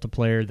play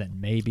multiplayer, then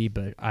maybe.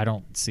 But I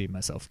don't see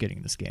myself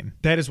getting this game.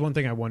 That is one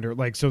thing I wonder.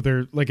 Like, so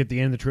they're like at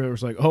the end of the trailer,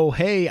 it's like, oh,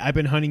 hey, I've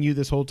been hunting you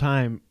this whole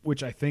time,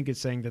 which I think is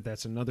saying that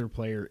that's another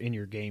player in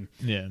your game.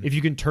 Yeah. If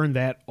you can turn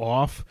that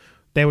off,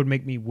 that would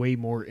make me way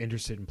more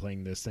interested in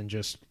playing this than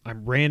just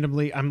I'm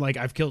like,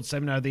 I've killed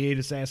 7 out of the 8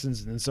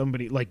 assassins, and then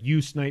somebody like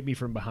you snipe me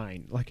from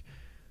behind. Like,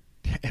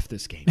 F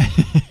this game.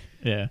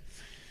 Yeah.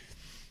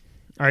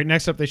 All right,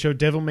 next up they showed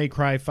Devil May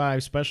Cry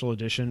 5 Special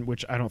Edition,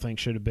 which I don't think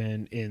should have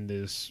been in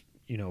this,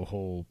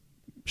 whole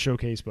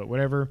showcase, but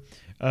whatever.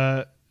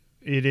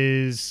 It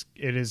is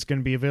going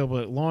to be available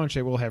at launch.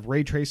 It will have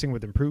ray tracing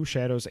with improved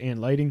shadows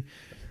and lighting.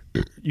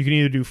 You can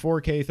either do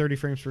 4K 30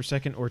 frames per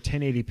second or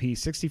 1080p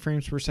 60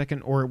 frames per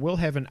second, or it will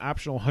have an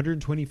optional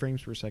 120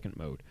 frames per second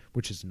mode,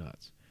 which is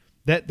nuts.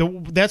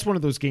 That's one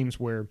of those games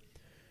where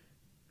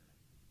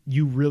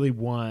you really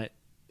want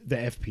the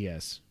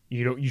FPS.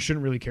 You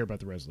shouldn't really care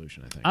about the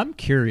resolution, I think. I'm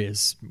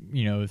curious,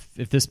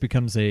 if this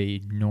becomes a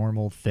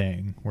normal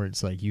thing where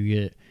it's like you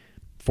get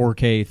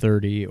 4K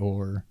 30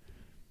 or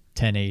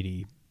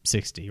 1080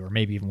 60 or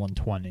maybe even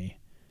 120.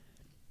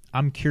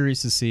 I'm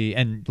curious to see,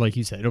 and like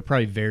you said, it'll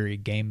probably vary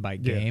game by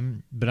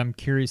game, but I'm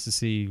curious to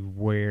see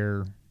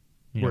where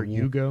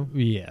you go.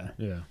 Yeah.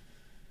 Yeah.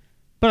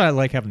 But I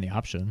like having the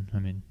option. I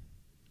mean,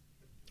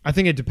 I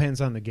think it depends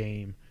on the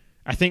game.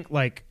 I think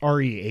like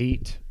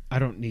RE8, I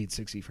don't need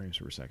 60 frames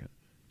per second.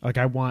 Like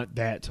I want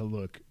that to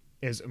look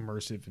as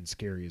immersive and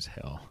scary as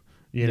hell.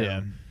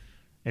 Yeah.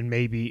 And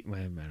maybe, I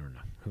don't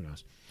know. Who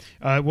knows?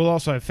 We'll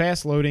also have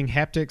fast loading,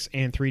 haptics,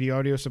 and 3D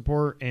audio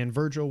support, and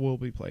Virgil will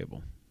be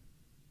playable.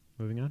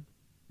 Moving on.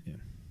 Yeah.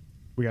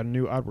 We got a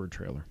new Oddworld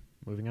trailer.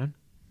 Moving on.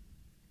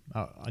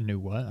 A new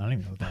what? I don't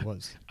even know what that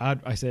was.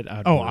 I said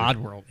Oddworld. Oh,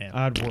 Oddworld. Yeah.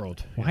 Oddworld.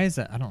 Why is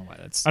that? I don't know why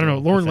that's. I don't know.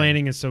 Lorne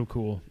Landing is so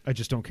cool. I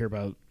just don't care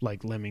about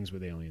like lemmings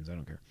with aliens. I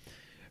don't care.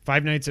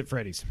 Five Nights at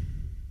Freddy's.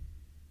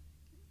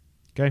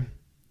 Okay.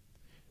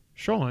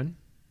 Sean.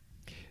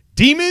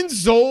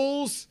 Demon's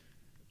Souls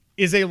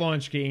is a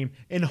launch game,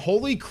 and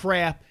holy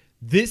crap,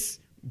 this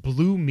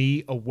blew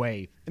me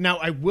away. Now,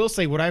 I will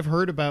say what I've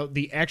heard about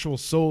the actual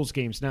Souls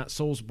games, not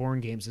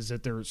Soulsborne games, is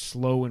that they're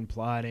slow in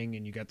plotting,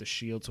 and you got the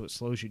shield, so it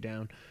slows you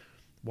down.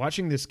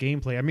 Watching this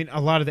gameplay, I mean,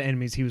 a lot of the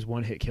enemies, he was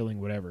one-hit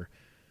killing, whatever.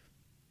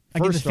 I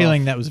get the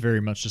feeling that was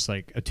very much just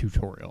like a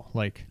tutorial.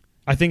 Like,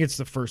 I think it's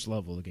the first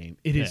level of the game.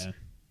 It is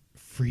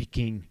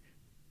freaking...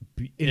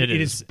 It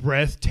is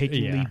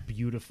breathtakingly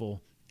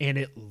beautiful, and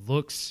it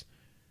looks...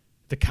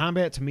 The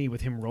combat, to me, with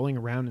him rolling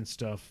around and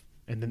stuff,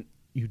 and then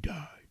you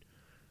died.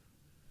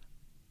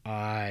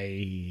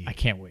 I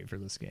can't wait for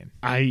this game.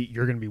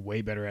 You're going to be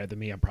way better at it than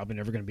me. I'm probably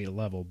never going to be at a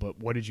level, but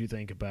what did you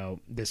think about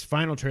this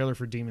final trailer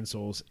for Demon's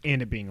Souls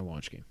and it being a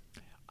launch game?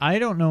 I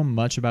don't know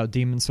much about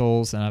Demon's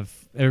Souls, and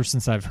ever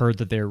since I've heard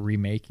that they're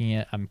remaking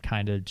it, I'm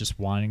kind of just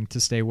wanting to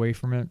stay away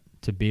from it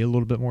to be a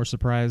little bit more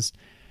surprised.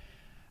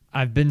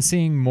 I've been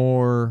seeing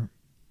more,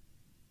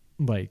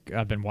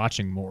 I've been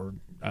watching more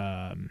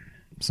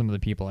some of the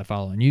people I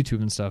follow on YouTube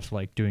and stuff,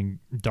 like doing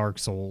Dark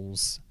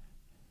Souls.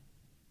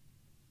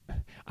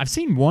 I've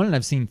seen 1 and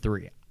I've seen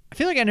 3. I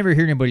feel like I never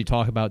hear anybody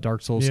talk about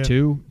Dark Souls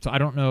 2, so I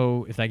don't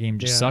know if that game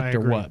just sucked or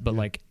what,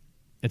 but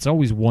it's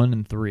always 1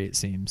 and 3, it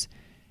seems.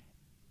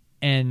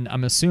 And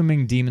I'm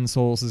assuming Demon's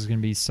Souls is going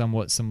to be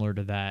somewhat similar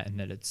to that, and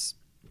that it's,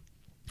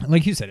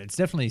 like you said, it's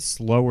definitely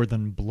slower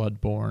than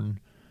Bloodborne.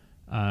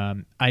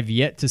 I've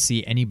yet to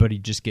see anybody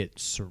just get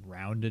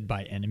surrounded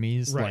by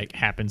enemies like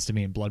happens to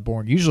me in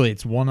Bloodborne. Usually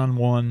it's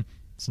one-on-one,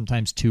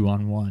 sometimes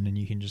 2-on-1, and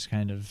you can just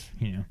kind of,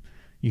 you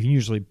can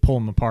usually pull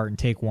them apart and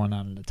take one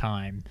on at a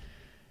time.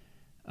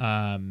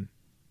 I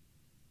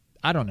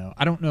don't know.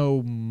 I don't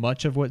know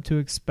much of what to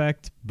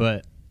expect,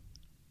 but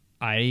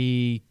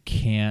I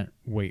can't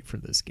wait for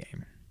this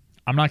game.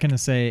 I'm not going to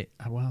say,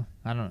 well,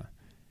 I don't know.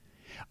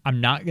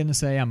 I'm not going to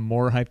say I'm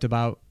more hyped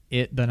about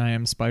it than I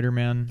am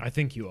Spider-Man. I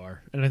think you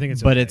are, and I think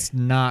it's but okay. It's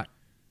not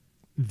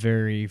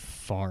very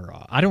far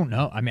off. I don't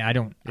know. I mean, I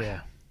don't.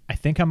 Yeah. I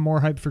think I'm more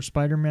hyped for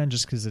Spider-Man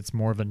just because it's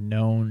more of a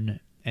known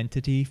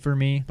entity for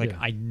me. Like,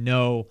 I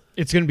know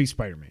it's going to be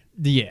Spider-Man.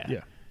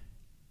 Yeah.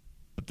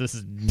 But this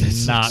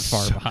is not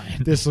far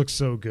behind. This looks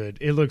so good.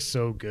 It looks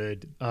so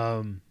good.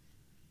 And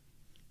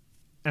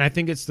I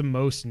think it's the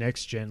most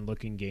next-gen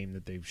looking game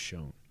that they've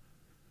shown.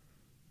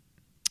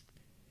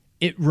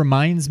 It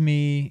reminds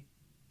me,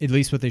 at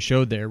least what they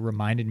showed there,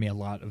 reminded me a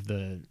lot of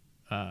the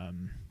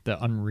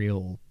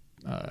Unreal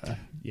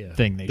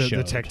thing they showed.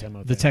 The tech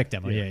demo. The tech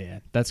demo, yeah.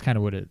 That's kind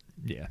of what it,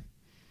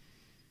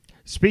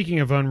 Speaking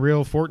of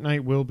Unreal,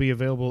 Fortnite will be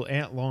available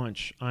at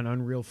launch on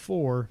Unreal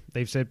 4.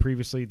 They've said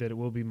previously that it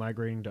will be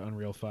migrating to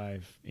Unreal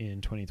 5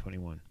 in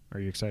 2021. Are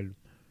you excited?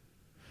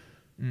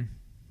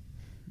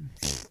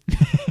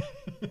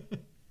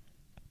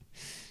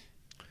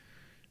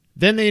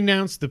 Then they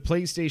announced the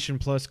PlayStation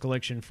Plus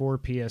collection for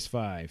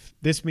PS5.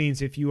 This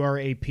means if you are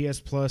a PS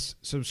Plus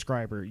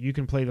subscriber, you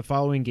can play the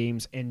following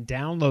games and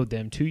download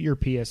them to your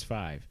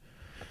PS5.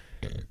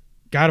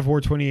 God of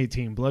War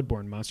 2018,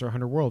 Bloodborne, Monster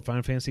Hunter World,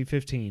 Final Fantasy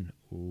 15.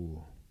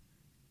 Ooh.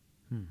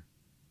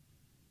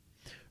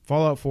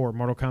 Fallout 4,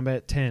 Mortal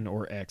Kombat 10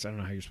 or X. I don't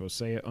know how you're supposed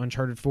to say it.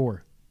 Uncharted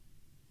 4.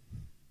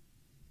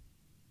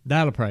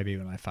 That'll probably be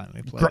when I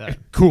finally play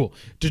that. Cool.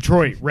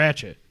 Detroit,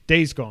 Ratchet,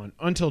 Days Gone,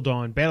 Until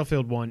Dawn,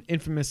 Battlefield 1,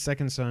 Infamous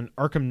Second Son,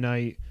 Arkham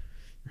Knight,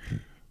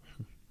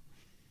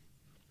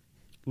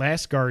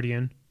 Last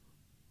Guardian.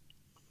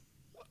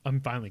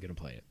 I'm finally going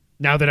to play it.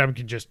 Now that I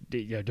can just...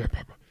 The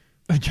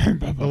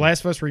Last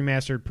of Us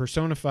Remastered,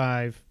 Persona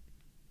 5.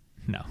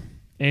 No.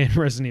 And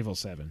Resident Evil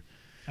 7.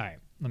 All right.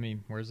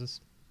 Where is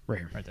this? Right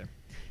here. Right there.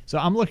 So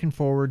I'm looking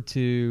forward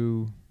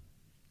to...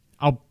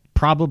 I'll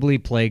probably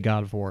play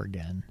God of War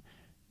again.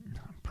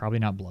 Probably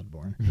not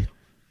Bloodborne.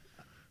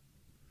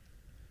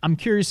 I'm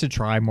curious to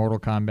try Mortal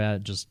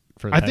Kombat just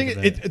for the I think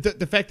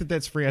the fact that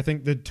that's free, I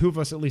think the two of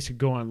us at least could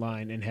go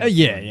online and have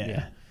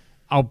yeah.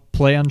 I'll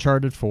play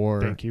Uncharted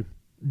 4. Thank you.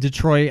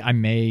 Detroit, I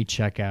may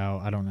check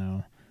out. I don't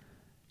know.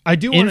 I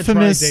do want to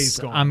try Days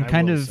Gone. I'm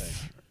kind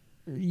of...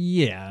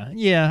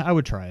 Yeah, I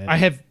would try it. I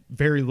have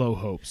very low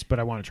hopes, but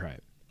I want to try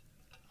it.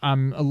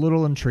 I'm a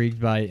little intrigued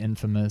by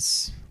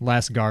Infamous,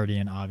 Last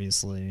Guardian,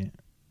 obviously,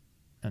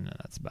 and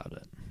that's about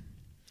it.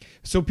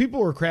 So people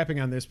were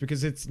crapping on this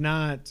because it's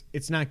not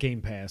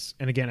Game Pass.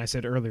 And again, I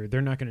said earlier,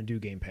 they're not going to do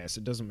Game Pass.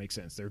 It doesn't make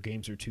sense. Their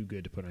games are too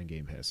good to put on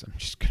Game Pass. I'm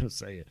just going to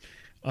say it.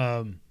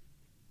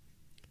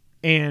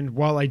 And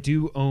while I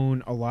do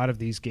own a lot of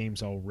these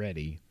games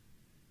already,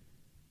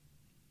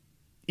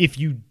 if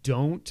you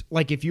don't,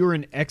 like if you're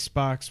an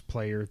Xbox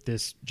player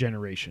this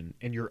generation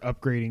and you're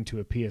upgrading to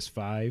a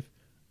PS5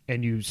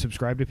 and you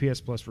subscribe to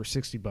PS Plus for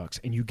 $60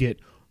 and you get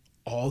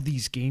all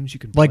these games you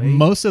can play. Like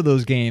most of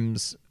those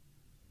games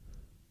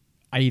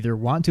I either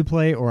want to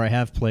play or I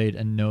have played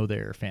and know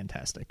they're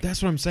fantastic.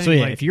 That's what I'm saying. So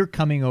yeah, like, if you're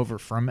coming over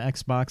from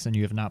Xbox and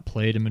you have not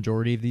played a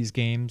majority of these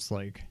games,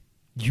 like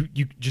you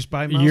just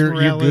buy Miles you're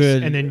Morales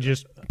good. and then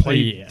just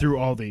play through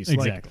all these.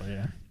 Exactly. Like,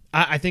 yeah.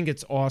 I think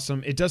it's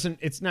awesome.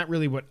 It's not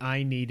really what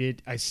I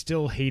needed. I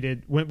still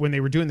hated when they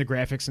were doing the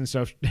graphics and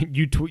stuff.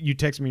 You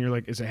text me and you're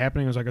like, "Is it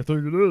happening?" I was like, "I thought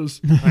it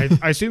is."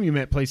 I assume you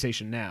meant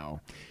PlayStation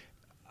Now.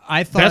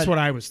 I thought that's what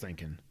I was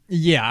thinking.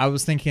 Yeah, I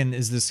was thinking,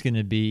 is this going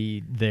to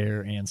be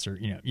their answer?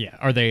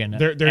 Are they going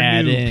to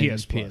add new in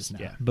PS Plus? Now?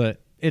 Yeah,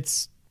 but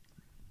it's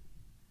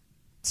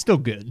still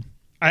good.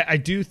 I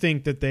do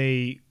think that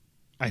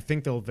I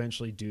think they'll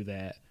eventually do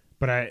that.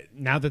 But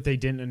now that they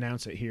didn't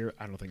announce it here,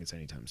 I don't think it's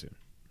anytime soon.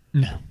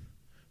 No.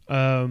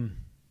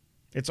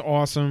 It's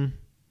awesome.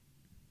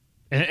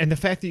 And the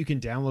fact that you can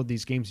download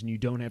these games and you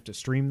don't have to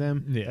stream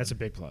them, that's a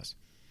big plus.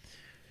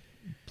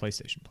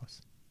 PlayStation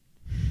Plus.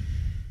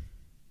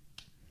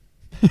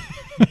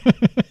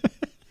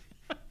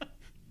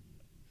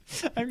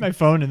 I have my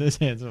phone in this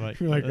hand, so I'm like,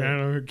 you're like, I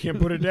don't know, can't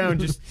put it down.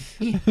 Just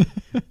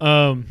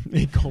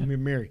they call me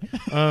Mary.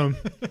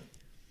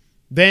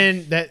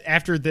 Then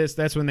after this,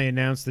 that's when they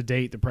announced the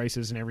date, the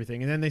prices, and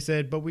everything. And then they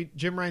said,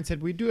 Jim Ryan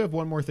said, we do have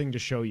one more thing to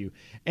show you.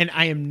 And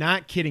I am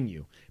not kidding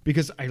you,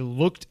 because I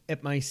looked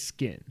at my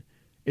skin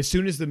as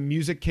soon as the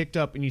music kicked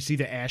up and you see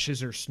the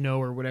ashes or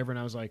snow or whatever, and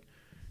I was like,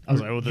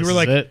 oh, this you were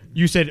like, it?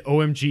 You said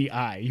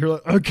OMGI. You're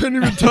like, I can't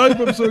even type.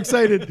 I'm so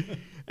excited.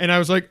 And I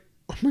was like,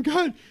 oh my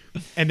God.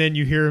 And then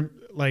you hear him,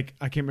 like,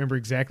 I can't remember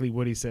exactly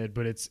what he said,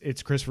 but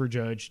it's Christopher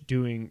Judge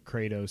doing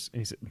Kratos, and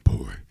he said,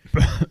 boy.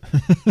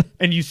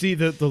 And you see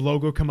the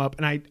logo come up,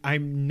 and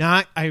I'm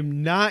not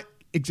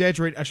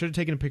exaggerating. I should have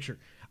taken a picture.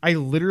 I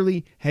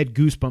literally had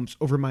goosebumps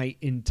over my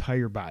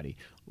entire body.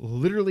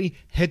 Literally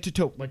head to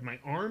toe. Like my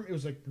arm, it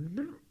was like,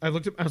 I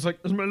looked up, I was like,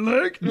 is my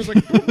leg? And I was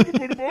like,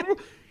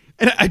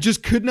 And I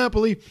just could not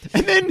believe.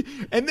 And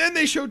then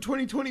they showed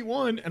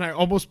 2021, and I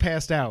almost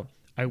passed out.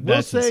 I will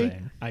That's say,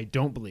 insane. I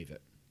don't believe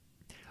it.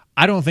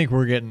 I don't think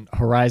we're getting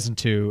Horizon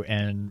 2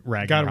 and God of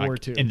Ragnarok War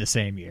 2 in the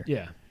same year.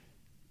 Yeah.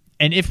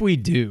 And if we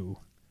do,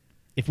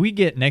 if we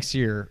get next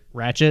year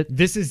Ratchet,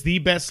 This is the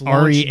best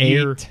launch RE8,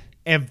 year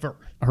ever.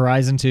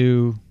 Horizon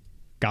 2,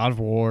 God of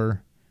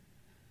War.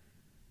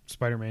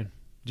 Spider-Man.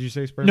 Did you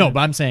say Spider-Man? No, but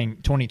I'm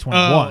saying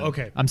 2021. Oh,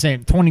 okay. I'm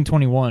saying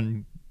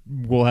 2021,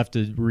 we'll have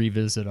to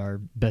revisit our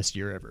best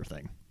year ever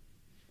thing.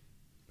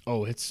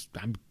 Oh,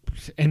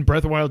 and Breath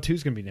of the Wild 2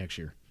 is going to be next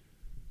year.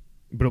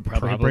 But it'll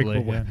probably have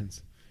breakable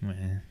weapons.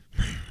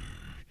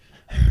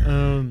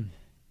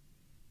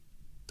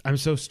 I'm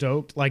so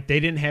stoked. Like, they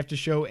didn't have to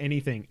show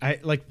anything.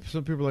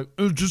 Some people are like,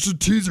 oh, just a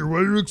teaser. Why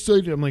are you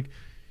excited? I'm like,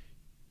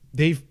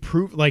 they've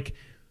proved, like,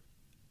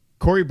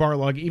 Cory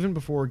Barlog, even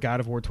before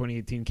God of War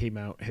 2018 came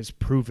out, has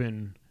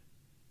proven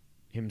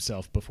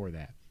himself before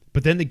that.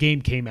 But then the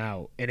game came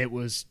out, and it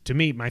was, to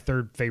me, my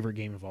third favorite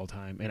game of all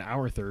time, and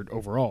our third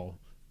overall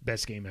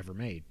best game ever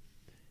made.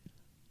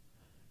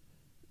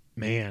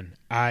 Man,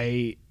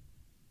 I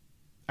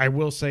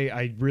will say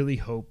I really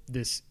hope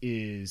this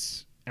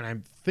is, and I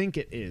think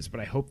it is, but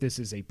I hope this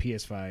is a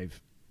PS5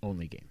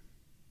 only game.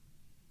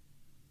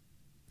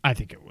 I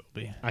think it will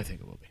be. I think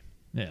it will be.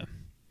 Yeah.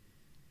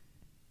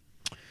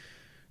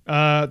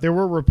 There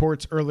were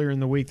reports earlier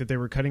in the week that they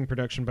were cutting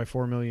production by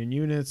 4 million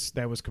units.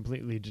 That was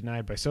completely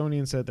denied by Sony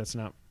and said that's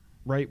not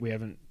right. We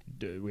haven't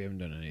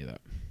done any of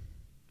that.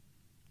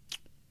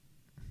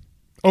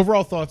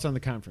 Overall thoughts on the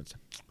conference?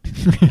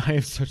 I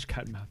have such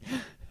cotton mouth.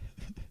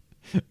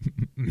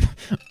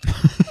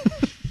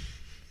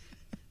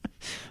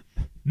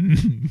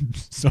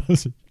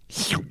 Sausage.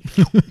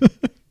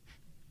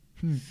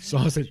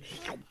 Sausage.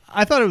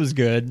 I thought it was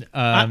good.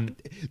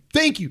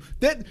 Thank you.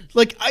 That,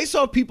 like, I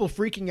saw people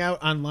freaking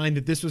out online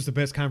that this was the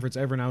best conference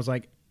ever, and I was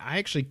like, I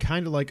actually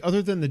kind of like,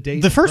 other than the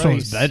days. The first one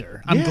price, was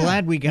better. I'm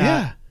glad we got.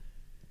 Yeah.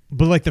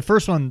 But like the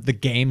first one, the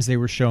games they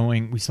were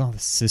showing, we saw the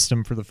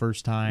system for the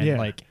first time. Yeah.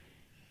 Like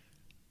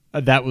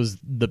that was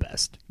the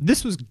best.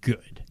 This was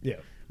good. Yeah.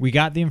 We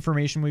got the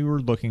information we were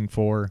looking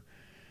for.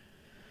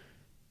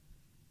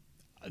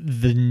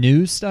 The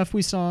new stuff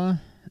we saw,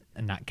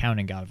 and not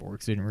counting God of War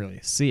because we didn't really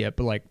see it,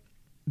 but like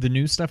the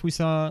new stuff we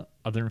saw,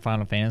 other than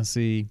Final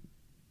Fantasy,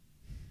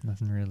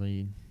 nothing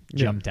really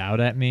jumped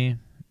out at me.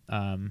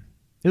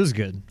 It was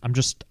good.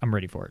 I'm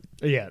ready for it.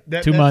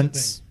 Yeah. 2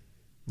 months,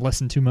 less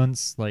than 2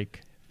 months.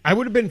 Like, I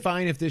would have been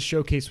fine if this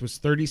showcase was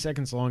 30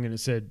 seconds long and it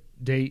said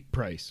date,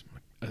 price.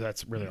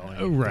 That's really all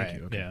I need. right. Thank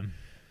you.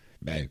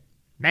 Okay.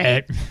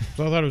 Yeah.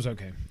 So I thought it was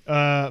okay.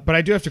 But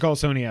I do have to call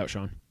Sony out,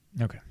 Sean.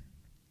 Okay.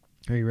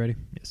 Are you ready?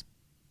 Yes.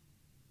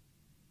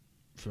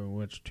 For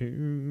what's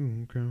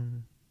to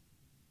come.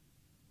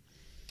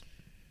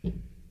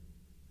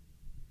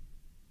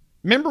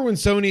 Remember when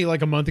Sony,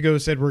 like a month ago,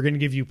 said we're going to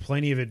give you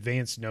plenty of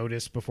advance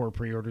notice before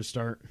pre-orders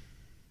start?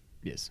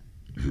 Yes.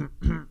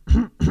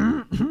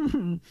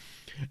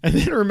 And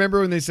then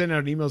remember when they sent out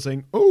an email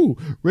saying, oh,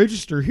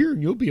 register here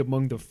and you'll be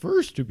among the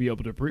first to be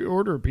able to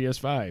pre-order a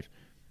PS5.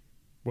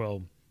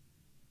 Well,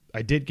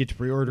 I did get to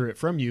pre-order it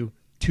from you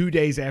 2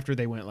 days after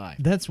they went live.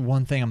 That's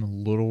one thing I'm a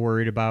little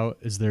worried about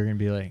is they're going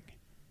to be like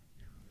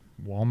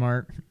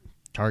Walmart,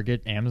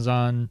 Target,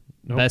 Amazon,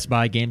 Nope. Best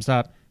Buy,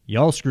 GameStop.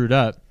 Y'all screwed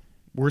up.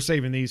 We're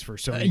saving these for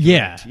Sony.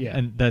 Yeah. Direct. Yeah.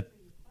 And that.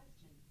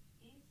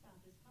 GameStop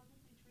is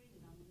publicly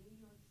traded on the New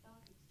York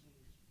Stock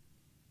Exchange.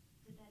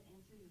 Did that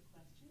answer your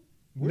question?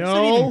 Where's No.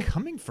 that even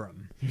coming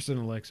from? There's an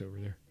Alexa over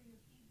there.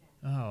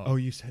 Oh. Oh,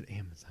 you said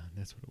Amazon.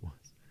 That's what it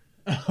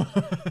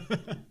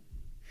was.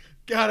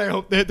 God, I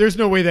hope that there's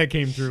no way that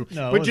came through.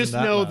 No, it but wasn't just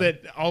that know loud.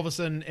 that all of a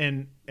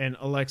sudden and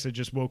Alexa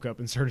just woke up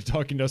and started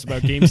talking to us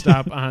about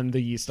GameStop on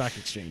the stock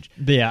exchange.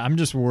 But yeah, I'm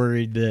just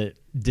worried that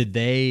did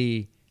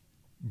they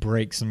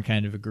break some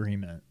kind of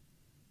agreement?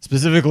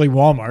 Specifically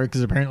Walmart,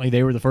 because apparently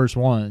they were the first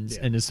ones,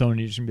 Yeah. and is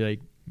Sony just gonna be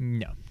like,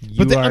 no,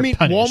 you But are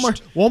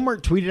punished.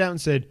 Walmart tweeted out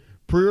and said,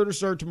 pre-order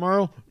start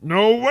tomorrow.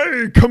 No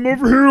way. Come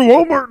over here to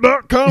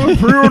Walmart.com and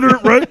pre-order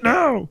it right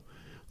now.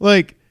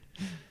 Like,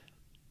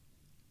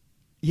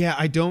 yeah,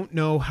 I don't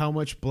know how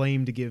much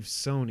blame to give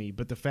Sony,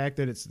 but the fact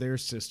that it's their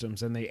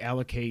systems and they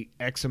allocate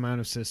X amount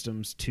of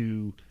systems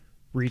to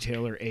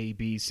retailer A,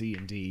 B, C,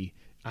 and D,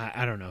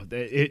 I don't know.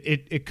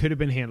 It could have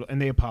been handled, and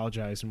they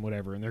apologized and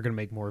whatever, and they're going to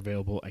make more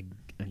available. I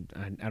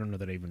don't know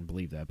that I even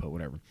believe that, but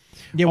whatever.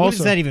 Yeah, what Also-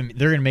 does that even?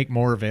 They're gonna make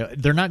more available.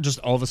 They're not just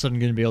all of a sudden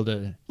gonna be able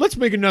to. Let's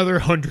make another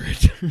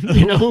 100.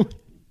 You know?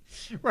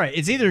 Right.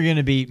 It's either going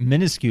to be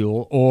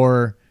minuscule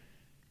or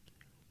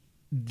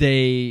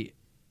they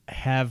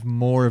have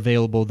more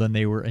available than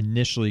they were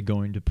initially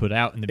going to put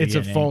out in the It's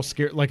beginning. a false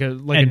scare, like a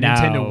And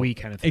Nintendo now- Wii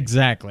kind of thing.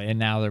 Exactly. And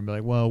now they're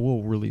like, well,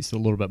 we'll release a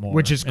little bit more.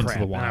 Which is into crap.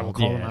 the And I will wild.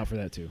 call them Yeah. out for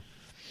that too.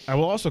 I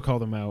will also call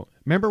them out.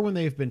 Remember when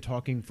they've been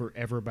talking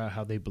forever about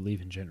how they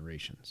believe in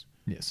generations?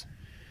 Yes.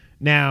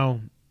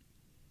 Now,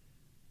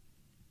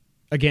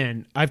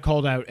 again, I've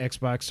called out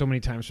Xbox so many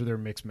times for their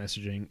mixed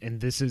messaging, and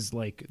this is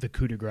like the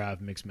coup de grace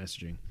of mixed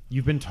messaging.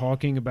 You've been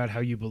talking about how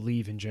you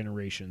believe in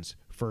generations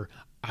for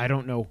I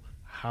don't know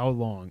how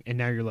long, and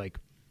now you're like,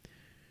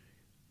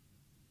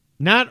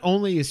 not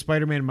only is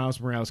Spider-Man Miles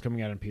Morales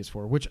coming out on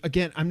PS4, which,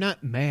 again, I'm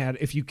not mad.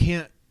 If you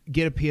can't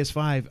get a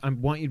PS5, I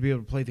want you to be able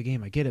to play the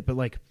game. I get it, but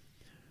like,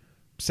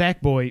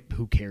 Sackboy,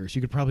 who cares?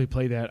 You could probably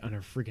play that on a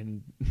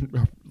freaking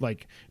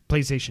like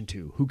PlayStation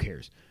 2. Who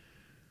cares?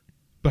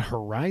 But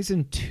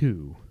Horizon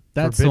 2,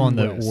 that's Forbidden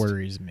the one that West,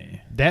 worries me.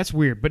 That's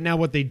weird. But now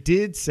what they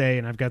did say,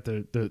 and I've got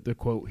the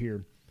quote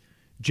here,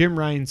 Jim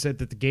Ryan said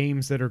that the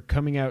games that are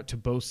coming out to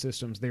both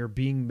systems, they are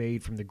being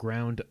made from the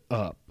ground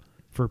up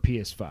for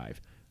PS5.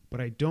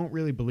 But I don't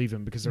really believe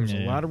him because there was a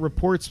lot of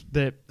reports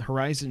that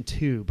Horizon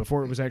 2,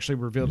 before it was actually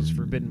revealed as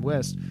Forbidden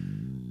West,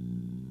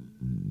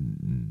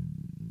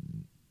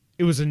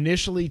 it was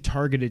initially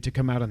targeted to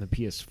come out on the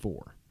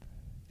PS4.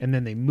 And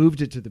then they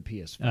moved it to the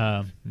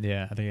PS5.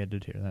 Yeah, I think I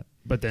did hear that.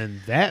 But then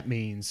that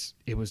means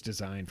it was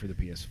designed for the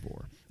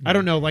PS4. I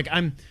don't know. Like,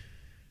 I'm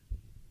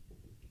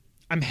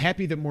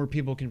happy that more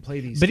people can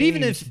play these But games,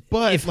 even if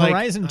like,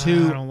 Horizon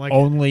 2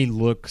 only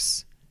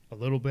looks a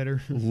little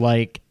better,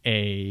 like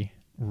a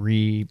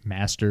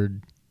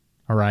remastered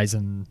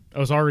Horizon it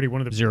was already one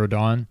of the Zero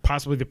Dawn,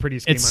 possibly the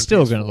prettiest game it's on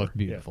still PS4. going to look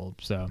beautiful.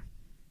 Yeah. So,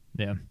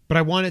 yeah. But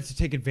I wanted to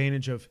take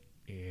advantage of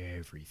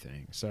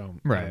everything. So,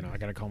 I Right. don't know. I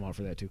got to call them out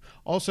for that, too.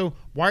 Also,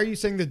 why are you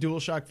saying the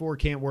DualShock 4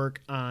 can't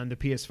work on the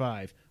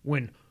PS5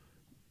 when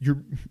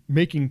you're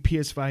making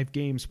PS5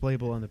 games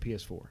playable on the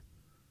PS4?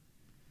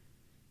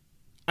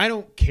 I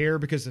don't care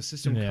because the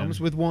system comes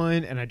with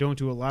one, and I don't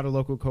do a lot of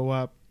local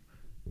co-op,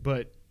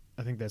 but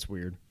I think that's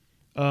weird.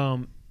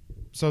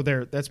 So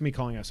that's me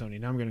calling out Sony.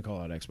 Now I'm going to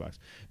call out Xbox.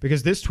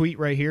 Because this tweet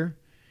right here,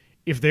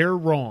 if they're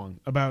wrong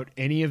about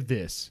any of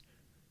this,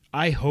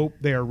 I hope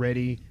they are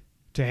ready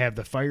to have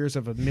the fires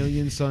of a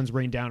million suns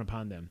rain down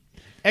upon them.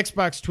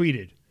 Xbox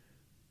tweeted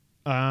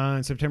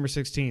on September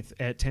 16th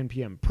at 10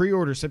 p.m.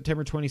 Pre-order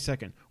September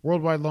 22nd.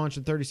 Worldwide launch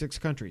in 36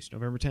 countries.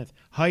 November 10th.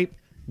 Hype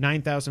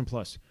 9,000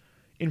 plus.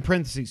 In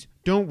parentheses,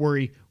 don't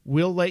worry.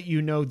 We'll let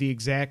you know the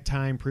exact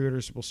time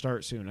pre-orders will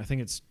start soon. I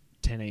think it's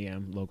 10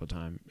 a.m. local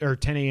time. Or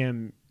 10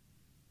 a.m.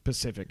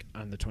 Pacific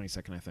on the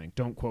 22nd, I think.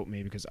 Don't quote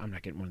me because I'm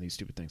not getting one of these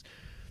stupid things.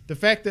 The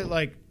fact that,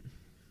 like,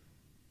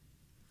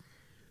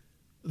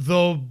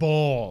 the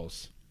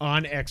balls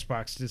on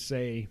Xbox to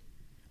say,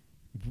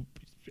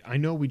 I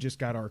know we just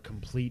got our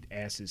complete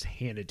asses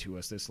handed to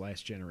us this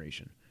last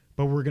generation,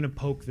 but we're going to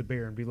poke the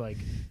bear and be like,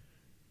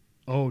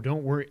 oh,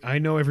 don't worry. I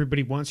know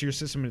everybody wants your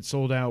system and it's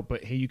sold out,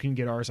 but hey, you can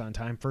get ours on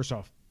time. First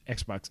off,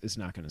 Xbox is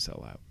not going to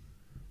sell out.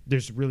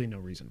 There's really no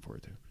reason for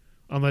it to,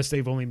 unless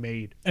they've only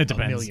made a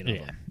million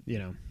of them. You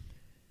know,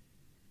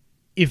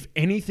 if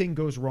anything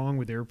goes wrong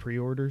with their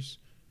pre-orders,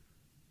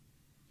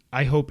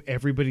 I hope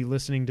everybody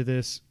listening to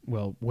this,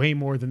 well, way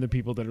more than the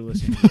people that are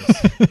listening to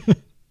this,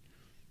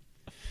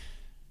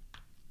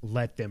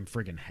 let them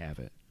friggin' have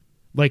it.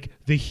 Like,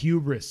 the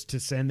hubris to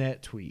send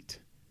that tweet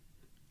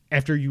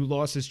after you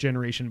lost this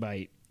generation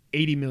by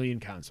 80 million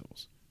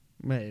consoles.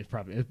 It's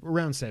probably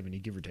around 70,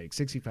 give or take,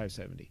 65,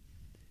 70.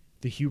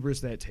 The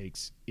hubris that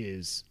takes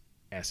is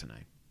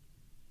asinine.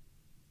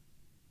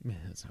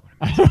 That's not what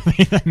I mean. I don't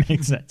think that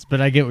makes sense,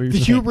 but I get what you're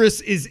saying. The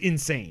hubris is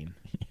insane.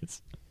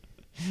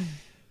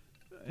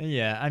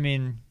 Yeah, I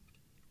mean,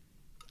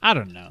 I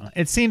don't know.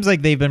 It seems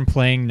like they've been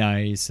playing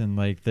nice and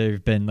like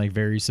they've been like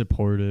very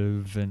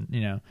supportive, and you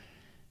know,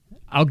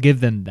 I'll give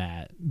them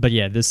that. But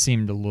yeah, this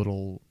seemed a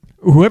little.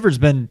 Whoever's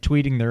been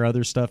tweeting their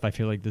other stuff, I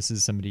feel like this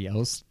is somebody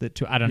else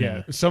that I don't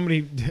know.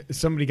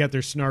 Somebody got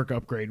their snark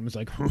upgrade and was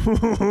like,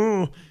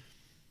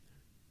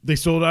 they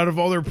sold out of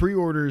all their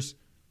pre-orders.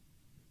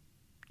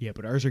 Yeah,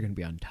 but ours are going to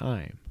be on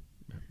time.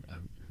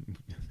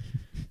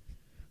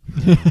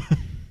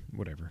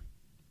 Whatever.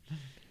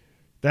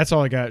 That's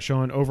all I got,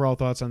 Sean. Overall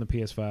thoughts on the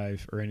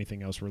PS5 or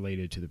anything else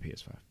related to the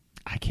PS5?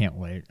 I can't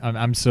wait.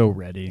 I'm so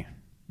ready,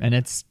 and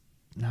it's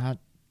not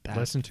that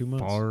less than 2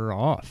 months far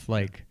off.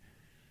 Like,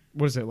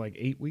 what is it? Like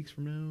 8 weeks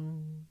from now?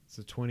 It's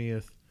the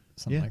 20th.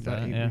 Something like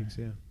that. 8 weeks.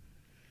 Yeah.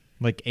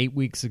 Like 8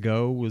 weeks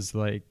ago was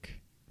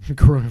like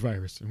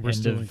coronavirus, and we're end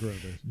still in of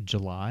coronavirus.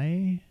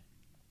 July,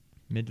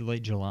 mid to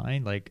late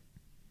July. Like,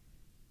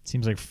 it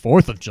seems like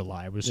 4th of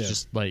July was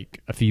just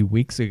like a few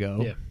weeks ago.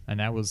 Yeah. And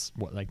that was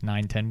what, like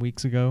 9-10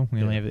 weeks ago.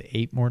 We only have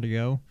 8 more to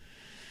go.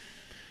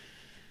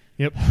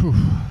 Yep.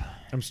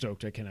 I'm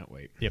stoked. I cannot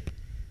wait. Yep.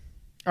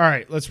 All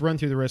right, let's run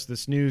through the rest of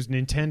this news.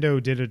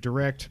 Nintendo did a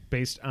direct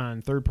based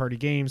on third-party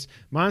games.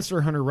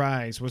 Monster Hunter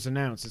Rise was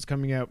announced. It's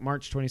coming out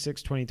March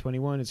 26,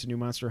 2021. It's a new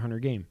Monster Hunter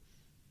game.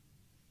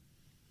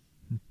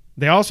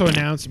 They also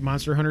announced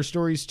Monster Hunter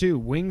Stories 2,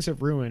 Wings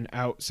of Ruin,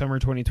 out summer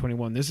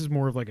 2021. This is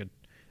more of like a,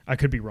 I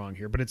could be wrong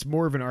here, but it's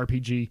more of an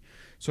RPG,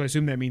 so I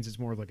assume that means it's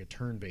more of like a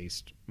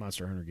turn-based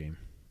Monster Hunter game.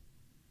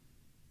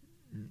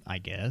 I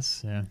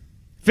guess, yeah.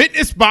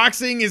 Fitness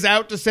Boxing is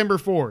out December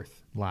 4th.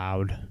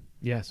 Loud.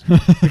 Yes,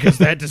 because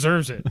that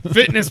deserves it.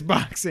 Fitness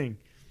Boxing.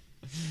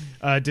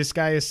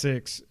 Disgaea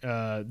 6.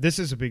 This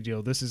is a big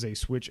deal. This is a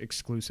Switch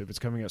exclusive. It's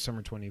coming out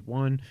summer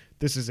 21.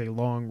 This is a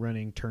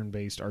long-running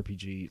turn-based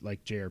RPG,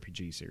 like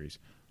JRPG series.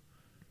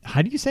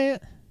 How do you say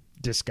it?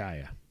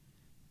 Disgaea.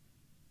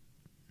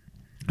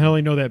 I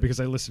only know that because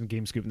I listen to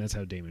GameScoop, and that's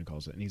how Damon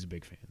calls it, and he's a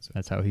big fan. So.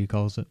 That's how he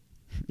calls it.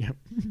 Yep.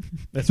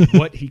 That's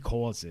what he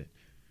calls it.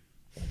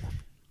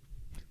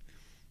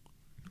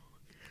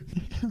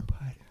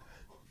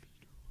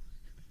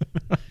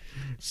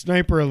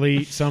 Sniper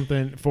Elite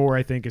something 4,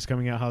 I think, is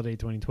coming out holiday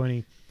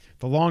 2020.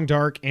 The Long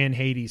Dark and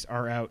Hades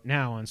are out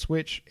now on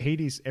Switch.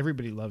 Hades,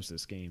 everybody loves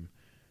this game.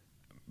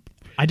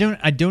 I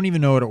don't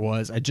even know what it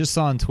was. I just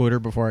saw on Twitter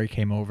before I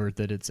came over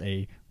that it's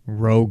a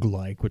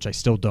roguelike, which I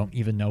still don't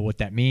even know what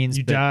that means.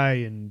 You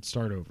die and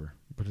start over.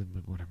 But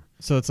whatever.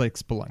 So it's like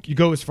Spelunky. You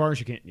go as far as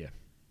you can. Yeah.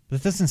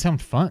 That doesn't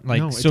sound fun.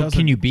 Like, No, it so doesn't.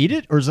 can you beat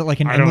it, or is it like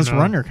an I don't endless know.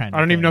 runner kind of?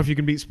 I don't even thing? know if you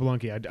can beat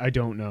Spelunky. I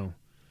don't know.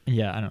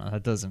 Yeah, I don't know.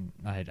 That doesn't.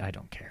 I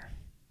don't care.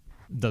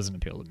 It doesn't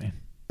appeal to me.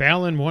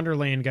 Balan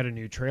Wonderland got a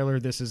new trailer.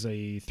 This is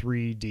a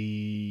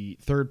 3D,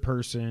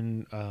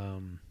 third-person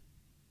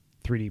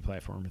 3D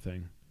platformer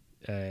thing.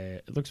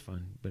 It looks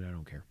fun, but I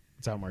don't care.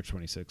 It's out March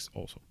 26th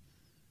also.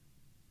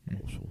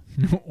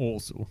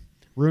 Also.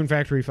 Rune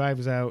Factory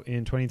 5 is out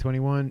in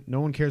 2021. No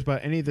one cares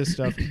about any of this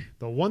stuff.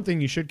 The one thing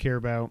you should care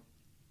about,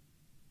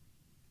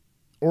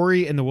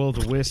 Ori and the Will of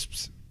the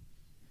Wisps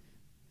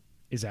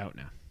is out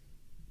now.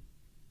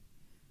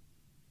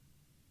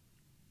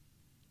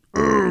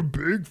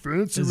 Big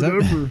fancy Is that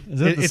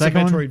the it's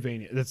second a one?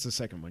 Metroidvania. That's the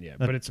second one, yeah.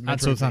 But it's a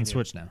Metroidvania. So it's on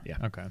Switch now. Yeah.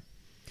 Okay.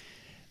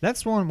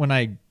 That's one when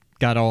I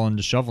got all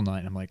into Shovel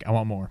Knight. I'm like, I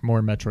want more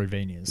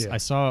Metroidvanias. Yeah. I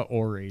saw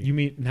Ori. You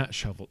mean not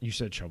Shovel? You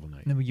said Shovel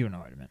Knight. No, you know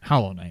what I meant.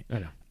 Hollow Knight. I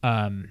know.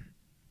 I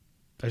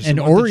just And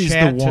want the Ori's the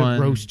chat to one-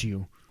 roast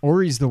you.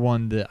 Ori's the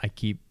one that I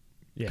keep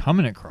Yeah.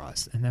 coming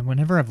across, and then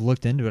whenever I've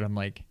looked into it, I'm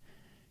like,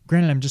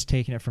 granted, I'm just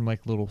taking it from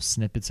like little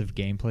snippets of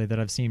gameplay that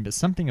I've seen, but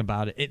something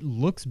about it, it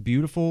looks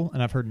beautiful,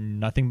 and I've heard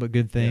nothing but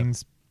good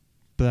things.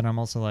 But then I'm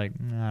also like,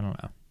 I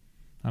don't know.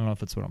 I don't know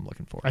if it's what I'm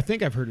looking for. I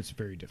think I've heard it's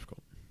very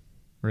difficult.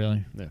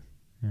 Really? Yeah.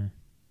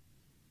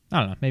 I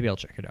don't know. Maybe I'll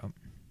check it out.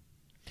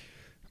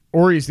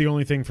 Ori is the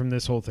only thing from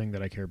this whole thing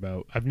that I care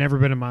about. I've never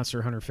been a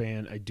Monster Hunter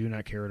fan. I do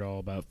not care at all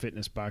about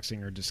fitness,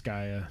 boxing, or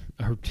Disgaea.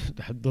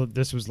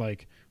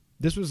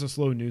 This was a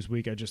slow news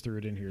week. I just threw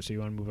it in here. So you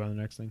want to move on to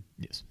the next thing?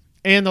 Yes.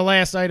 And the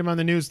last item on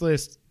the news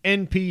list,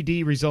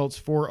 NPD results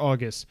for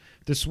August.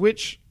 The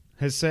Switch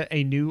has set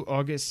a new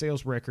August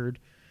sales record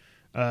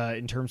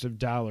in terms of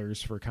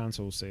dollars for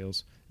console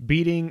sales,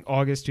 beating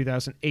August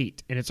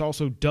 2008. And it's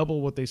also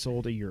double what they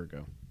sold a year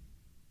ago.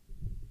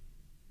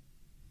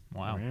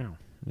 Wow.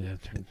 Yeah.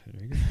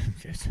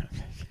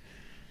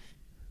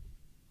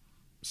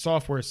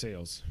 Software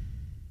sales.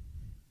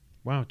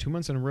 Wow, 2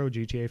 months in a row,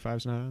 GTA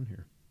 5's not on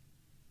here.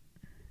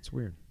 It's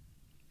weird.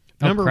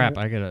 Oh, crap.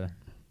 I got to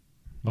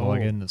log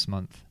Oh. in this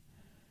month.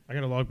 I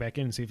got to log back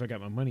in and see if I got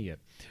my money yet.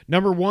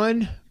 Number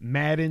 1,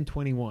 Madden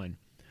 21.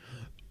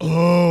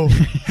 Oh,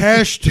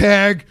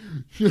 hashtag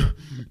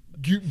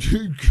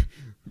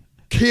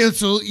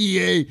cancel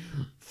EA,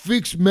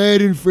 fix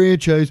Madden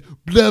franchise,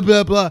 blah,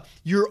 blah, blah.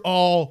 You're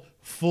all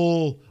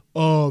full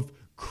of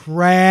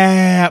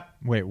crap.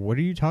 Wait, what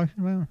are you talking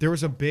about? There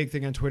was a big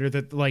thing on Twitter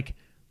that, like,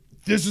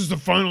 this is the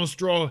final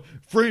straw.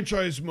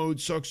 Franchise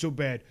mode sucks so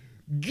bad.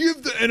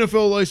 Give the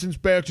NFL license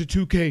back to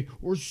 2K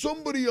or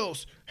somebody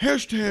else.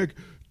 Hashtag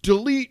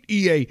delete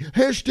EA.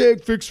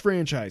 Hashtag fix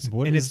franchise.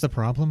 What and is the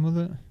problem with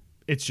it?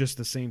 It's just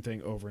the same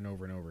thing over and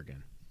over and over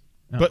again.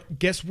 Oh. But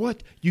guess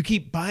what? You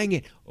keep buying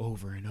it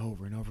over and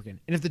over and over again.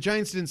 And if the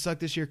Giants didn't suck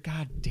this year,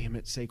 God damn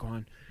it,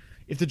 Saquon.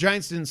 If the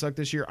Giants didn't suck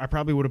this year, I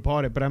probably would have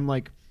bought it. But I'm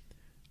like,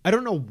 I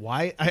don't know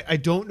why. I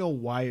don't know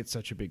why it's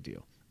such a big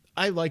deal.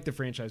 I like the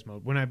franchise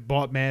mode. When I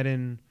bought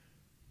Madden,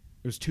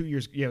 it was 2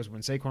 years. Yeah, it was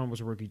when Saquon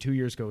was a rookie 2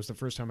 years ago. It was the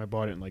first time I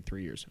bought it in like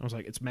 3 years. I was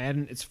like, it's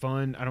Madden. It's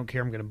fun. I don't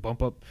care. I'm going to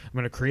bump up. I'm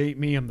going to create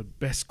me. I'm the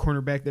best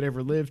cornerback that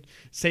ever lived.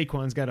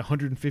 Saquon's got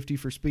 150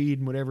 for speed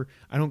and whatever.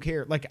 I don't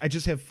care. Like, I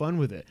just have fun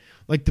with it.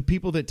 Like, the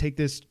people that take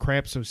this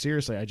crap so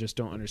seriously, I just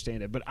don't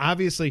understand it. But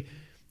obviously,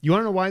 you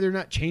want to know why they're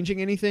not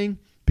changing anything?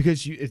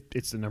 Because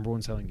it's the number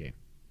one selling game.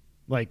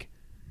 Like,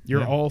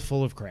 you're all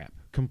full of crap.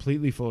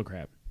 Completely full of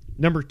crap.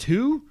 Number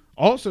 2,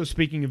 also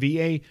speaking of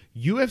EA,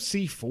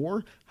 UFC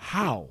 4.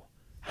 How?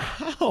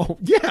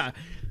 Yeah.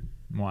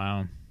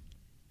 Wow.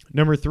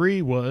 Number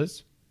 3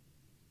 was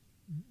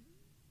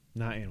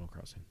not Animal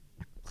Crossing.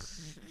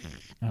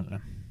 I don't know.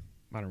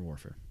 Modern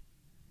Warfare.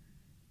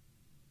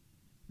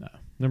 No.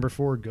 Number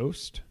 4,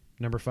 Ghost.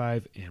 Number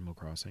 5, Animal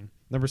Crossing.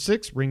 Number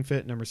 6, Ring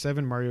Fit. Number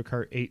 7, Mario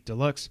Kart 8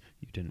 Deluxe.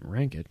 You didn't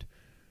rank it.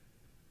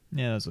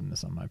 Yeah, that was a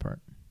miss on my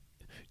part.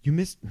 You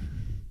missed.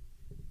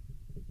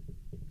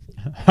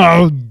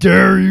 How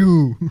dare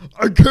you?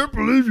 I can't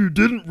believe you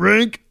didn't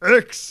rank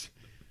X.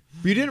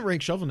 But you didn't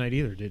rank Shovel Knight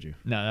either, did you?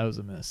 No, that was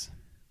a miss.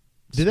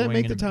 Did that Swing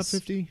make and the a top miss.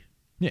 50?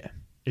 Yeah,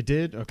 It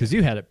did? Okay. because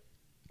you had it.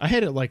 I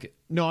had it like,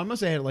 no, I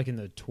must have had it like in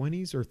the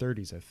 20s or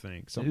 30s, I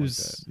think. Something It like was,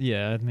 that.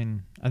 yeah, I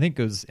mean, I think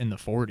it was in the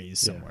 40s Yeah.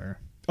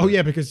 somewhere. Oh,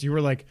 yeah, because you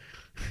were like,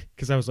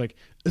 because I was like,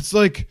 it's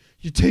like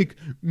you take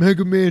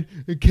Mega Man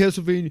and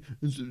Castlevania,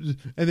 and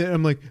then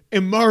I'm like,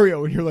 and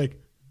Mario, and you're like,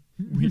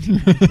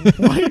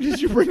 why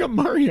did you bring up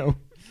Mario?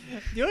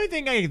 The only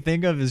thing I can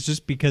think of is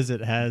just because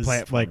it has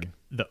Platforming. like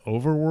the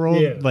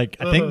overworld. Yeah. Like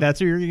I think that's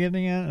what you're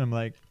getting at. And I'm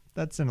like,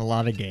 that's in a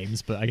lot of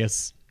games, but I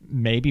guess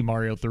maybe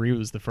Mario 3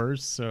 was the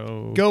first.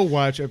 So Go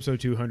watch episode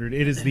 200.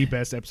 It is the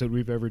best episode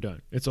we've ever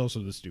done. It's also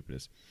the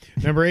stupidest.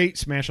 Number 8,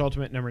 Smash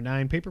Ultimate. Number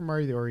 9, Paper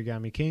Mario: The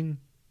Origami King.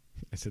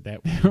 I said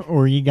that one.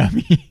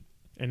 Origami.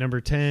 And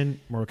number 10,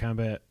 Mortal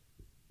Kombat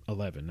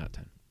 11, not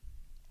 10.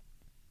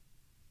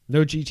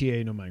 No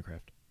GTA, no Minecraft.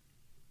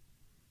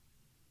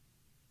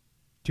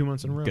 2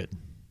 months in a row. Good.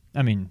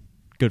 I mean,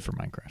 good for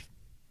Minecraft.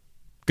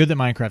 Good that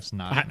Minecraft's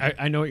not.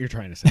 I know what you're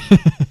trying to say.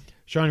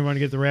 Sean, you want to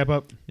get the wrap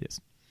up? Yes.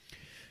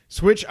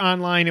 Switch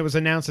Online, it was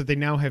announced that they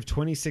now have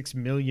 26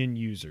 million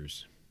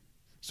users.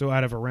 So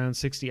out of around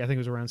 60, I think it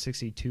was around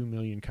 62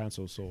 million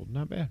consoles sold.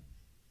 Not bad.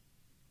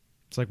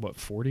 It's like, what,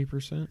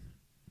 40%?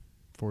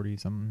 40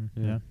 something.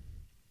 Yeah.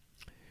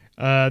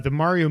 Yeah. The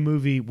Mario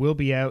movie will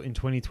be out in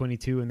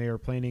 2022, and they are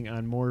planning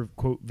on more,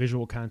 quote,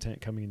 visual content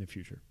coming in the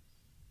future.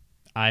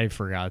 I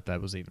forgot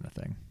that was even a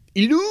thing.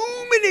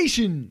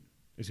 Illumination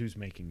is who's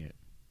making it.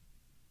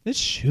 This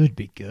should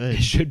be good.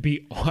 It should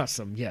be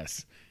awesome,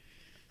 yes.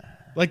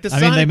 Like the I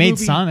Sonic mean, they made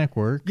movie, Sonic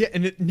work. Yeah,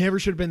 and it never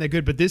should have been that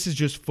good, but this is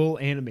just full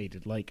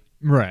animated. Like,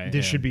 Right.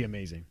 this should be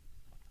amazing.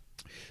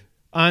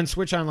 On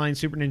Switch Online,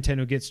 Super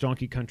Nintendo gets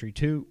Donkey Country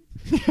 2.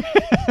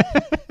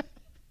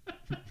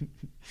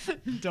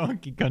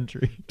 Donkey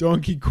Country.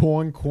 Donkey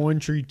Kong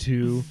Country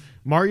 2.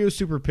 Mario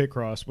Super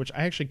Picross, which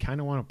I actually kind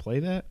of want to play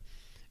that.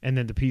 And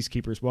then the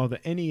Peacekeepers. While the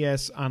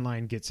NES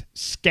Online gets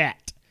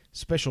SCAT,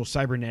 Special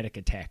Cybernetic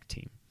Attack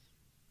Team.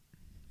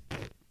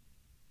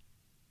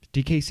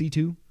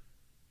 DKC2?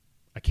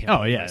 I can't Oh,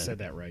 believe yeah. I said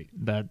that right.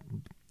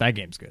 That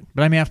game's good.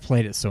 But I mean, I've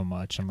played it so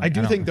much. I'm like, I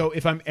do don't- think, though,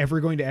 if I'm ever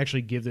going to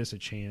actually give this a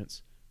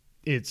chance,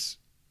 it's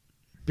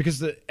because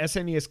the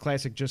SNES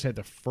Classic just had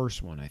the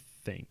first one, I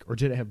think. Or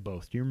did it have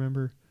both? Do you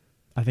remember?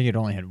 I think it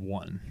only had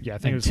one. Yeah, I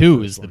think it was two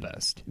the is first the one.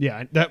 best.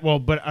 Yeah,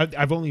 but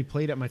I've only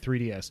played at my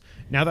 3DS.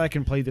 Now that I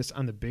can play this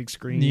on the big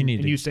screen, You need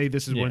and to- you say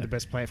this is one of yeah. the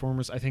best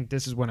platformers, I think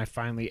this is when I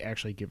finally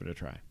actually give it a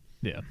try.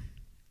 Yeah.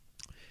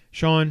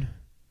 Sean,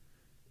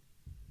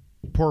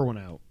 pour one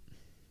out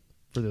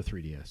for the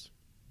 3DS.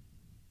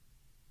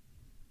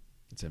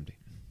 It's empty.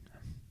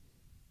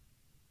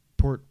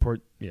 Pour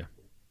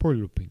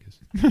little pinkus.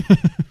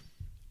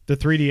 The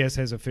 3DS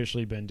has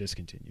officially been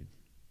discontinued.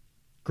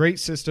 Great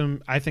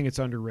system. I think it's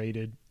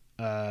underrated.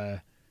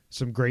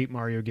 Some great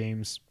Mario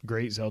games,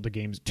 great Zelda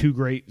games, 2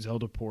 great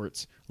Zelda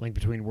ports. Link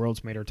Between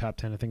Worlds made our top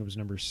 10. I think it was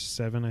number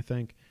 7, I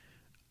think.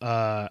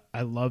 I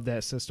love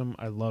that system.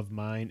 I love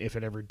mine. If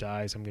it ever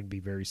dies, I'm going to be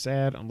very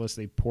sad unless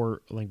they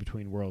port Link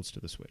Between Worlds to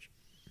the Switch.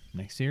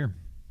 Next year.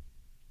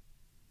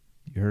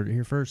 You heard it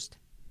here first.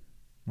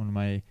 One of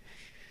my...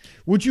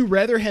 Would you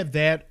rather have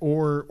that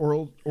or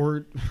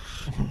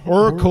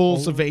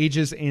Oracles of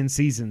Ages and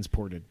Seasons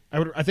ported?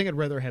 I think I'd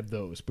rather have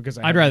those because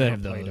I'd rather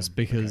have those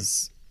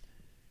because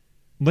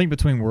Link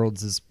Between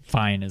Worlds is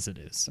fine as it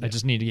is. Yeah. I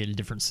just need to get a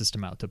different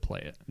system out to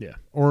play it. Yeah.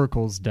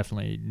 Oracles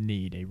definitely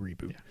need a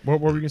reboot. Yeah.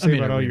 What were we going to say I mean,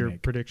 about a all your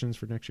remake. predictions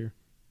for next year?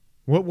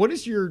 What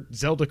is your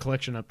Zelda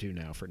collection up to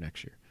now for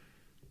next year?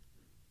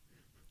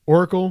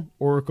 Oracle,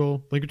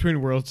 Link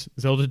Between Worlds,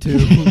 Zelda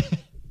 2.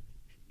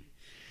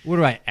 What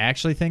do I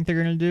actually think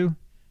they're going to do?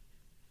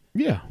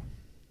 Yeah.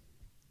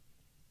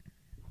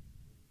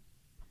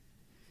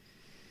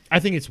 I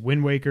think it's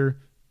Wind Waker,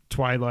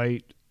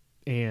 Twilight,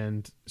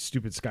 and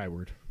Stupid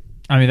Skyward.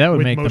 I mean, that would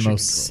With make the motion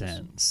most controls.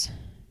 sense.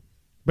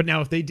 But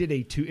now if they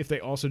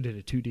also did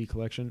a 2D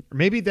collection, or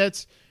maybe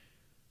that's,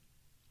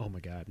 oh my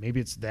God, maybe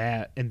it's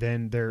that, and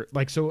then they're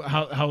like, so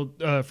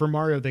how for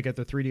Mario they got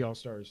the 3D All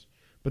Stars,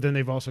 but then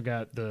they've also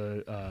got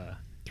the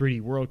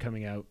 3D World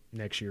coming out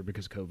next year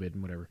because of COVID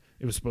and whatever.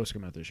 It was supposed to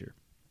come out this year.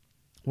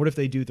 What if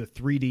they do the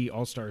 3D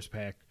All Stars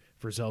pack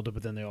for Zelda,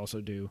 but then they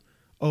also do,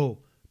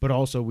 but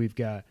also we've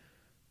got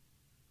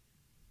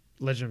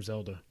Legend of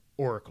Zelda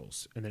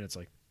Oracles, and then it's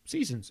like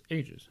Seasons,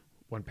 Ages,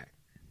 one pack.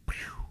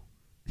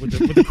 With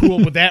the cool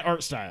with that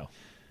art style.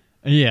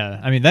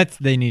 Yeah, I mean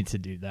they need to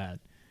do that.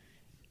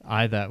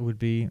 That would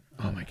be.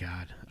 Oh my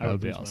God, That would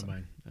be lose awesome. my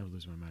mind. I would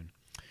lose my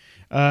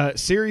mind.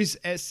 Series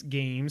S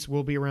games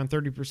will be around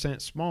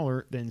 30%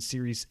 smaller than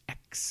Series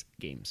X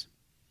games.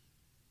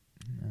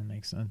 That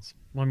makes sense.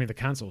 Well, I mean the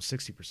console is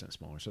 60%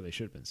 smaller, so they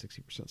should have been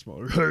 60%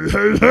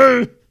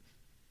 smaller.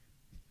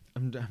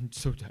 I'm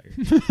so tired.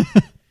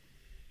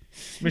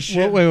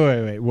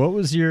 Wait. What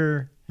was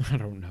your I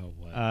don't know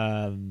what.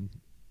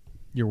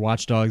 your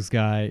Watch Dogs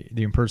guy?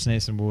 The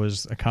impersonation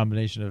was a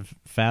combination of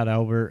Fat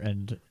Albert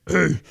and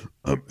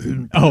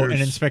and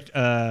Inspector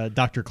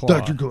Dr. Claw.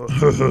 Dr. Claw.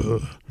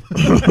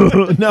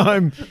 Now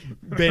I'm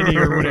Benny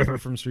or whatever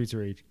from Streets of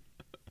Rage.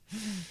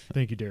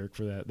 Thank you, Derek,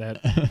 for that.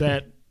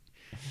 That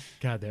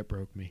God, that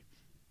broke me.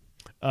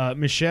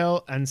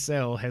 Michel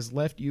Ancel has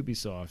left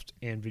Ubisoft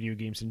and video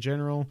games in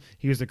general.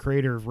 He was the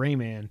creator of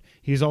Rayman.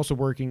 He's also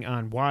working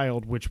on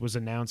Wild, which was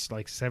announced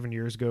like 7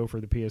 years ago for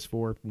the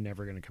PS4,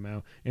 never going to come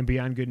out, and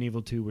Beyond Good and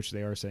Evil 2, which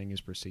they are saying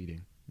is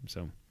proceeding.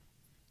 So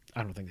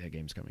I don't think that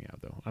game's coming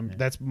out, though.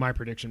 That's my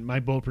prediction. My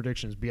bold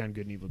prediction is Beyond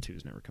Good and Evil 2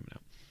 is never coming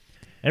out.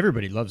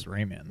 Everybody loves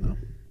Rayman, though.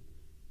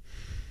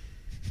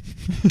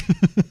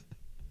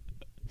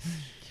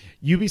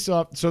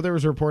 Ubisoft, so there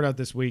was a report out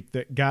this week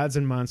that Gods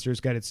and Monsters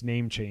got its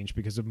name changed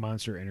because of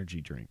Monster Energy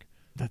drink.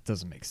 That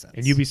doesn't make sense.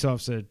 And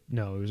Ubisoft said,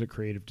 no, it was a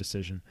creative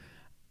decision.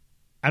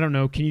 I don't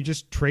know. Can you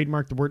just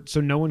trademark the word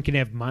so no one can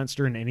have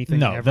Monster in anything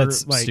no, ever? That's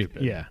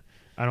stupid. Yeah,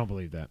 I don't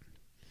believe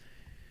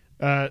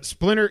that.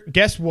 Splinter,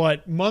 guess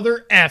what?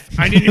 Mother F.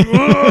 I didn't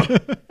even...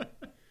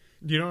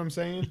 Do you know what I'm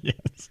saying?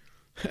 Yes.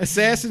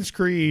 Assassin's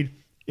Creed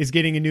is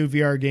getting a new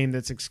VR game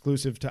that's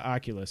exclusive to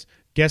Oculus.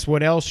 Guess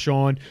what else,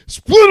 Sean?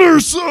 Splinter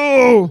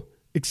Cell!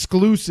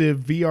 Exclusive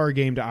VR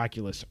game to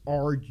Oculus.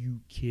 Are you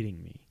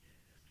kidding me?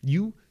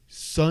 You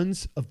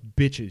sons of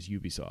bitches,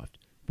 Ubisoft.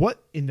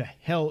 What in the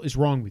hell is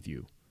wrong with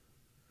you?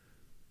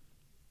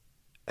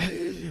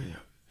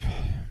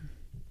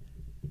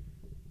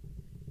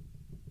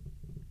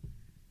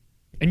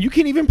 And you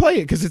can't even play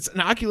it because it's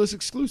an Oculus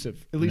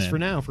exclusive, at least for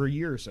now, for a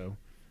year or so.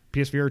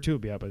 PSVR 2 will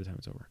be out by the time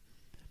it's over.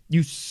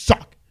 You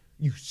suck.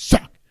 You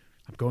suck.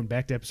 I'm going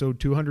back to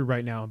episode 200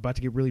 right now. I'm about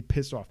to get really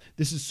pissed off.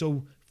 This is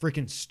so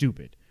freaking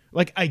stupid.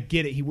 Like, I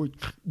get it. He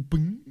worked.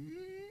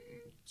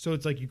 So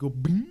it's like you go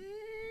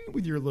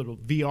with your little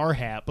VR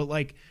hat. But,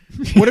 like,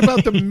 what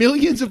about the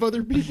millions of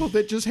other people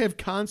that just have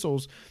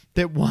consoles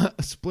that want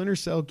a Splinter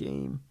Cell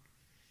game?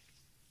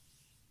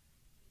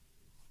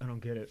 I don't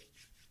get it.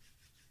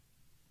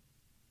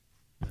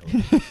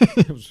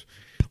 It was,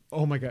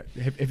 oh, my God.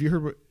 Have you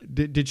heard what...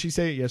 Did she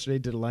say it yesterday?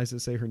 Did Eliza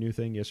say her new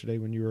thing yesterday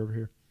when you were over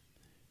here?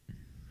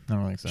 I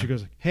don't think so. She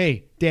goes,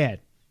 hey,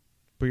 Dad,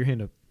 put your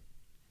hand up.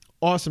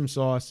 Awesome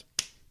sauce.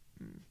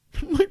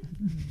 I'm like,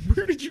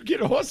 where did you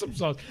get awesome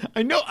sauce?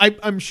 I know,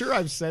 I'm sure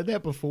I've said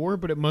that before,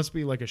 but it must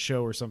be like a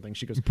show or something.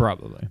 She goes,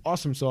 probably.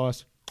 Awesome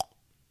sauce.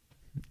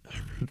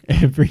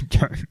 Every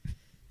time.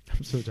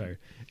 I'm so tired.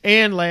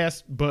 And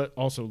last, but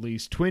also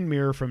least, Twin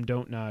Mirror from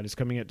Don't Nod is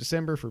coming out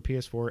December for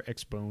PS4,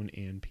 Xbone,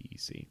 and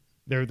PC.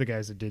 They're the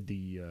guys that did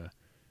the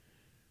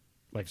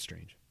Life is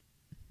Strange.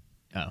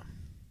 Oh.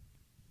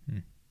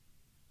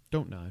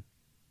 Don't nod.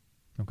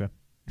 Okay.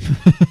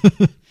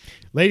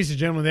 Ladies and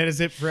gentlemen, that is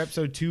it for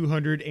episode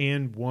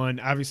 201.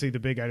 Obviously, the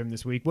big item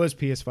this week was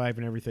PS5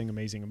 and everything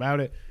amazing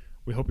about it.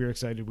 We hope you're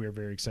excited. We are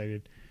very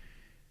excited.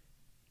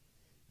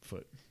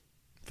 Foot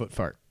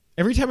fart.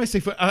 Every time I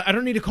say foot, I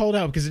don't need to call it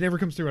out because it never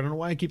comes through. I don't know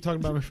why I keep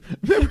talking about my...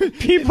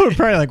 People are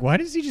probably like, why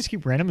does he just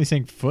keep randomly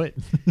saying foot?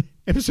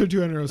 Episode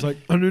 200, I was like,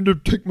 I need to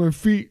take my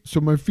feet so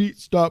my feet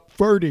stop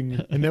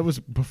farting. And that was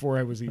before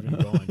I was even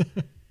going.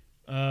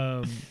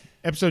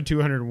 Episode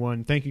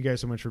 201. Thank you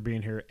guys so much for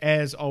being here.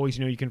 As always,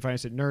 you can find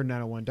us at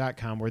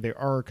nerd901.com where they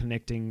are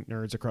connecting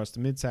nerds across the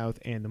Mid-South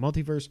and the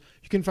multiverse.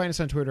 You can find us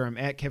on Twitter. I'm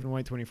at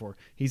KevinWhite24.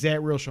 He's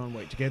at Real Sean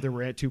White. Together,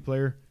 we're at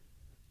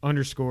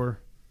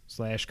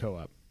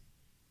 2player_/co-op.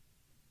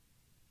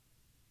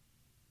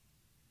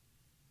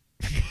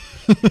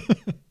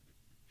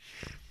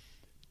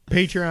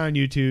 Patreon,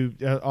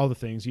 YouTube, all the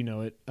things, you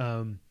know it.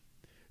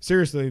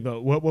 Seriously,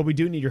 though, what we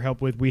do need your help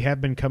with, we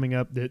have been coming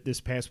up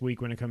this past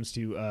week when it comes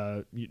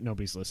to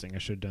nobody's listening. I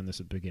should have done this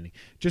at the beginning.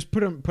 Just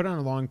put on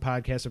a long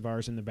podcast of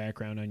ours in the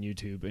background on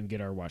YouTube and get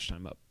our watch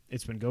time up.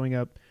 It's been going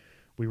up.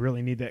 We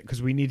really need that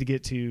because we need to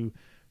get to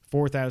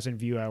 4,000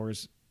 view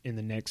hours in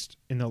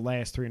the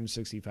last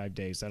 365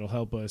 days. That'll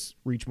help us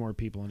reach more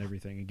people and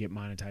everything and get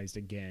monetized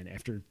again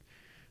after.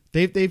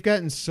 They've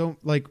gotten so,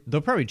 like...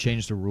 They'll probably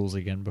change the rules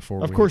again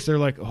before Of course, they're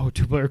like, oh,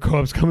 2-player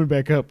co-op's coming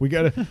back up. We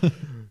got to...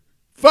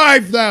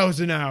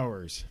 5,000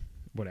 hours.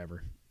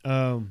 Whatever.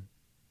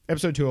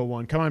 Episode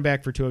 201. Come on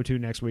back for 202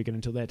 next week. And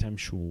until that time,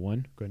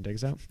 Sean, go ahead and take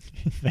us out.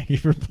 Thank you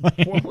for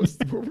playing. What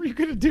were you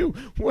going to do?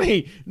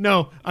 Wait.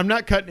 No, I'm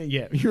not cutting it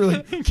yet. You're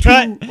like,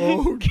 Cut.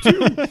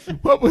 202.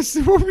 What were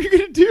you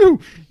going to do?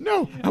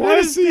 No, I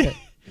want to see it.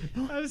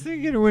 I was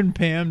thinking when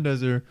Pam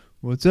does her,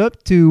 what's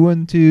up,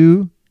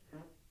 212?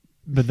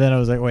 But then I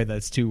was like, wait,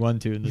 that's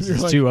 212, and this You're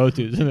is like,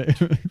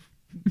 202.